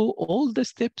through all the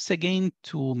steps again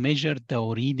to measure the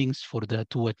readings for the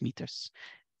 2 wattmeters.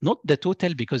 Not the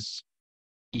total, because,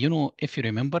 you know, if you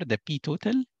remember, the P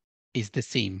total is the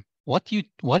same. What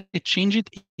it changed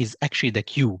is actually the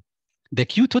Q. The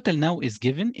Q total now is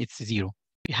given, it's 0.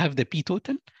 You have the P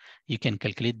total, you can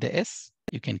calculate the S,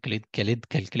 you can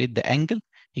calculate the angle,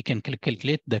 you can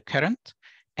calculate the current,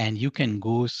 and you can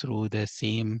go through the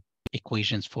same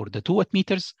equations for the 2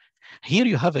 wattmeters. Here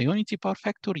you have a unity power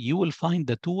factor, you will find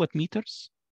the 2 wattmeters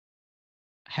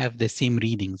have the same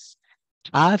readings.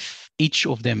 Each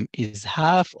of them is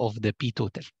half of the P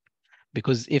total.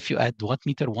 Because if you add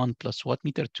wattmeter 1 plus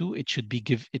wattmeter 2, it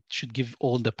should give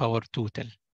all the power total.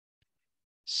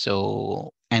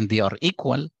 So, and they are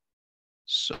equal,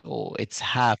 so it's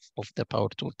half of the power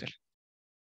total.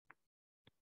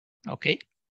 Okay.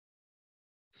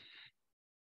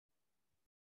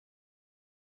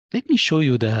 Let me show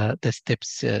you the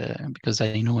steps because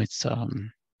I know it's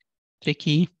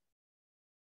tricky.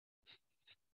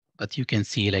 But you can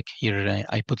see, like here,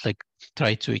 I put like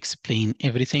try to explain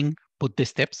everything. Put the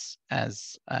steps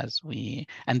as we,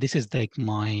 and this is like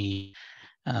my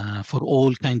for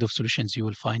all kind of solutions you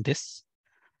will find this.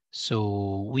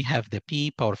 So we have the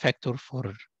P power factor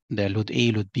for the load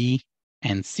A, load B,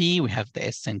 and C. We have the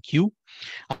S and Q.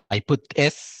 I put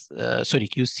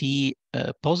QC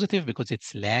positive because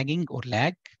it's lagging or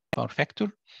lag power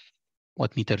factor.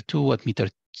 Wattmeter 2, wattmeter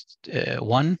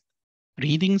 1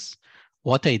 readings.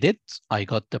 What I did, I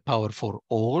got the power for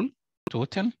all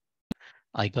total.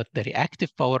 I got the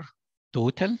reactive power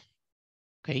total.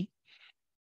 Okay.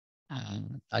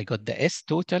 I got the S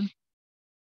total,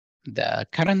 the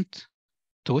current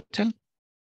total,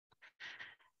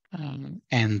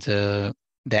 and the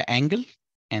angle.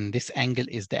 And this angle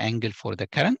is the angle for the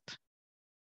current.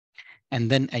 And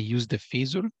then I use the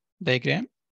phasor diagram.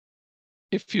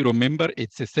 If you remember,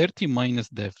 it's a 30 minus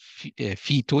the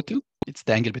phi total. It's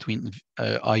the angle between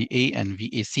IA and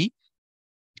VAC.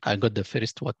 I got the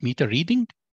first wattmeter reading.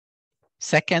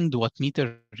 Second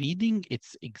wattmeter reading,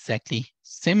 it's exactly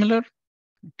similar,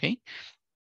 okay?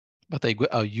 But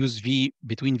I'll use V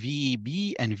between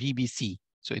VB and VBC.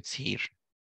 So it's here.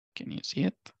 Can you see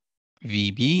it?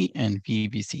 VB and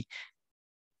VBC.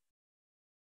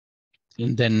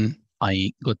 And then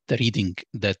I got the reading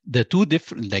that the two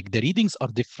different, like the readings are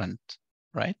different,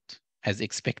 right? As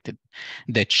expected.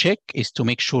 The check is to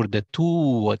make sure the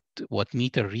two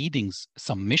wattmeter readings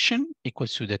summation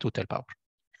equals to the total power.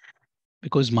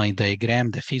 Because my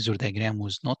diagram, the phasor diagram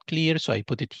was not clear, so I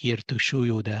put it here to show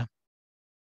you the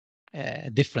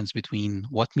difference between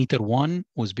wattmeter 1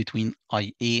 was between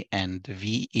IA and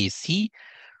VAC,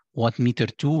 wattmeter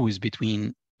 2 was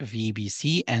between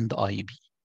VBC and IB.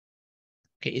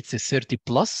 Okay, it's a 30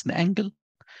 plus the angle.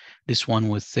 This one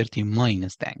was 30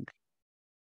 minus the angle.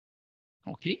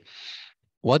 Okay,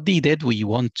 what they did, we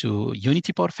want to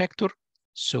unity power factor.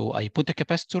 So I put a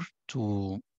capacitor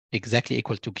to exactly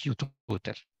equal to Q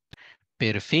total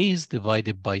per phase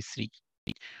divided by 3.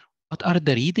 What are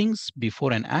the readings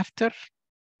before and after?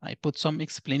 I put some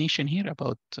explanation here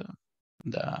about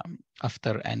the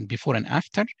after and before and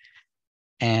after.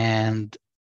 And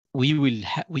we will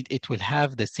it will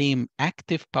have the same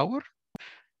active power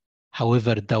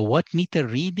However, the watt-meter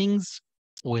readings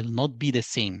will not be the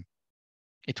same.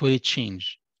 It will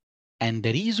change. And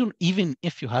the reason, even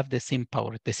if you have the same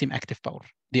power, the same active power,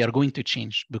 they are going to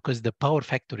change because the power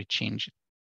factor changed,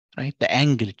 right? The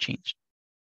angle changed.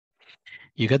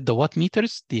 You get the watt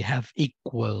meters, they have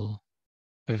equal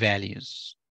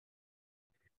values.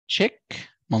 Check,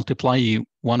 multiply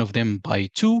one of them by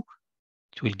 2,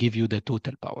 it will give you the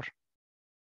total power.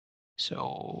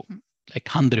 So like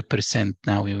 100%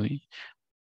 now,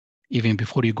 even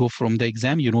before you go from the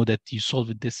exam, you know that you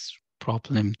solved this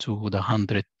problem to the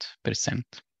 100%.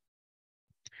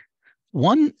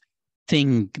 One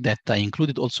thing that I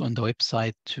included also on the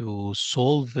website to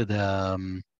solve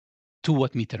the 2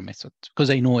 watt meter method, because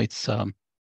I know it's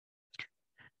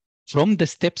from the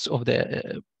steps of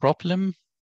the problem,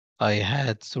 I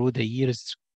had through the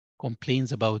years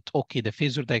complaints about, okay, the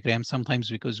phasor diagram, sometimes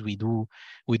because we do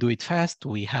it fast,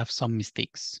 we have some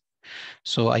mistakes.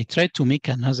 So I tried to make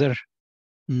another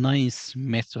nice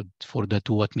method for the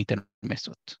 2 watt meter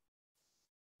method.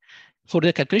 For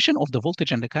the calculation of the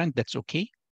voltage and the current, that's okay,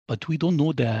 but we don't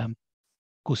know the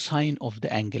cosine of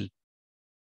the angle.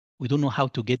 We don't know how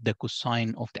to get the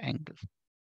cosine of the angle.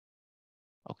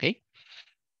 Okay,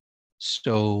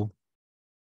 so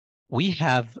we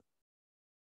have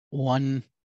one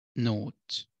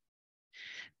note.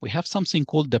 We have something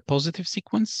called the positive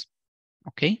sequence.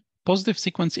 Okay, positive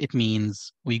sequence, it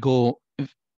means we go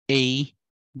A,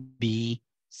 B,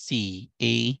 C,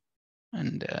 A,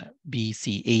 and B,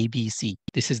 C, A, B, C.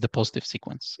 This is the positive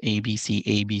sequence, A, B, C,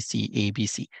 A, B, C, A, B,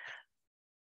 C.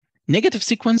 Negative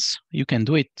sequence, you can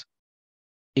do it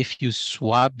if you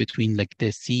swap between like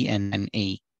the C and an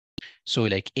A. So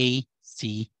like A,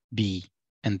 C, B,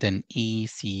 and then E,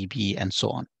 C, B, and so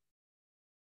on.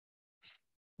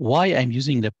 Why I'm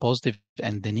using the positive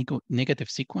and the negative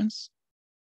sequence?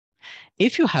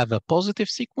 If you have a positive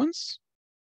sequence,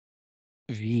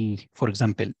 V, for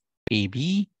example,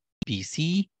 AB,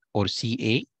 BC, or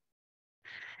CA,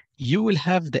 you will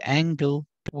have the angle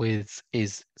with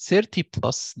is 30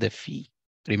 plus the phi.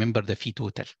 Remember the phi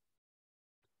total.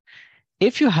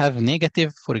 If you have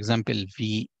negative, for example,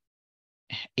 VAC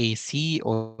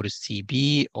or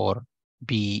CB or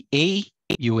BA,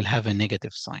 you will have a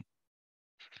negative sign.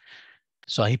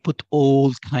 So I put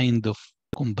all kind of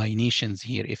combinations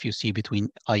here. If you see between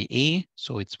IA,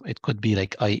 so it could be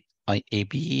like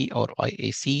IAB or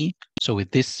IAC. So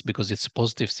with this, because it's a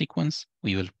positive sequence,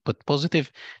 we will put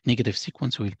positive, negative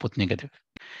sequence, we will put negative.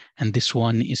 And this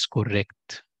one is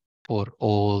correct for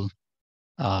all,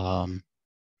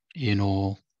 you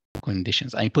know,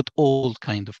 conditions. I put all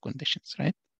kind of conditions,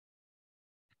 right?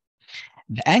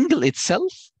 The angle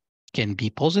itself can be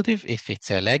positive if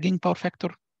it's a lagging power factor.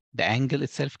 The angle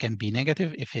itself can be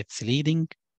negative if it's leading,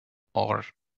 or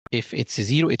if it's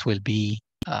 0, it will be,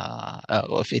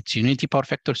 if it's unity power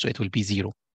factor, so it will be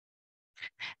 0.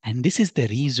 And this is the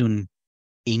reason,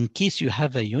 in case you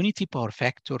have a unity power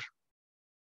factor,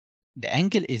 the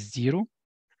angle is 0.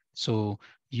 So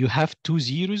you have 2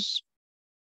 zeros.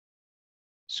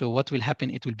 So what will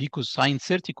happen? It will be cosine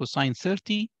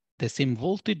 30, the same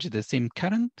voltage, the same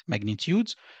current,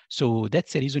 magnitudes. So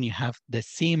that's the reason you have the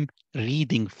same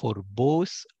reading for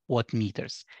both watt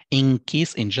meters. In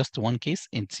just one case,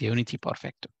 it's unity power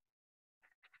factor.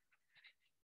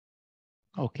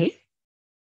 Okay.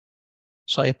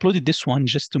 So I uploaded this one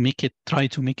just to try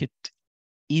to make it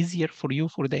easier for you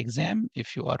for the exam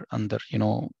if you are under, you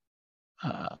know,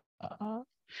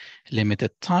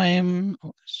 limited time,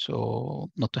 so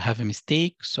not to have a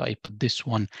mistake. So I put this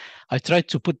one. I tried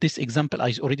to put this example.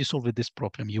 I already solved this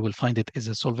problem. You will find it as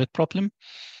a solved problem.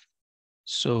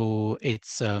 So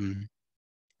it's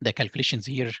the calculations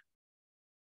here.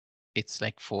 It's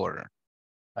like for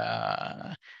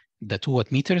the 2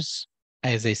 watt meters.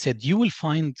 As I said, you will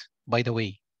find, by the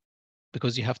way,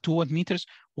 because you have 2 watt meters,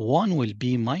 one will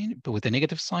be with a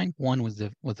negative sign, one with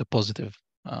the positive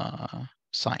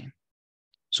sign.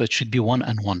 So it should be 1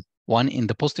 and 1. 1 in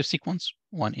the positive sequence,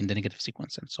 1 in the negative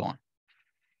sequence, and so on.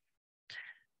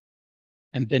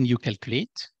 And then you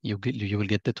calculate, you will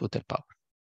get the total power,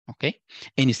 okay?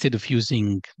 And instead of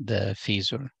using the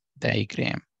phasor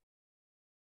diagram,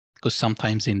 because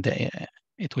sometimes in the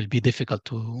it will be difficult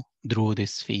to draw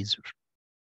this phasor.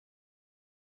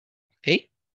 Okay?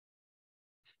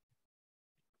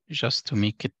 Just to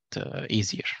make it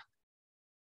easier.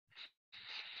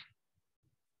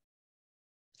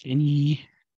 Any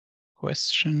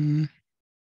question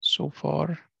so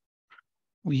far?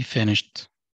 We finished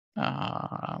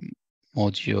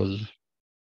module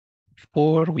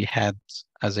 4. We had,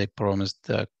 as I promised,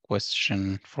 the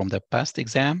question from the past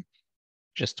exam,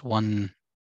 just one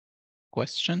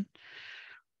question.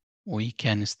 we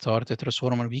can start the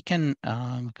transformer. We can,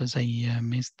 because I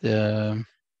missed the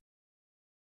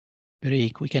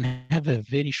break, we can have a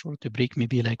very short break,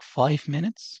 maybe like 5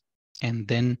 minutes, and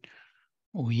then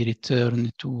we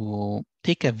return to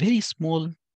take a very small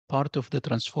part of the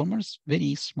transformers,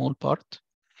 very small part.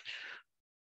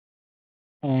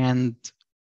 And,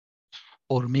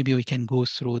 or maybe we can go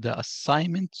through the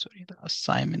assignment, sorry, the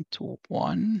assignment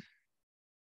 1.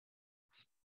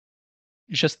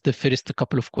 Just the first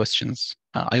couple of questions.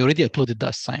 I already uploaded the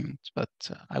assignment, but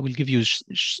I will give you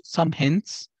some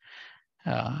hints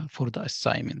for the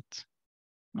assignment.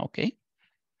 Okay.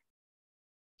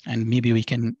 And maybe we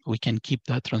can keep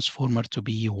that transformer to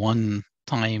be one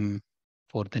time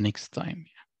for the next time.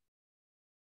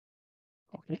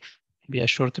 Okay. Maybe a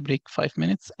short break, 5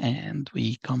 minutes, and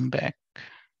we come back.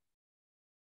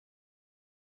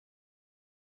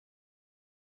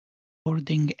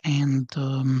 Recording and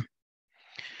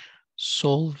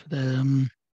solve the,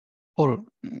 or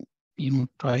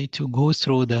try to go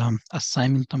through the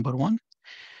assignment number 1.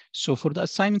 So for the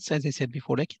assignments, as I said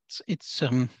before, like it's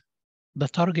the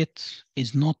target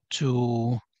is not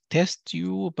to test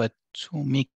you, but to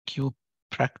make you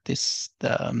practice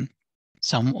the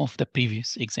some of the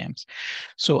previous exams.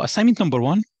 So assignment number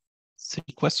 1, 3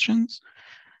 questions.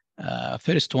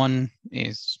 First one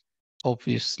is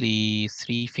obviously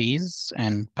 3-phase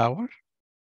and power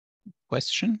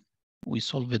question. We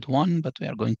solved 1, but we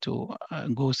are going to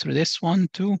go through this one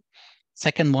too.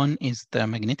 Second one is the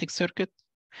magnetic circuit.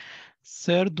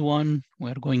 Third one,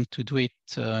 we're going to do it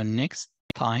next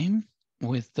time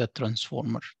with the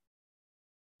transformer.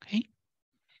 Okay.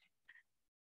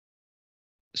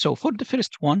 So for the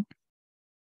first one,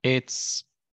 it's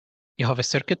you have a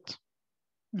circuit.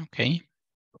 Okay.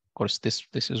 Of course, this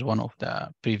is one of the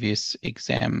previous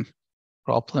exam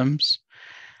problems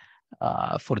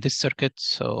for this circuit.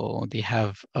 So they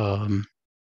have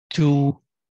 2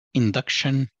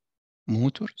 induction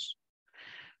motors,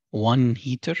 1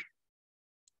 heater.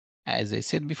 As I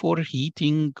said before,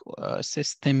 heating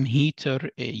system heater,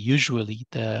 usually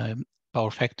the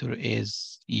power factor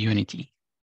is unity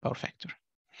power factor.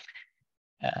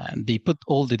 They put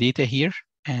all the data here,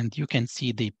 and you can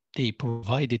see they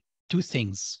provided 2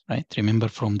 things, right? Remember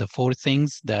from the 4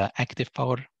 things, the active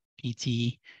power,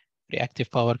 PT,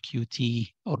 reactive power,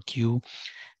 QT or Q,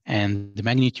 and the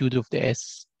magnitude of the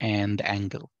S and the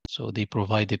angle. So they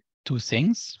provided 2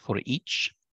 things for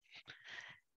each.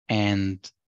 And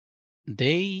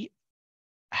they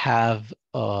have,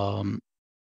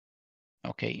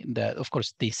 okay, of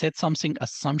course, they said something,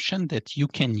 assumption that you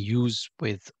can use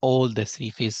with all the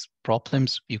 3-phase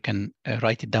problems. You can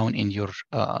write it down in your,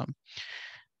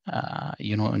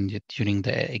 during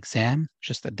the exam,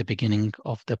 just at the beginning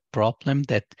of the problem,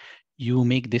 that you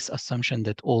make this assumption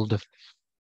that all the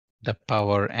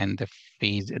power and the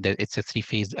phase, that it's a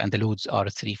 3-phase and the loads are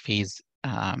a 3-phase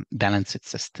balanced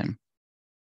system.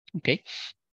 Okay.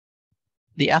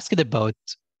 They asked about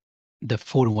the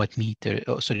 4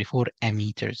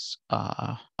 ammeters.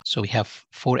 So we have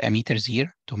 4 ammeters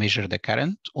here to measure the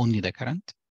current, only the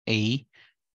current, A1,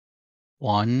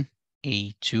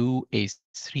 A2,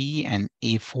 A3, and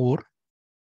A4.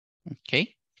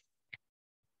 Okay.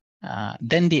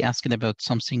 Then they asked about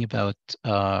something about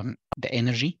the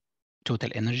energy, total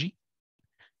energy.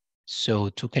 So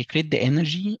to calculate the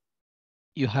energy,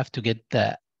 you have to get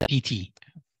the PT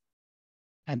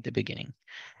at the beginning.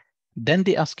 Then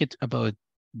they ask it about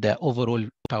the overall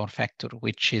power factor,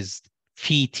 which is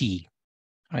phi t,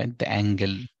 right? The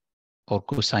angle or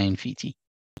cosine phi t.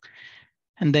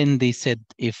 And then they said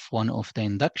if one of the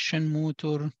induction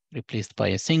motor replaced by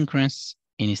a synchronous,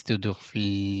 instead of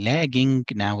lagging,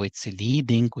 now it's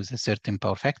leading with a certain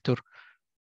power factor,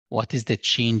 what is the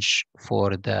change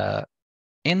for the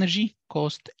energy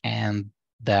cost and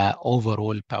the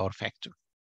overall power factor?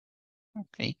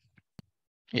 Okay.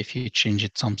 If you change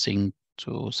it something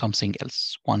to something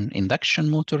else, one induction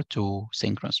motor to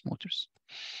synchronous motors.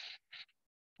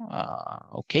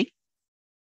 Okay.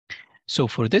 So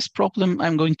for this problem,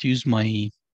 I'm going to use my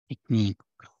technique,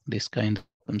 this kind of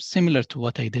similar to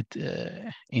what I did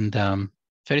in the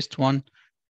first one.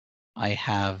 I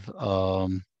have,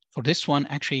 for this one,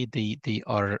 actually, they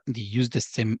use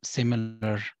the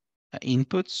similar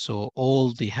inputs. So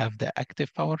all they have the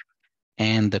active power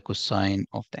and the cosine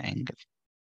of the angle.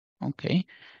 Okay,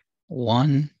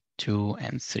 1, 2,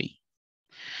 and 3.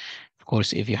 Of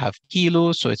course, if you have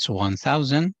kilo, so it's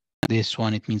 1,000. This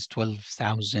one, it means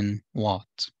 12,000 watt.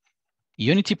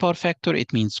 Unity power factor,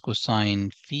 it means cosine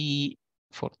phi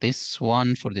for this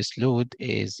one, for this load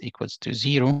is equals to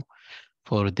 0.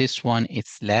 For this one,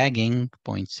 it's lagging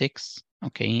 0.6,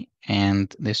 okay?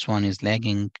 And this one is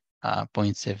lagging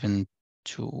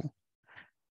 0.72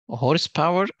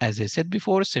 horsepower. As I said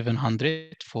before,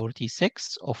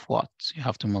 746 of watts. You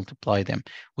have to multiply them.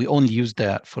 We only use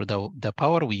for the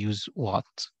power, we use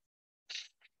watt.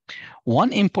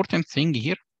 One important thing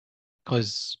here,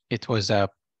 because it was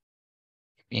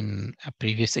in a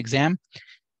previous exam,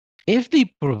 if they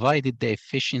provided the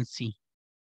efficiency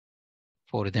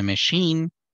for the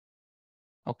machine,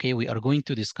 okay, we are going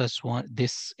to discuss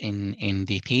this in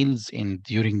details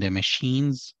during the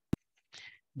machines.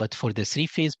 But for the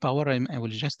three-phase power, I will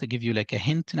just give you like a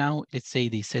hint now. Let's say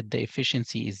they said the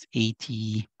efficiency is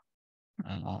 80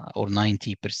 or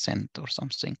 90% or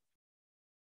something.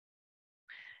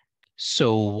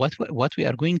 So what we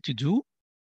are going to do,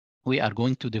 we are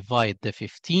going to divide the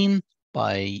 15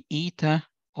 by eta,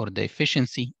 or the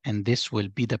efficiency, and this will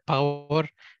be the power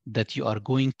that you are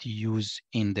going to use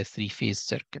in the three-phase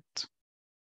circuit.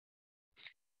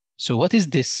 So what is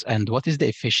this, and what is the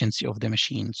efficiency of the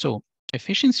machine? So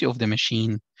efficiency of the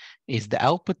machine is the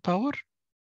output power,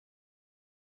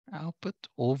 output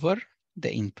over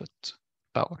the input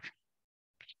power.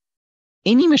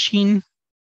 Any machine,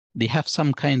 they have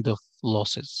some kind of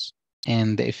losses,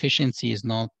 and the efficiency is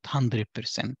not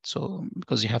 100%. So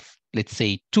because you have, let's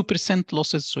say, 2%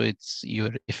 losses, so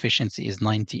your efficiency is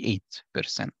 98%.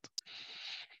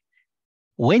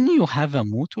 When you have a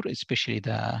motor, especially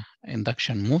the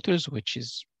induction motors, which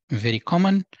is very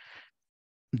common,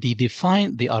 they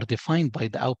are defined by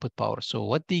the output power. So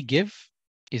what they give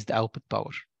is the output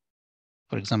power.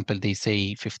 For example, they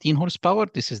say 15 horsepower,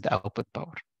 this is the output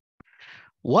power.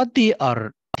 What they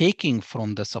are taking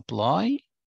from the supply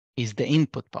is the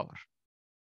input power,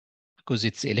 because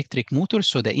it's electric motor,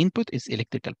 so the input is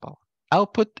electrical power.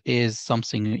 Output is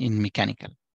something in mechanical.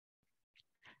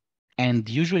 And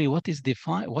usually what is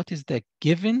the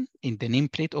given in the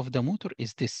nameplate of the motor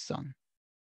is this sum.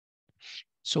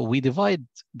 So we divide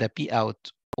the P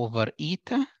out over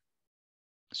eta.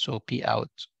 So P out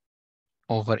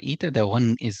over eta, the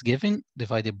one is given,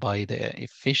 divided by the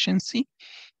efficiency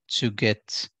to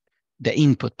get the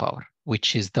input power,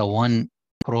 which is the one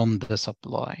from the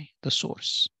supply, the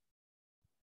source.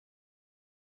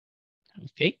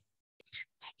 Okay.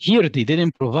 Here they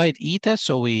didn't provide eta,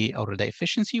 so or the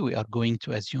efficiency, we are going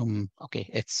to assume, okay,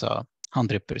 it's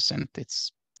 100%.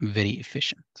 It's very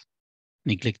efficient.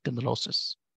 Neglect the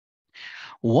losses.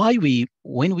 When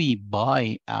we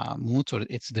buy a motor,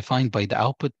 it's defined by the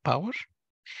output power,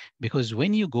 because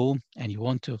when you go and you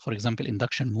want to, for example,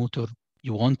 induction motor,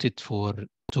 you want it to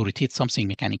rotate something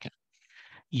mechanical.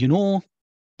 You know,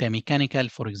 the mechanical,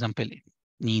 for example,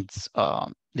 needs,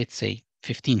 let's say,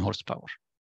 15 horsepower.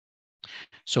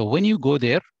 So when you go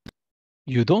there,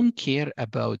 you don't care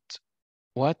about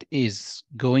what is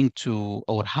going to,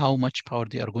 or how much power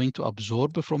they are going to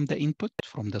absorb from the input,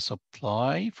 from the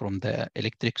supply, from the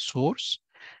electric source,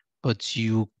 but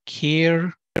you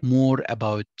care more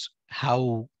about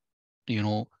how,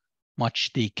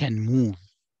 much they can move.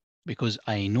 Because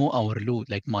I know our load,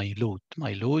 like my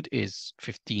load is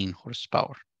 15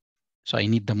 horsepower. So I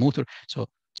need the motor. So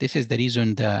this is the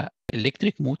reason the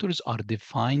electric motors are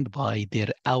defined by their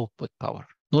output power,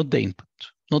 not the input,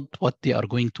 not what they are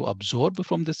going to absorb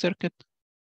from the circuit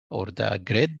or the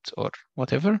grid or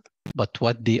whatever, but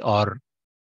what they are,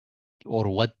 or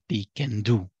what they can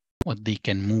do, what they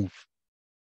can move.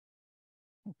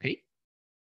 Okay.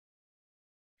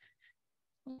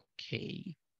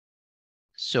 Okay.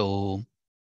 So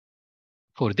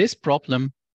for this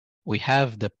problem, we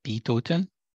have the P total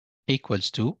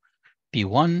equals to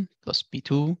P1 plus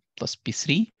P2 plus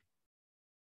P3.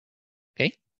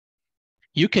 Okay.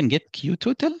 You can get Q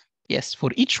total. Yes,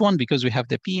 for each one, because we have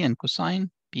the P and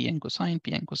cosine, P and cosine,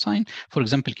 P and cosine. For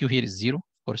example, Q here is 0, of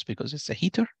course, because it's a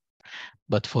heater.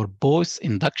 But for both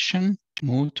induction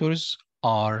motors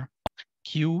are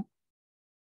Q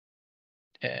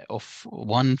of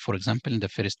 1, for example, in the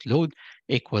first load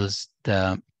equals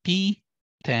the P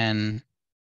tan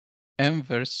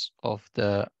inverse of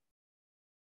the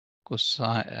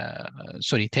cosine,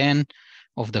 tan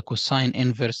of the cosine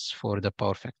inverse for the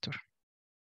power factor.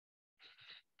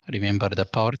 Remember the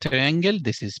power triangle,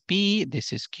 this is P,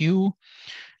 this is Q,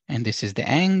 and this is the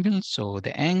angle. So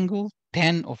the angle,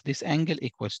 tan of this angle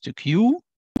equals to Q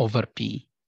over P.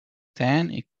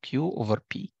 Tan Q over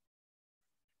P.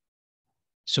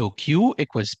 So Q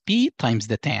equals P times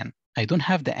the tan. I don't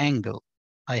have the angle.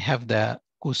 I have the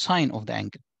cosine of the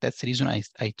angle. That's the reason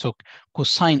I took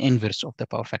cosine inverse of the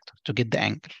power factor to get the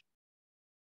angle.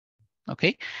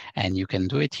 Okay, and you can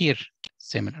do it here,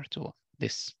 similar to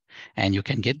this. And you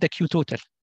can get the Q total.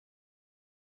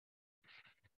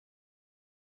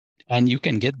 And you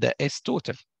can get the S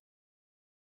total.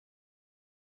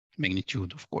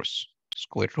 magnitude, of course,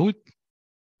 square root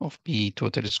of P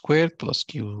total squared plus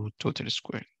Q total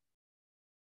squared.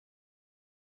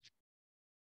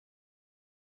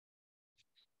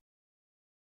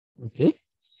 Okay.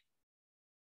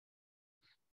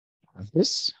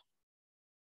 This,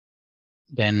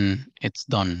 then it's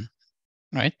done,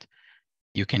 right?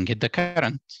 You can get the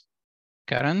current.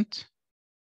 Current,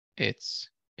 it's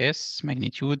S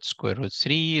magnitude square root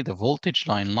 3, the voltage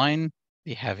line,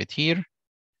 they have it here,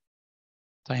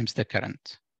 times the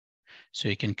current. So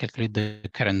you can calculate the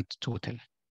current total.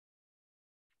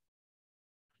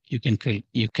 You can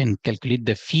calculate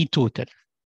the phi total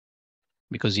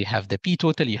because you have the P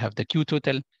total, you have the Q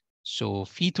total. So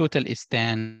phi total is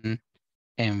tan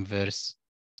inverse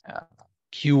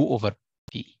Q over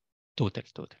P total,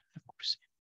 of course.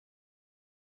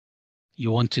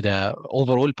 You want the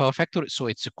overall power factor, so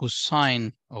it's a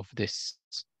cosine of this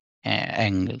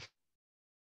angle.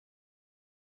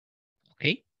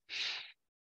 Okay.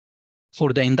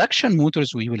 For the induction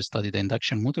motors, we will study the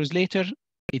induction motors later.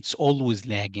 It's always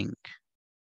lagging.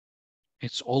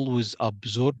 It's always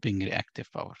absorbing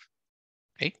reactive power.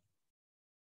 Okay.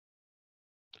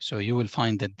 So you will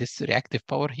find that this reactive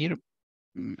power here,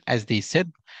 as they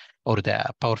said, or the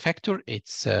power factor,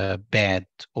 it's bad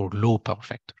or low power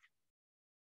factor.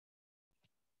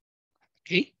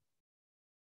 Okay.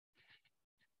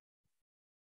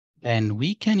 And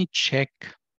we can check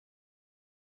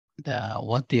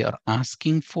what they are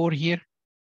asking for here.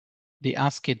 They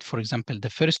ask it, for example, the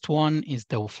first one is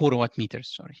the 4 watt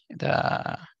meters, sorry.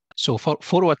 So for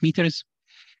 4 watt meters,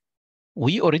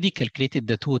 we already calculated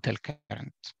the total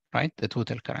current, right? The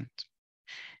total current.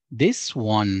 This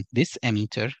one, this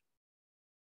ammeter,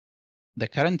 the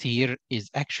current here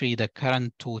is actually the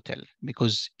current total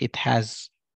because it has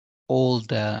all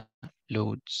the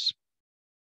loads.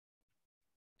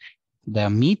 The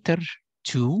meter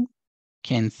 2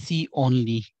 can see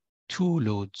only 2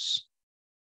 loads.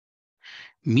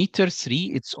 Meter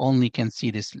 3, it's only can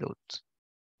see this load.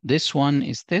 This one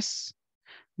is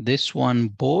this one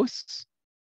both,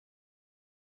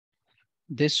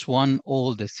 this one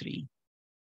all the 3,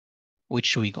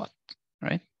 which we got,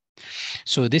 right?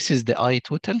 So this is the I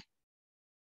total.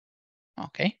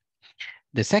 Okay.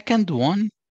 The second one,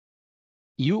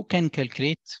 you can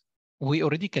calculate, we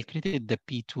already calculated the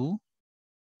P2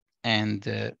 and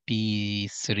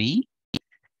P3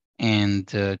 and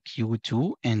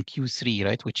Q2 and Q3,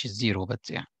 right? Which is 0, but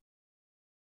yeah.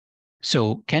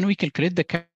 So can we calculate the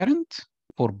current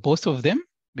for both of them?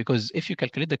 Because if you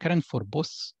calculate the current for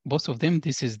both of them,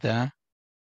 this is the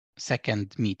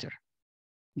second meter.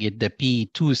 Get the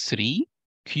P23,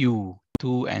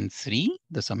 Q2 and 3,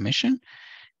 the summation,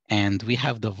 and we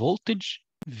have the voltage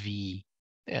V.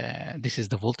 This is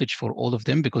the voltage for all of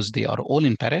them because they are all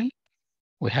in parallel.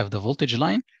 We have the voltage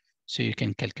line, so you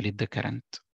can calculate the current.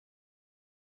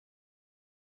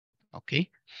 Okay.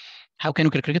 How can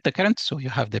we calculate the current? So you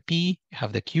have the P, you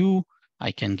have the Q.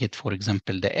 I can get, for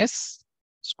example, the S,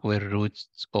 square root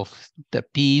of the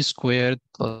P squared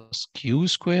plus Q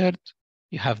squared.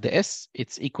 You have the S,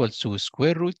 it's equal to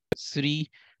square root 3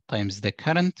 times the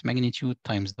current magnitude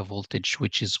times the voltage,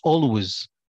 which is always,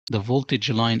 the voltage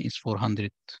line is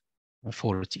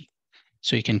 440.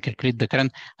 So you can calculate the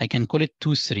current. I can call it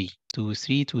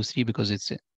 2-3 because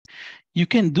it's, you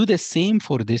can do the same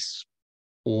for this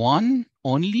one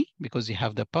only because you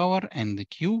have the power and the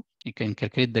Q. You can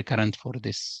calculate the current for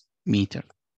this meter.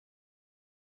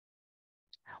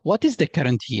 What is the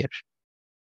current here?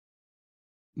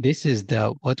 This is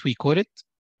the, what we call it,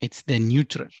 it's the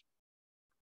neutral.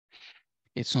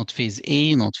 It's not phase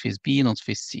A, not phase B, not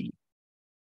phase C.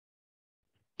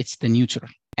 It's the neutral.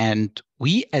 And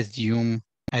we assume,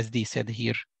 as they said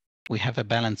here, we have a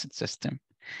balanced system.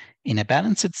 In a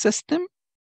balanced system,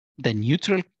 the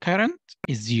neutral current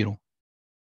is 0.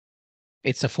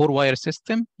 It's a 4-wire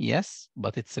system, yes,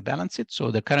 but it's a balanced,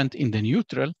 so the current in the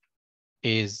neutral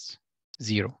is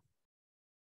 0.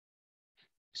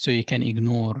 So you can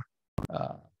ignore,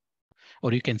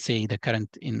 or you can say the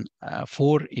current in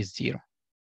 4 is 0.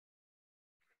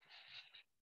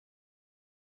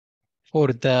 For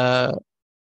the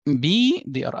B,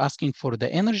 they are asking for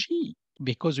the energy.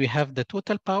 Because we have the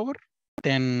total power,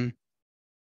 then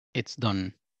it's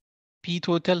done. P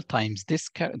total times this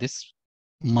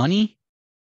money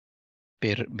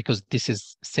per, because this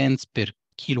is cents per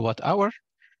kilowatt hour.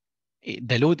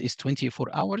 The load is 24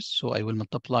 hours, so I will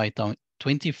multiply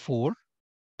 24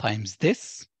 times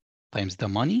this, times the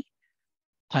money,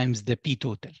 times the P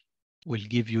total. Will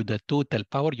give you the total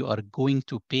power you are going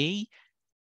to pay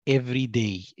every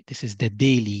day. This is the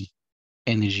daily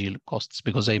energy costs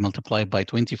because I multiply by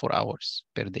 24 hours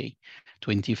per day.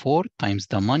 24 times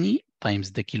the money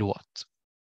times the kilowatt,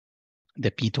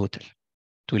 the P total.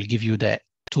 It will give you the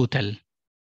total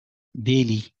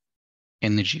daily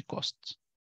energy costs.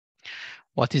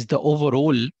 What is the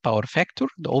overall power factor?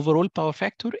 The overall power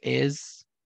factor is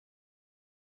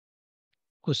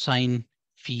cosine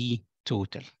phi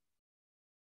total.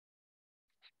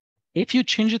 If you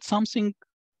change it something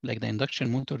like the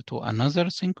induction motor to another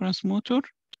synchronous motor,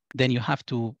 then you have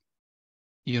to,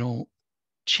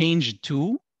 change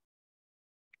to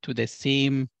the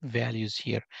same values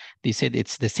here. They said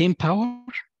it's the same power,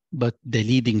 but the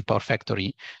leading power factor.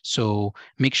 So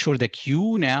make sure the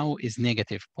Q now is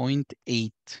negative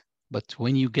 0.8. But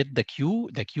when you get the Q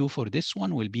for this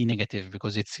one will be negative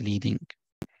because it's leading.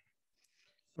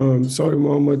 Sorry,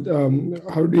 Mohammed.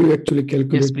 How do you actually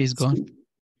calculate? Yes, please go on.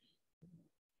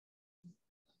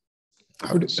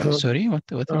 Sorry, what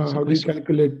how do you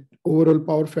calculate overall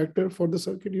power factor for the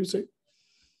circuit, you say?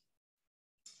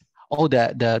 Oh,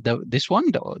 this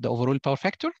one, the overall power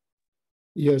factor?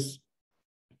 Yes.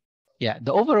 Yeah,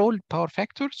 the overall power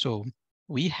factor. So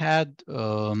we had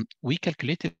we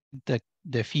calculated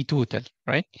the phi total,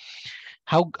 right?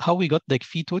 How we got the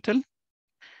phi total?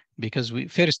 Because we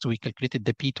calculated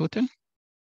the P total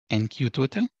and Q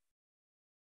total.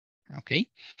 Okay.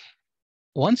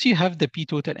 Once you have the P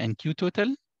total and Q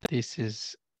total, this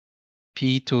is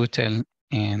P total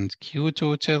and Q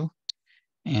total,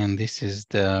 and this is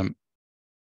the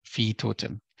phi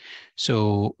total.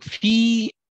 So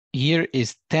phi here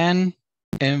is tan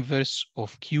inverse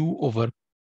of Q over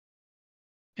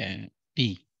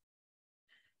P.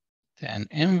 Tan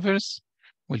inverse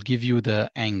will give you the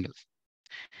angle.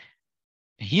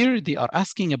 Here they are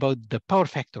asking about the power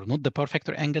factor, not the power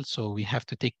factor angle. So we have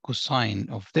to take cosine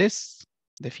of this,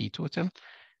 the phi total.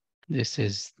 This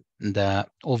is the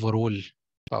overall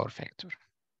power factor.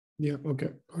 Yeah, okay.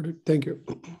 Got it. Thank you.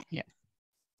 Yeah,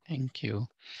 thank you.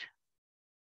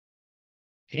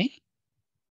 Okay.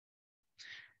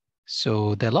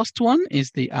 So the last one is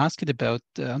they asked about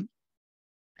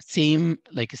same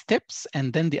like steps,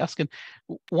 and then they ask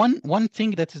one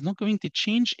thing that is not going to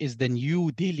change is the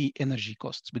new daily energy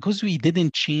costs, because we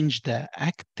didn't change the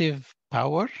active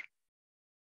power.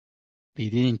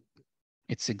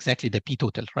 It's exactly the P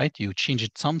total, right? You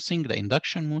changed something, the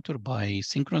induction motor by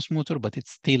synchronous motor, but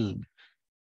it's still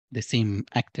the same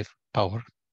active power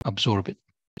absorbed.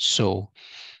 So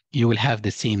you will have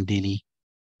the same daily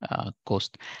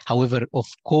cost. However, of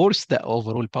course, the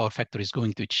overall power factor is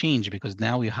going to change because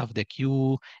now you have the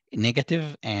Q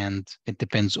negative and it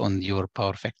depends on your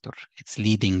power factor. It's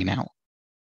leading now.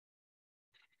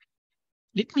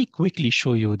 Let me quickly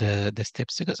show you the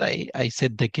steps because I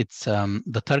said that it's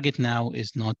the target now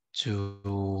is not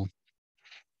to,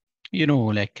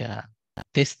 like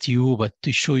test you, but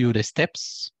to show you the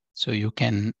steps so you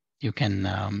can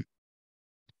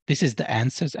this is the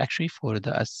answers actually for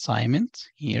the assignment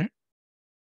here.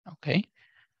 Okay.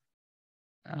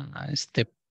 Step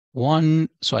 1,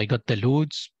 so I got the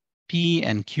loads P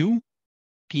and Q,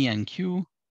 P and Q,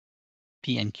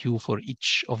 P and Q for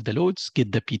each of the loads,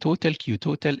 get the P total, Q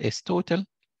total, S total.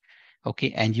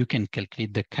 Okay, and you can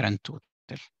calculate the current total.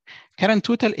 Current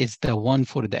total is the one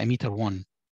for the emitter 1.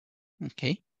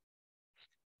 Okay.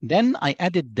 Then I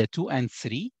added the 2 and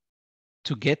 3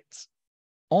 to get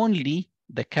only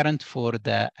the current for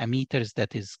the emitters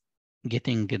that is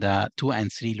getting the 2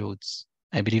 and 3 loads.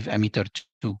 I believe emitter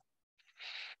 2.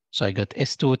 So I got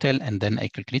S total, and then I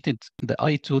calculated the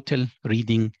I total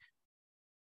reading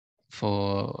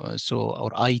for,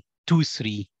 or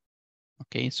I23.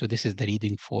 Okay, so this is the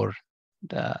reading for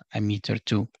the emitter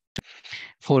 2.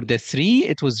 For the 3,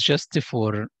 it was just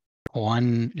for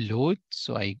one load.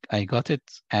 So I got it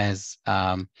as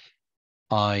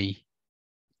I3.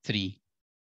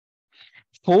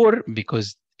 4,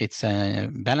 because it's a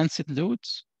balanced load.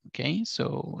 Okay,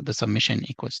 so the summation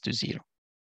equals to 0.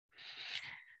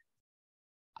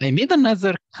 I made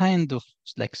another kind of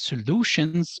like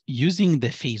solutions using the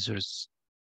phasors,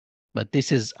 but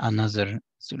this is another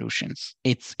solutions.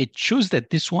 It shows that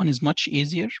this one is much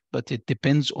easier, but it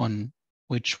depends on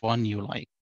which one you like.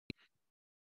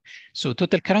 So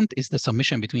total current is the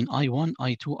summation between I1,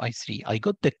 I2, I3. I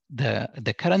got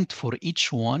the current for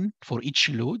each one, for each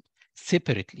load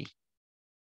separately.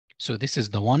 So this is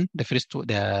the one, the first,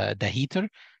 the heater.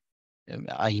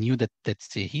 I knew that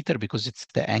that's a heater because it's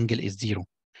the angle is 0.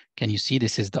 Can you see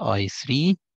this is the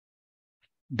I3,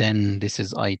 then this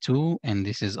is I2, and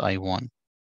this is I1.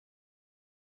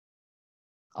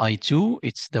 I2,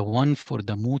 it's the one for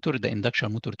the motor, the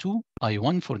induction motor 2,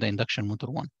 I1 for the induction motor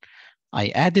 1. I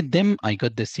added them, I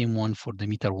got the same one for the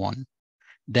meter 1.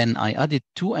 Then I added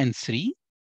 2 and 3.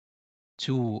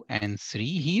 2 and 3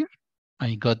 here.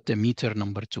 I got the meter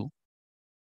number 2.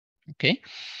 Okay.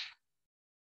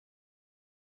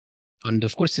 And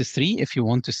of course, it's 3 if you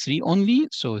want a 3 only.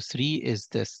 So 3 is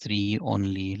the 3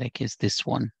 only, like is this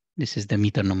one. This is the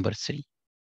meter number 3.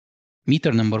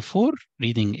 Meter number 4,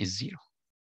 reading is 0.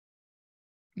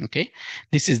 Okay.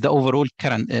 This is the overall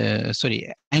current,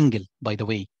 angle, by the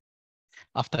way.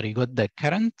 After you got the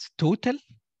current total,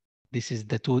 this is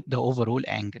the overall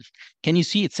angle. Can you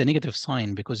see it's a negative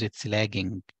sign because it's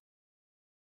lagging?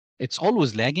 It's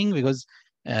always lagging because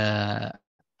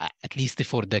at least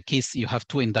for the case you have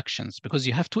 2 inductions, because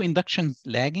you have 2 inductions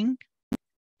lagging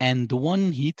and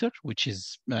one heater, which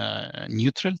is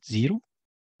neutral, 0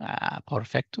 power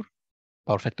factor.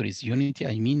 Power factor is unity,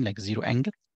 I mean, like 0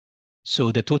 angle.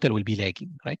 So the total will be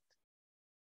lagging, right?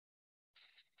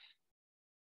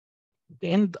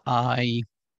 And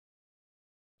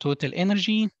total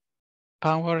energy,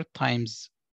 power times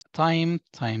time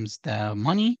times the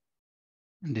money.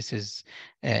 And this is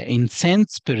in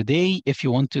cents per day. If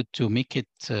you wanted to make it,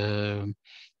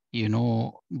 you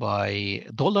know, by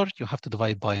dollar, you have to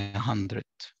divide by 100,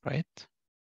 right?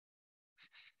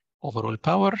 Overall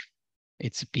power,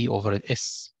 it's P over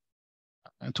S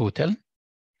total,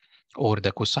 or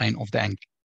the cosine of the angle.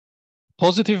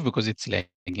 Positive because it's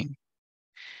lagging.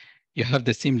 You have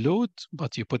the same load,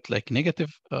 but you put like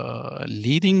negative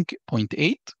leading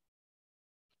 0.8.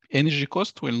 Energy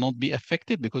cost will not be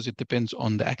affected because it depends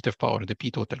on the active power, the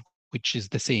P total, which is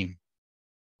the same.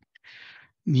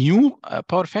 New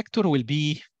power factor will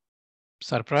be,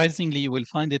 surprisingly, you will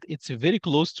find it's very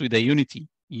close to the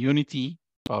unity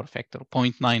power factor,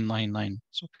 0.999.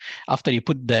 So after you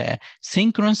put the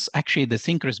synchronous, actually the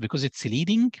synchronous, because it's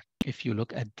leading, if you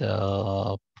look at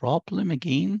the problem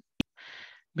again,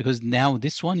 because now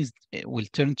this one will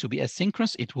turn to be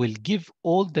asynchronous, it will give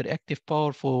all the reactive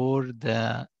power for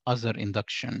the other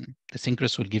induction. The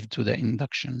synchronous will give to the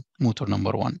induction motor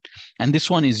number 1. And this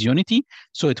one is unity,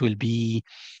 so it will be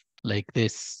like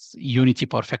this unity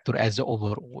power factor as the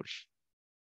overall.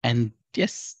 And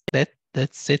yes,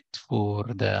 that's it for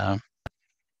the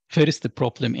first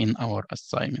problem in our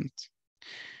assignment.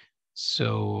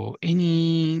 So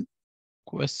any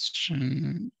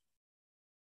question?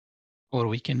 Or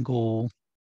we can go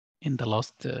in the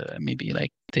last maybe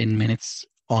like 10 minutes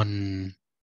on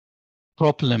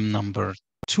problem number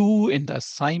 2 in the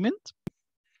assignment.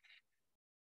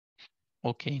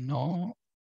 Okay, no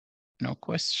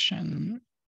question.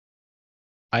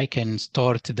 I can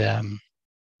start the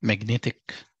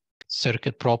magnetic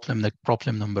circuit problem, like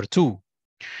problem number 2.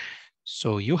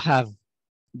 So you have,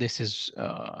 this is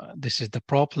the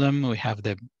problem. We have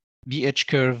the BH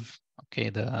curve, okay,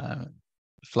 the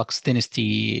flux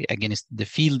density against the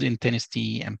field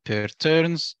intensity, ampere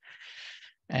turns.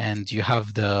 And you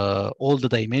have all the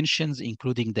dimensions,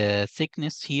 including the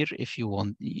thickness here. If you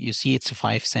want, you see it's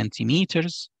 5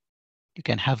 centimeters. You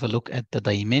can have a look at the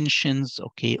dimensions.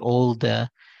 Okay, all the,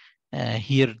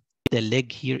 here, the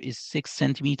leg here is 6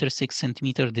 centimeters, 6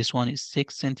 centimeters. This one is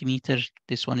 6 centimeters.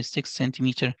 This one is 6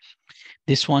 centimeters.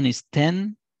 This one is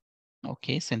 10,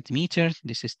 okay, centimeters.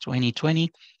 This is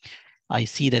 20. I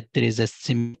see that there is a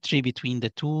symmetry between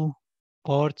the 2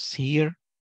 parts here.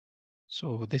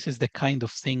 So this is the kind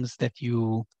of things that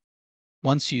you,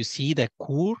 once you see the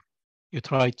core, you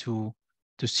try to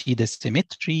see the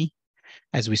symmetry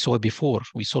as we saw before.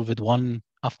 We solved one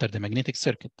after the magnetic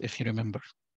circuit, if you remember.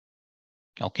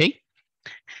 Okay.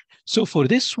 So for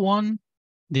this one,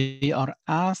 they are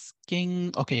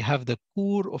asking, okay, have the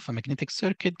core of a magnetic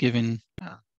circuit given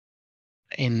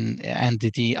and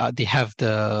they have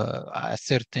a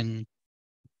certain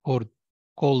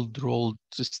cold rolled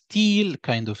steel,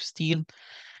 kind of steel.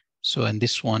 So, and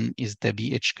this one is the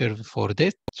BH curve for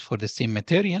that, for the same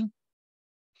material.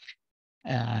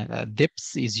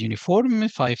 Depth is uniform,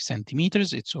 5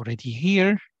 centimeters. It's already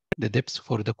here, the depth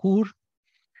for the core.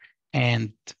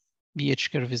 And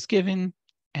BH curve is given.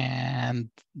 And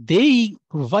they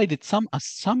provided some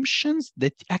assumptions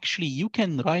that actually you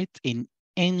can write in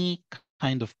any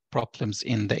kind of problems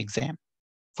in the exam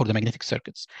for the magnetic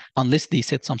circuits, unless they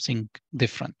said something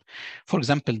different. For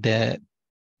example, the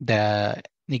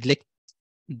neglect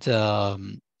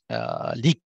the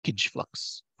leakage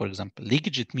flux. For example,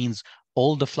 leakage, it means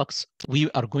all the flux,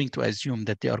 we are going to assume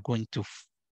that they are going to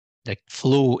like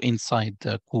flow inside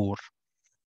the core.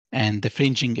 And the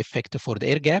fringing effect for the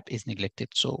air gap is neglected.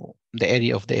 So the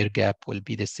area of the air gap will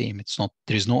be the same. It's not,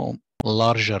 there is no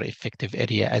larger effective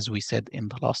area as we said in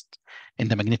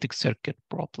the magnetic circuit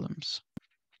problems.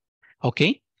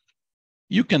 Okay.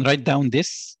 You can write down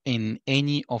this in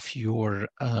any of your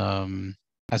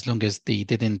as long as they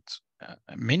didn't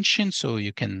mention, so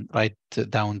you can write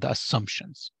down the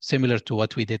assumptions, similar to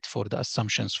what we did for the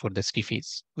assumptions for the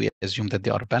three-phase. We assume that they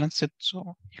are balanced,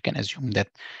 so you can assume that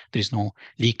there is no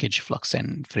leakage, flux,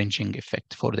 and fringing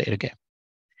effect for the air gap.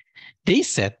 They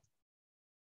said,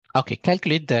 okay,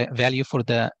 calculate the value for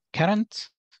the current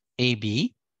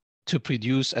AB to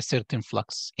produce a certain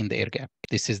flux in the air gap.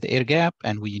 This is the air gap,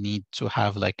 and we need to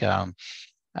have like a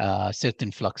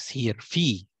certain flux here,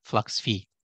 phi, flux phi.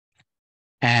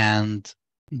 And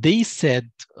they said,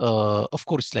 of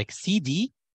course, like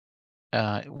CD,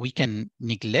 we can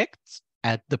neglect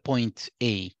at the point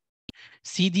A.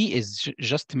 CD is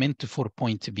just meant for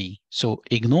point B. So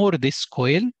ignore this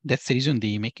coil. That's the reason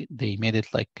they made it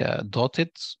like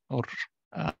dotted, or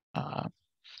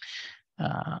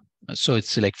so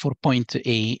it's like for point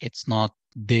A, it's not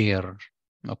there.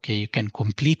 Okay, you can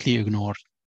completely ignore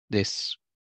this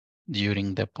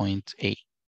during the point A.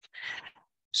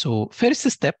 So first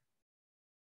step,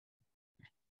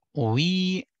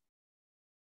 we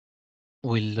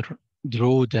will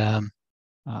draw the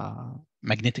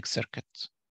magnetic circuit.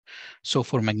 So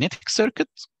for magnetic circuit,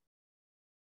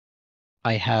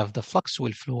 I have the flux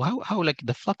will flow. How like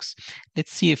the flux?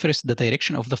 Let's see first the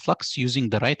direction of the flux using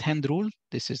the right-hand rule.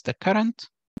 This is the current.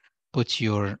 Put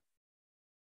your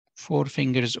 4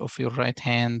 fingers of your right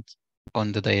hand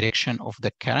on the direction of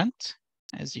the current.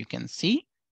 As you can see,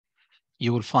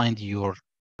 you will find your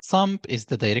thumb is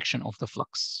the direction of the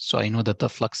flux. So I know that the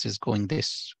flux is going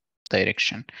this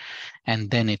direction.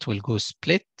 And then it will go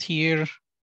split here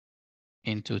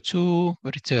into 2,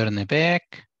 return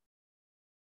back.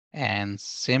 And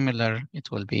similar,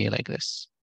 it will be like this.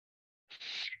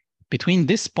 Between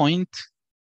this point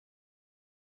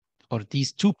or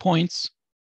these 2 points,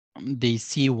 they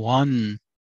see one,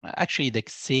 actually the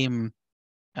same,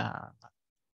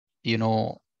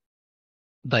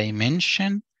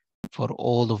 dimension for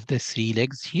all of the 3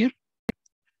 legs here.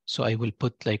 So I will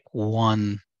put like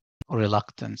one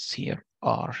reluctance here,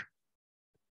 R.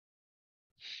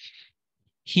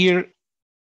 Here,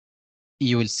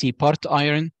 you will see part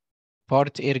iron,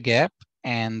 part air gap,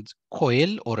 and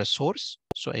coil or a source.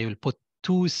 So I will put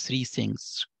 2, 3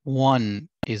 things. One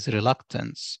is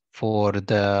reluctance for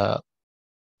the,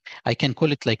 I can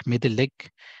call it like middle leg.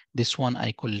 This one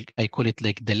I call it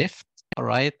like the left,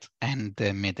 right, and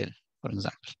the middle, for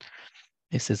example.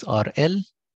 This is RL.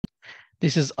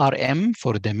 This is RM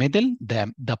for the middle,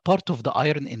 the part of the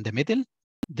iron in the middle.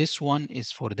 This one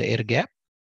is for the air gap.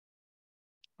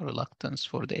 Reluctance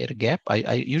for the air gap.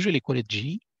 I usually call it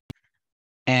G.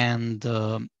 And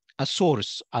a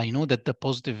source, I know that the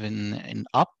positive in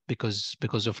up because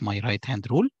of my right hand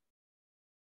rule.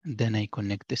 And then I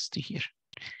connect this to here.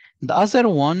 The other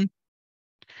one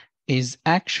is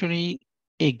actually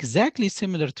exactly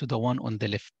similar to the one on the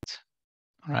left,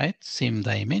 right? Same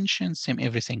dimension, same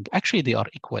everything. Actually, they are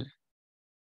equal.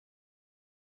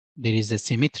 There is a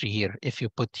symmetry here. If you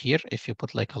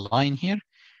put like a line here,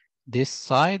 this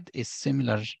side is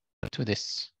similar to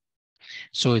this.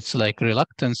 So it's like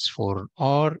reluctance for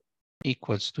R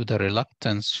equals to the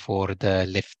reluctance for the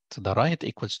left. The right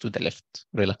equals to the left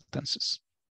reluctances.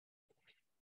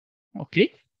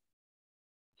 Okay.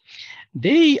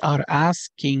 They are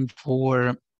asking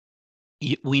for,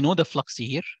 we know the flux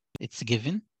here, it's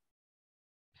given.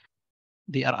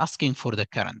 They are asking for the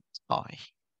current I.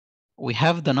 We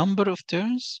have the number of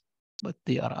turns, but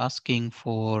they are asking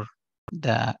for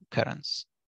the currents.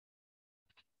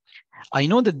 I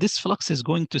know that this flux is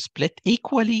going to split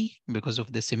equally because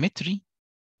of the symmetry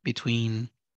between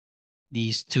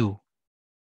these two.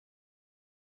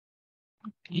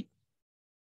 Okay.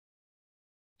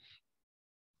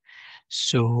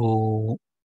 So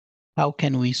how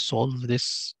can we solve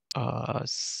this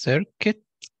circuit?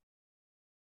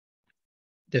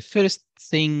 The first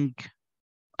thing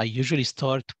I usually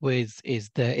start with is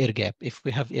the air gap. If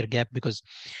we have air gap, because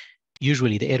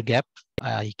usually the air gap,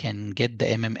 I can get the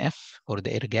MMF for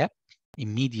the air gap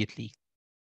immediately,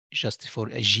 just for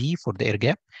a G for the air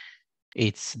gap.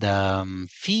 It's the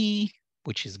phi,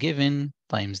 which is given,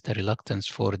 times the reluctance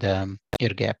for the air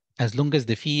gap. As long as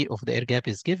the phi of the air gap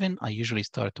is given, I usually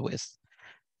start with.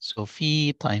 So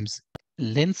phi times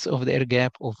length of the air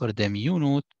gap over the mu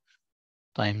naught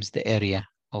times the area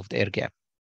of the air gap.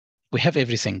 We have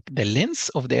everything. The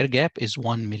length of the air gap is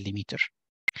 1 millimeter.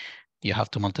 You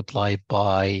have to multiply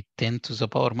by 10 to the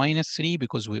power minus 3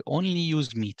 because we only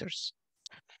use meters.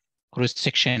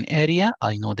 Cross-section area,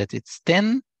 I know that it's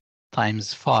 10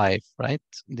 times 5, right?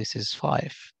 This is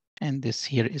 5, and this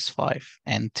here is 5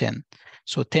 and 10.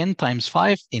 So 10 times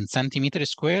 5 in centimeter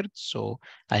squared. So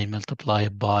I multiply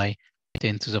by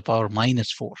 10 to the power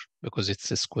minus 4 because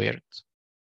it's squared.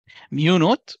 Mu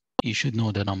naught, you should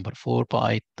know the number 4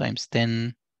 pi times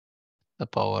 10 the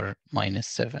power minus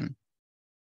 7.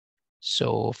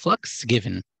 So flux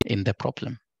given in the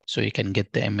problem. So you can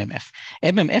get the MMF.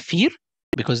 MMF here,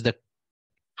 because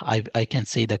I can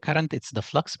say the current, it's the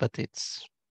flux, but it's,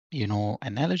 you know,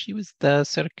 analogy with the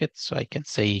circuit. So I can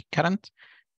say current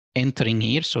entering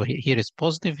here. So here is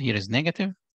positive, here is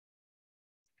negative.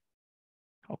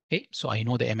 Okay, so I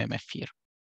know the MMF here.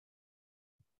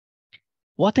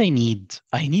 What I need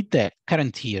the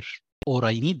current here, or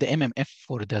I need the MMF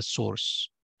for the source.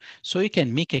 So you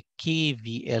can make a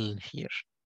KVL here.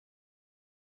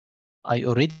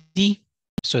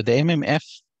 So the MMF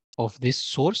of this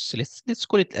source, let's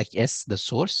call it like S, the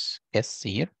source, S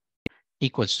here,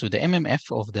 equals to the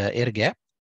MMF of the air gap,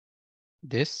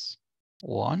 this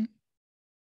one,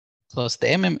 plus the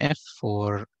MMF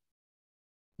for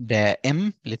the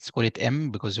M, let's call it M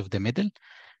because of the middle,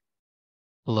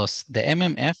 plus the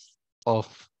MMF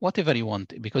of whatever you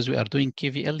want. Because we are doing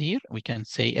KVL here, we can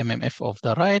say MMF of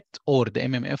the right or the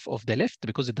MMF of the left,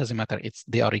 because it doesn't matter,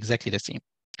 they are exactly the same.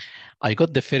 I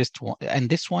got the first one, and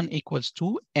this one equals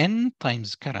to N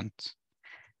times current.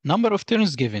 Number of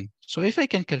turns given. So if I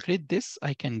can calculate this,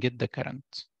 I can get the current.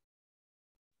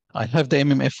 I have the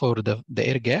MMF for the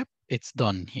air gap. It's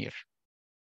done here.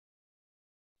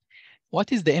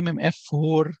 What is the MMF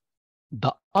for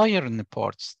the iron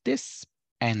parts? This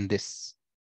and this.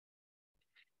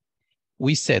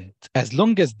 We said as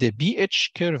long as the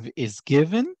BH curve is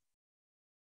given,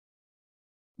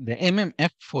 the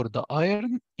MMF for the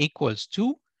iron equals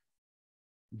to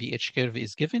BH curve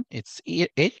is given. It's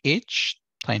H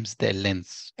times the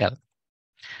length L.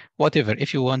 Whatever,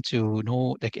 if you want to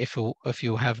know, like if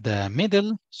you have the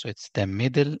middle, so it's the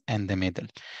middle and the middle.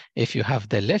 If you have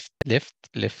the left,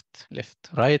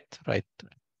 right.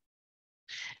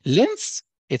 Length,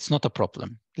 it's not a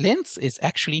problem. Length is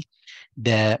actually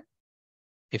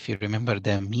if you remember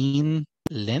the mean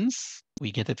length,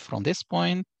 we get it from this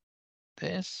point,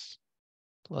 this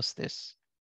plus this.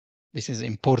 This is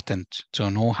important to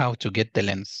know how to get the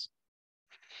length.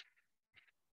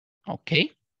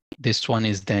 Okay. This one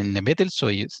is then in the middle, so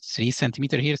you 3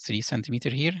 centimeter here, 3 centimeter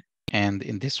here, and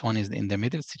in this one is in the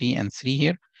middle, 3 and 3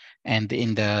 here, and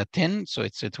in the 10, so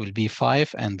it will be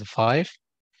 5 and 5.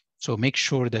 So make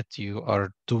sure that you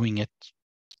are doing it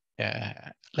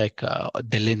like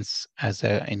the length as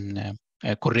in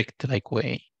a correct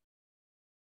way.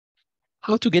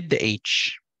 How to get the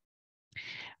H?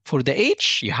 For the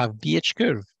H, you have BH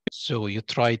curve, so you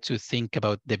try to think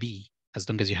about the B. As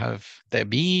long as you have the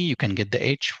B, you can get the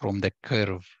H from the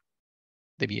curve,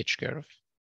 the BH curve.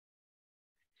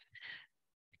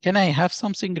 Can I have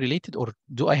something related, or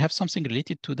do I have something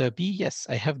related to the B? Yes,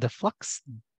 I have the flux.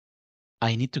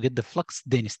 I need to get the flux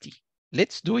density.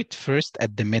 Let's do it first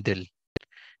at the middle,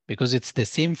 because it's the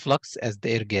same flux as the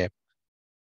air gap.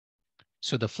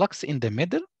 So the flux in the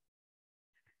middle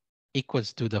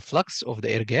equals to the flux of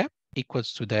the air gap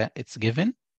equals to it's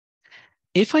given.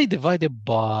 If I divide it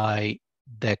by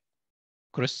the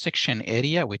cross-section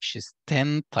area, which is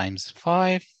 10 times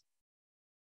 5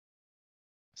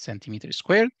 centimeters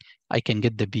squared, I can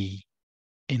get the B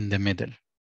in the middle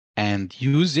and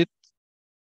use it,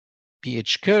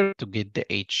 BH curve, to get the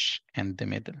H in the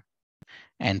middle.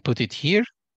 And put it here,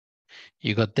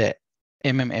 you got the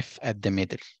MMF at the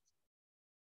middle.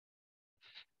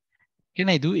 Can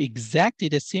I do exactly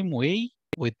the same way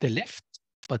with the left,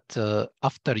 but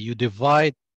after you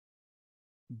divide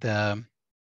the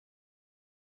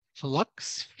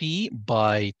flux phi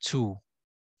by 2?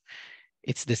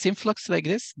 It's the same flux like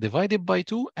this, divided by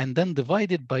 2, and then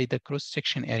divided by the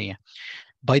cross-section area.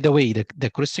 By the way, the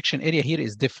cross-section area here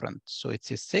is different. So it's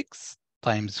a 6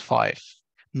 times 5,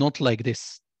 not like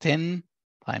this, 10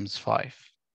 times 5.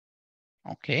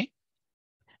 Okay?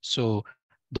 So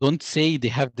don't say they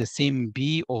have the same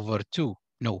B over 2.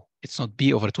 No, it's not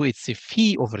B over 2, it's a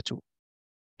phi over 2.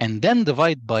 And then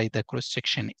divide by the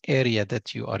cross-section area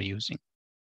that you are using.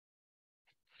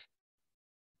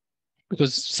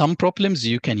 Because some problems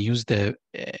you can use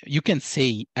you can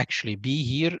say actually B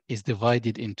here is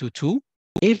divided into 2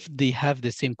 if they have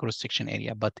the same cross-section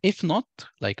area. But if not,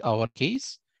 like our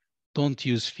case, don't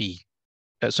use phi.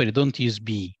 Don't use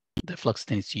B, the flux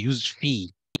density, use phi.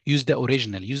 Use the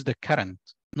original, use the current,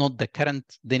 not the current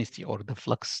density or the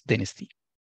flux density.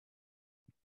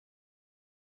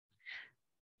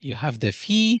 You have the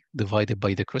phi divided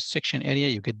by the cross-section area,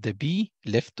 you get the B,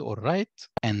 left or right,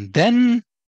 and then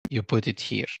you put it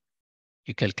here.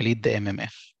 You calculate the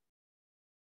MMF.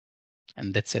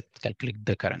 And that's it, calculate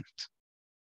the current.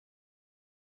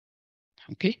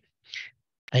 Okay.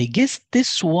 I guess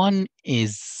this one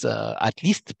is at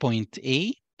least point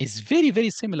A. is very,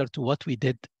 very similar to what we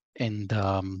did in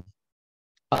the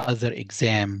other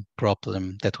exam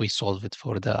problem that we solved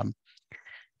for the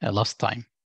last time.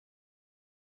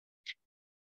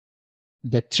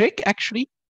 The trick actually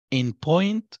in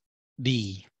point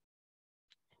B,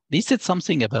 they said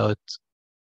something about,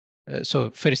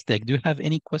 so first, do you have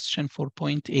any question for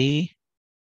point A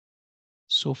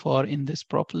so far in this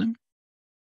problem?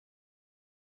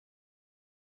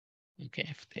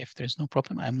 Okay, if there's no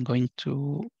problem, I'm going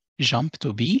to jump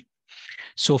to B.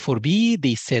 So for B,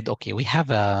 they said, okay, we have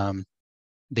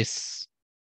this,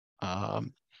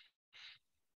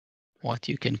 what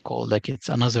you can call, like it's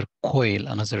another coil,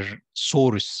 another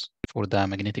source for the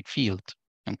magnetic field,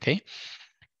 okay?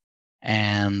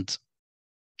 And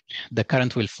the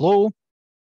current will flow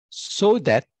so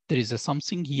that there is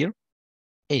something here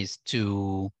is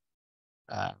to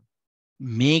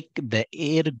make the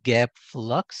air gap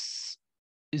flux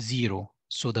 0.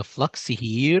 So the flux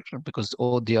here, because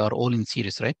they are all in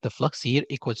series, right? The flux here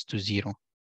equals to 0.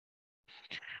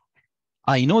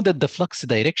 I know that the flux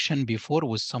direction before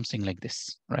was something like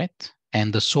this, right?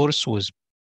 And the source was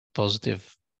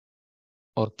positive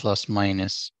or plus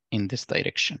minus in this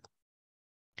direction.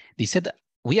 They said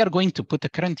we are going to put a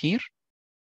current here,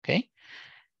 okay?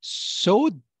 So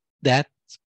that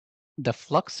the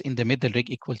flux in the middle rig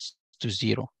equals to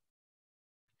 0.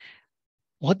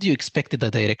 What do you expect the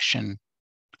direction?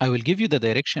 I will give you the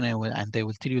direction and I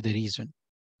will tell you the reason.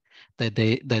 The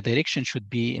direction should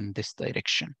be in this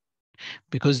direction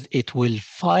because it will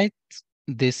fight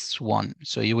this one.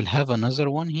 So you will have another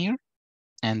one here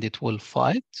and it will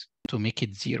fight to make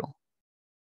it 0.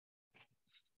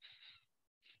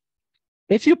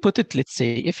 If you put it, let's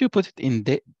say, if you put it in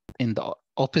the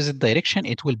opposite direction,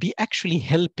 it will be actually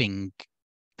helping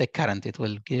the current. It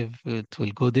will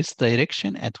go this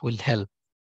direction, it will help.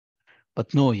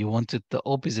 But no, you want it the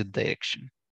opposite direction,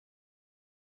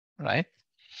 right?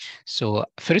 So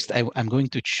first I'm going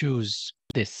to choose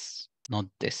this, not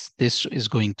this. This is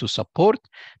going to support.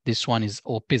 This one is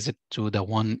opposite to the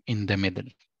one in the middle.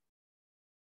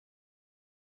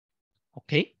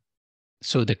 Okay,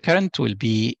 so the current will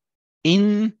be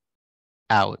in,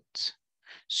 out.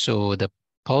 So the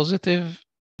positive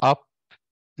up,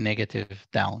 negative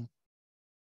down.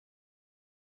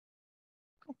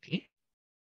 Okay.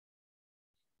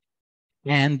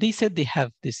 And they said they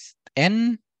have this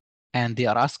N and they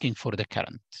are asking for the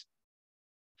current.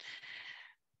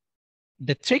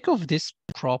 The trick of this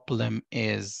problem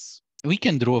is we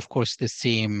can draw, of course, the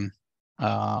same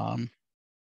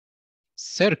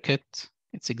circuit.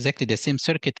 It's exactly the same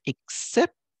circuit,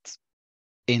 except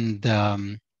in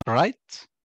the right,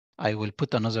 I will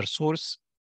put another source.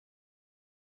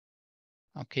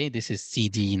 Okay, this is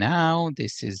CD now,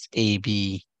 this is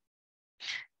AB.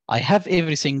 I have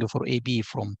everything for AB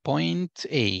from point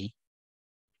A.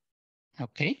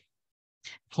 Okay,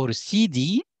 for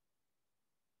CD,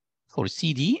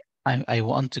 I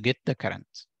want to get the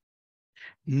current.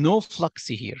 No flux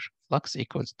here, flux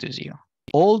equals to 0.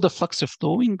 All the flux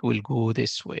flowing will go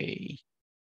this way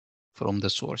from the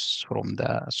source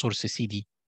CD.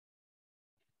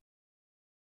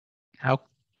 How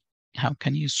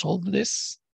can you solve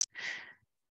this?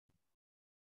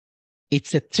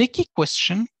 It's a tricky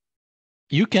question.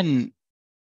 You can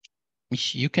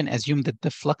assume that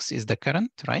the flux is the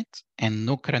current, right? And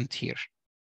no current here.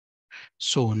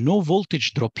 So no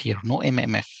voltage drop here, no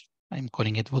MMF. I'm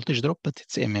calling it voltage drop, but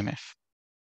it's MMF.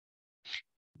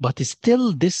 But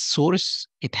still this source,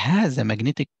 it has a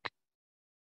magnetic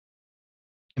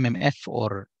MMF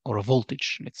or a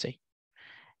voltage, let's say.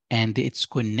 And it's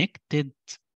connected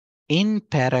in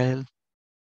parallel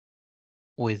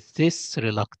with this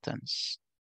reluctance.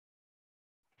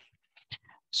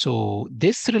 So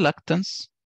this reluctance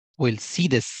will see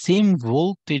the same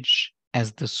voltage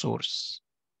as the source.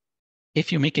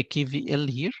 If you make a KVL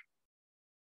here,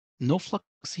 no flux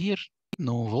here,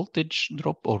 no voltage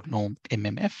drop or no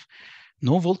MMF,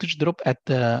 no voltage drop at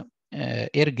the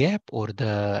air gap or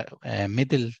the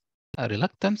middle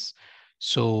reluctance.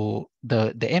 So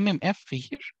the MMF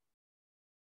here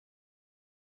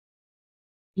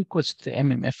equals to the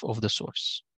MMF of the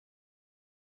source.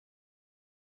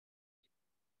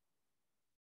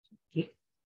 Okay.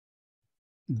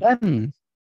 Then,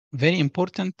 very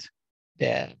important,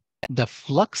 the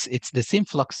flux, it's the same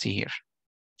flux here,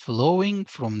 flowing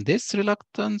from this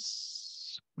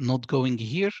reluctance, not going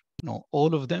here, no,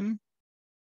 all of them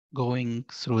going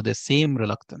through the same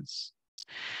reluctance.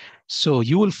 So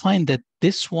you will find that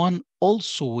this one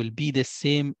also will be the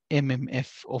same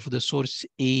MMF of the source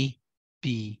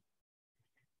AB.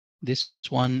 This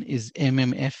one is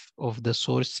MMF of the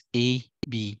source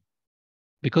AB.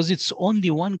 because it's only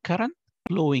one current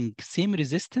flowing same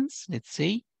resistance, let's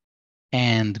say,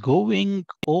 and going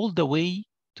all the way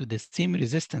to the same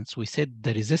resistance. We said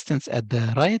the resistance at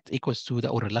the right equals to the,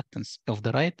 or reluctance of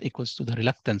the right equals to the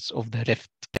reluctance of the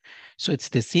left. So it's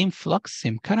the same flux,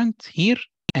 same current here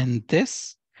and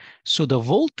this. So the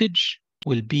voltage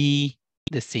will be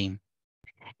the same.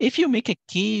 If you make a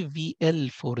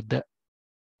KVL for the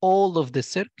all of the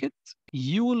circuit,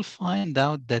 you will find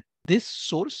out that this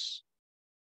source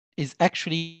is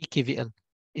actually KVL,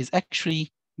 is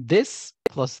actually this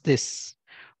plus this,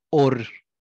 or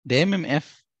the MMF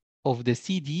of the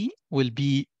CD will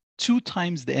be 2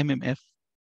 times the MMF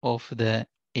of the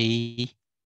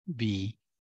AB.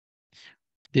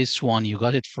 This one, you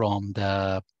got it from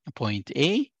the point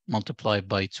A multiplied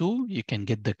by 2. You can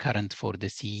get the current for the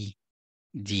CD.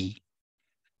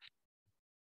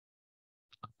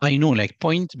 I know, like,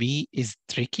 point B is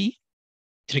tricky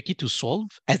to solve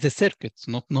as a circuit,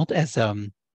 not as a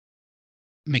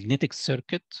magnetic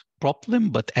circuit problem,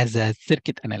 but as a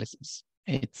circuit analysis.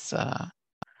 It's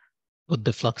put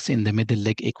the flux in the middle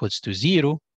leg equals to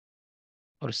 0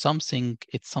 or something.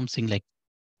 It's something like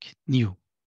new.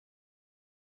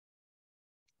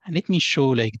 And let me show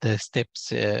like the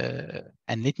steps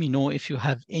and let me know if you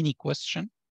have any question.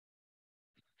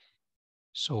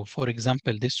 So for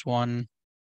example, this one,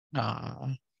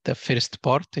 the first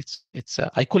part, it's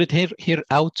I call it here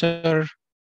outer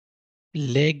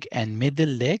leg and middle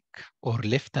leg, or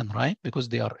left and right, because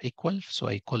they are equal. So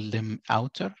I call them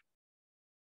outer.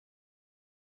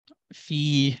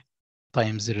 Phi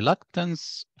times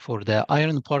reluctance. For the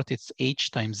iron part, it's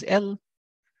H times L.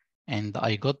 And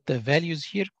I got the values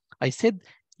here. I said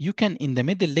you can, in the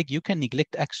middle leg, you can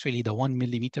neglect actually the 1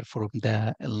 millimeter from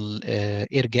the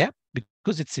air gap,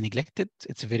 because it's neglected.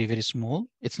 It's very, very small.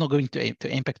 It's not going to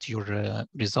impact your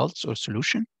results or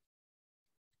solution.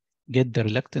 Get the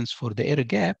reluctance for the air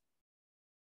gap.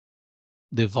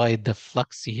 Divide the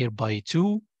flux here by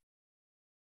 2.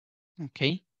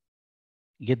 Okay.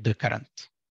 Get the current.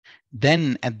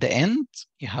 Then at the end,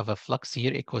 you have a flux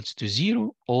here equals to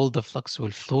 0. All the flux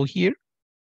will flow here.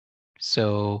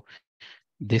 So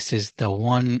this is the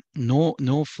one,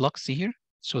 no flux here.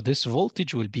 So this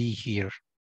voltage will be here.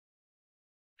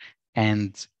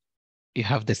 And you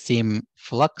have the same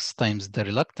flux times the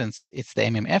reluctance. It's the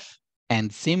MMF, and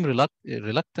same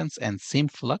reluctance and same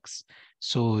flux.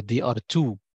 So they are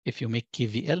 2. If you make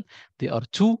KVL, they are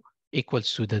 2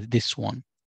 equals to this one.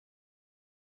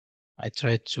 I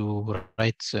tried to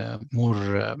write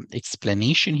more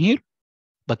explanation here,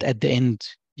 but at the end,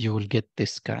 you will get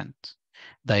this current.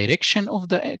 Direction of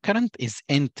the current is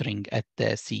entering at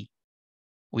the C.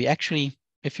 We actually,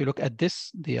 if you look at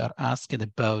this, they are asked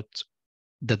about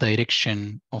the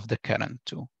direction of the current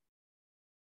too,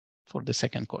 for the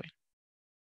second coil.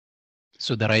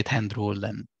 So the right-hand rule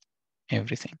and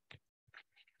everything.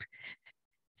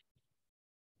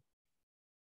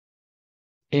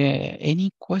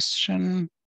 Any question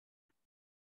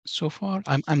so far?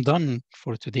 I'm done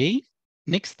for today.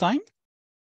 Next time,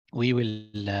 we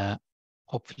will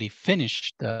hopefully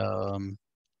finish the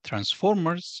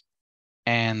transformers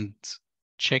and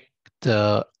check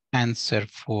the answer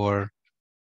for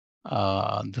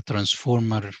the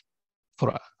transformer,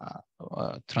 for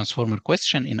transformer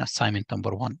question in assignment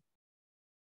number 1.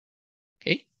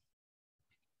 Okay.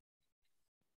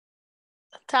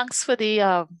 Thanks for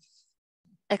the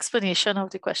explanation of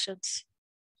the questions.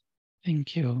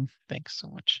 Thank you. Thanks so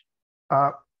much.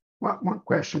 One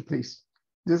question, please.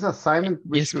 This assignment,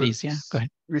 please. Yeah, go ahead.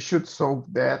 We should solve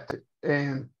that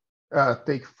and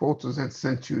take photos and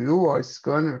send to you or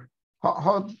scanner.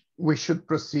 How we should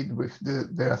proceed with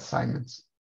the assignments?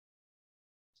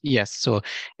 Yes, so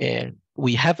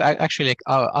we have actually like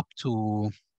up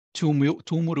to two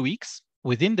more weeks.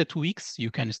 Within the 2 weeks, you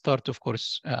can start, of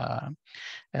course,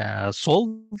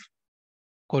 solve.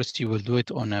 Of course, you will do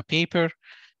it on a paper.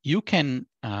 You can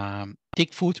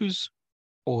take photos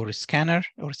or scanner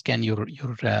or scan your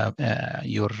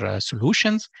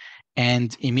solutions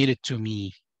and email it to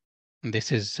me.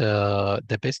 This is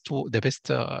the best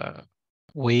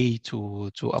way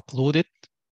to upload it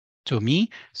to me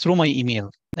through my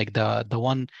email, like the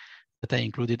one that I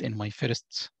included in my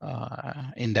first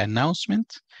in the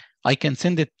announcement. I can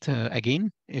send it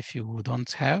again if you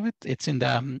don't have it. It's in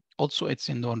the also it's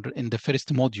in the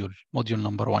first module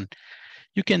number 1.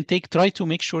 You can try to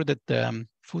make sure that the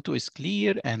photo is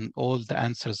clear and all the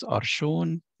answers are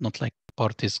shown, not like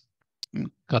part is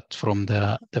cut from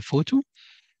the photo,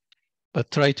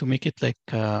 but try to make it like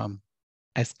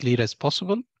as clear as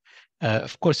possible.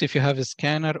 Of course, if you have a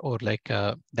scanner or like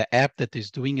the app that is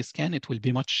doing a scan, it will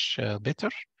be much better.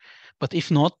 But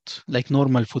if not, like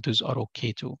normal photos are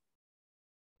okay too.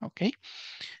 Okay.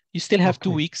 You still have 2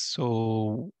 Okay. weeks,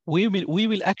 so we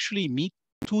will actually meet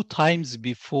 2 times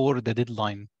before the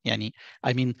deadline. Yani,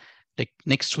 I mean, like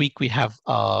next week we have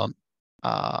a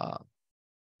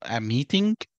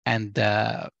meeting, and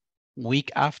the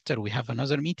week after we have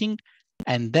another meeting,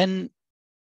 and then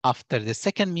after the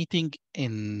second meeting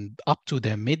in up to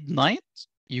the midnight,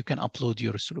 you can upload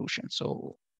your solution.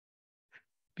 So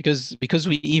because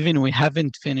we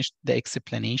haven't finished the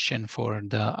explanation for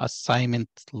the assignment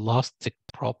last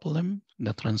problem,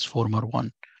 the transformer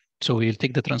one. So we'll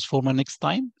take the transformer next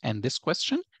time and this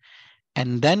question,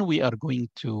 and then we are going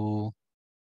to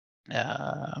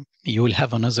you will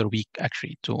have another week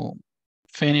actually to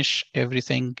finish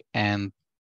everything and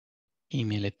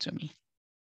email it to me.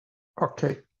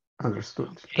 Okay, understood.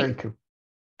 Okay. Thank you.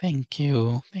 Thank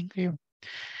you. Thank you.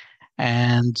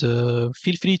 And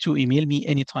feel free to email me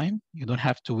anytime. You don't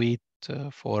have to wait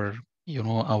for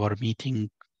our meeting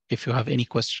if you have any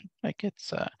question. Like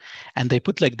it's and they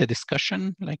put like the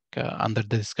discussion, like under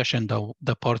the discussion,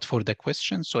 the part for the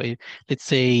question. So let's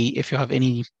say if you have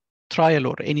any trial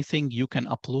or anything, you can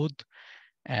upload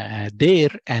there,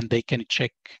 and they can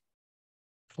check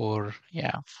for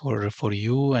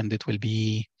you, and it will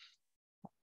be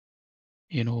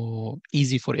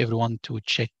easy for everyone to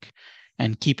check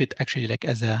and keep it actually like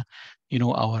as a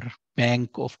our bank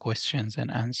of questions and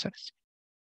answers.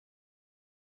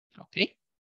 Okay.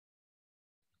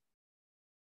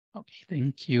 Okay,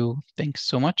 thank you. Thanks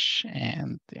so much,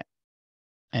 and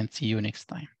see you next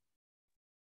time.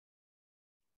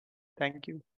 Thank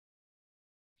you.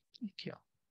 Thank you.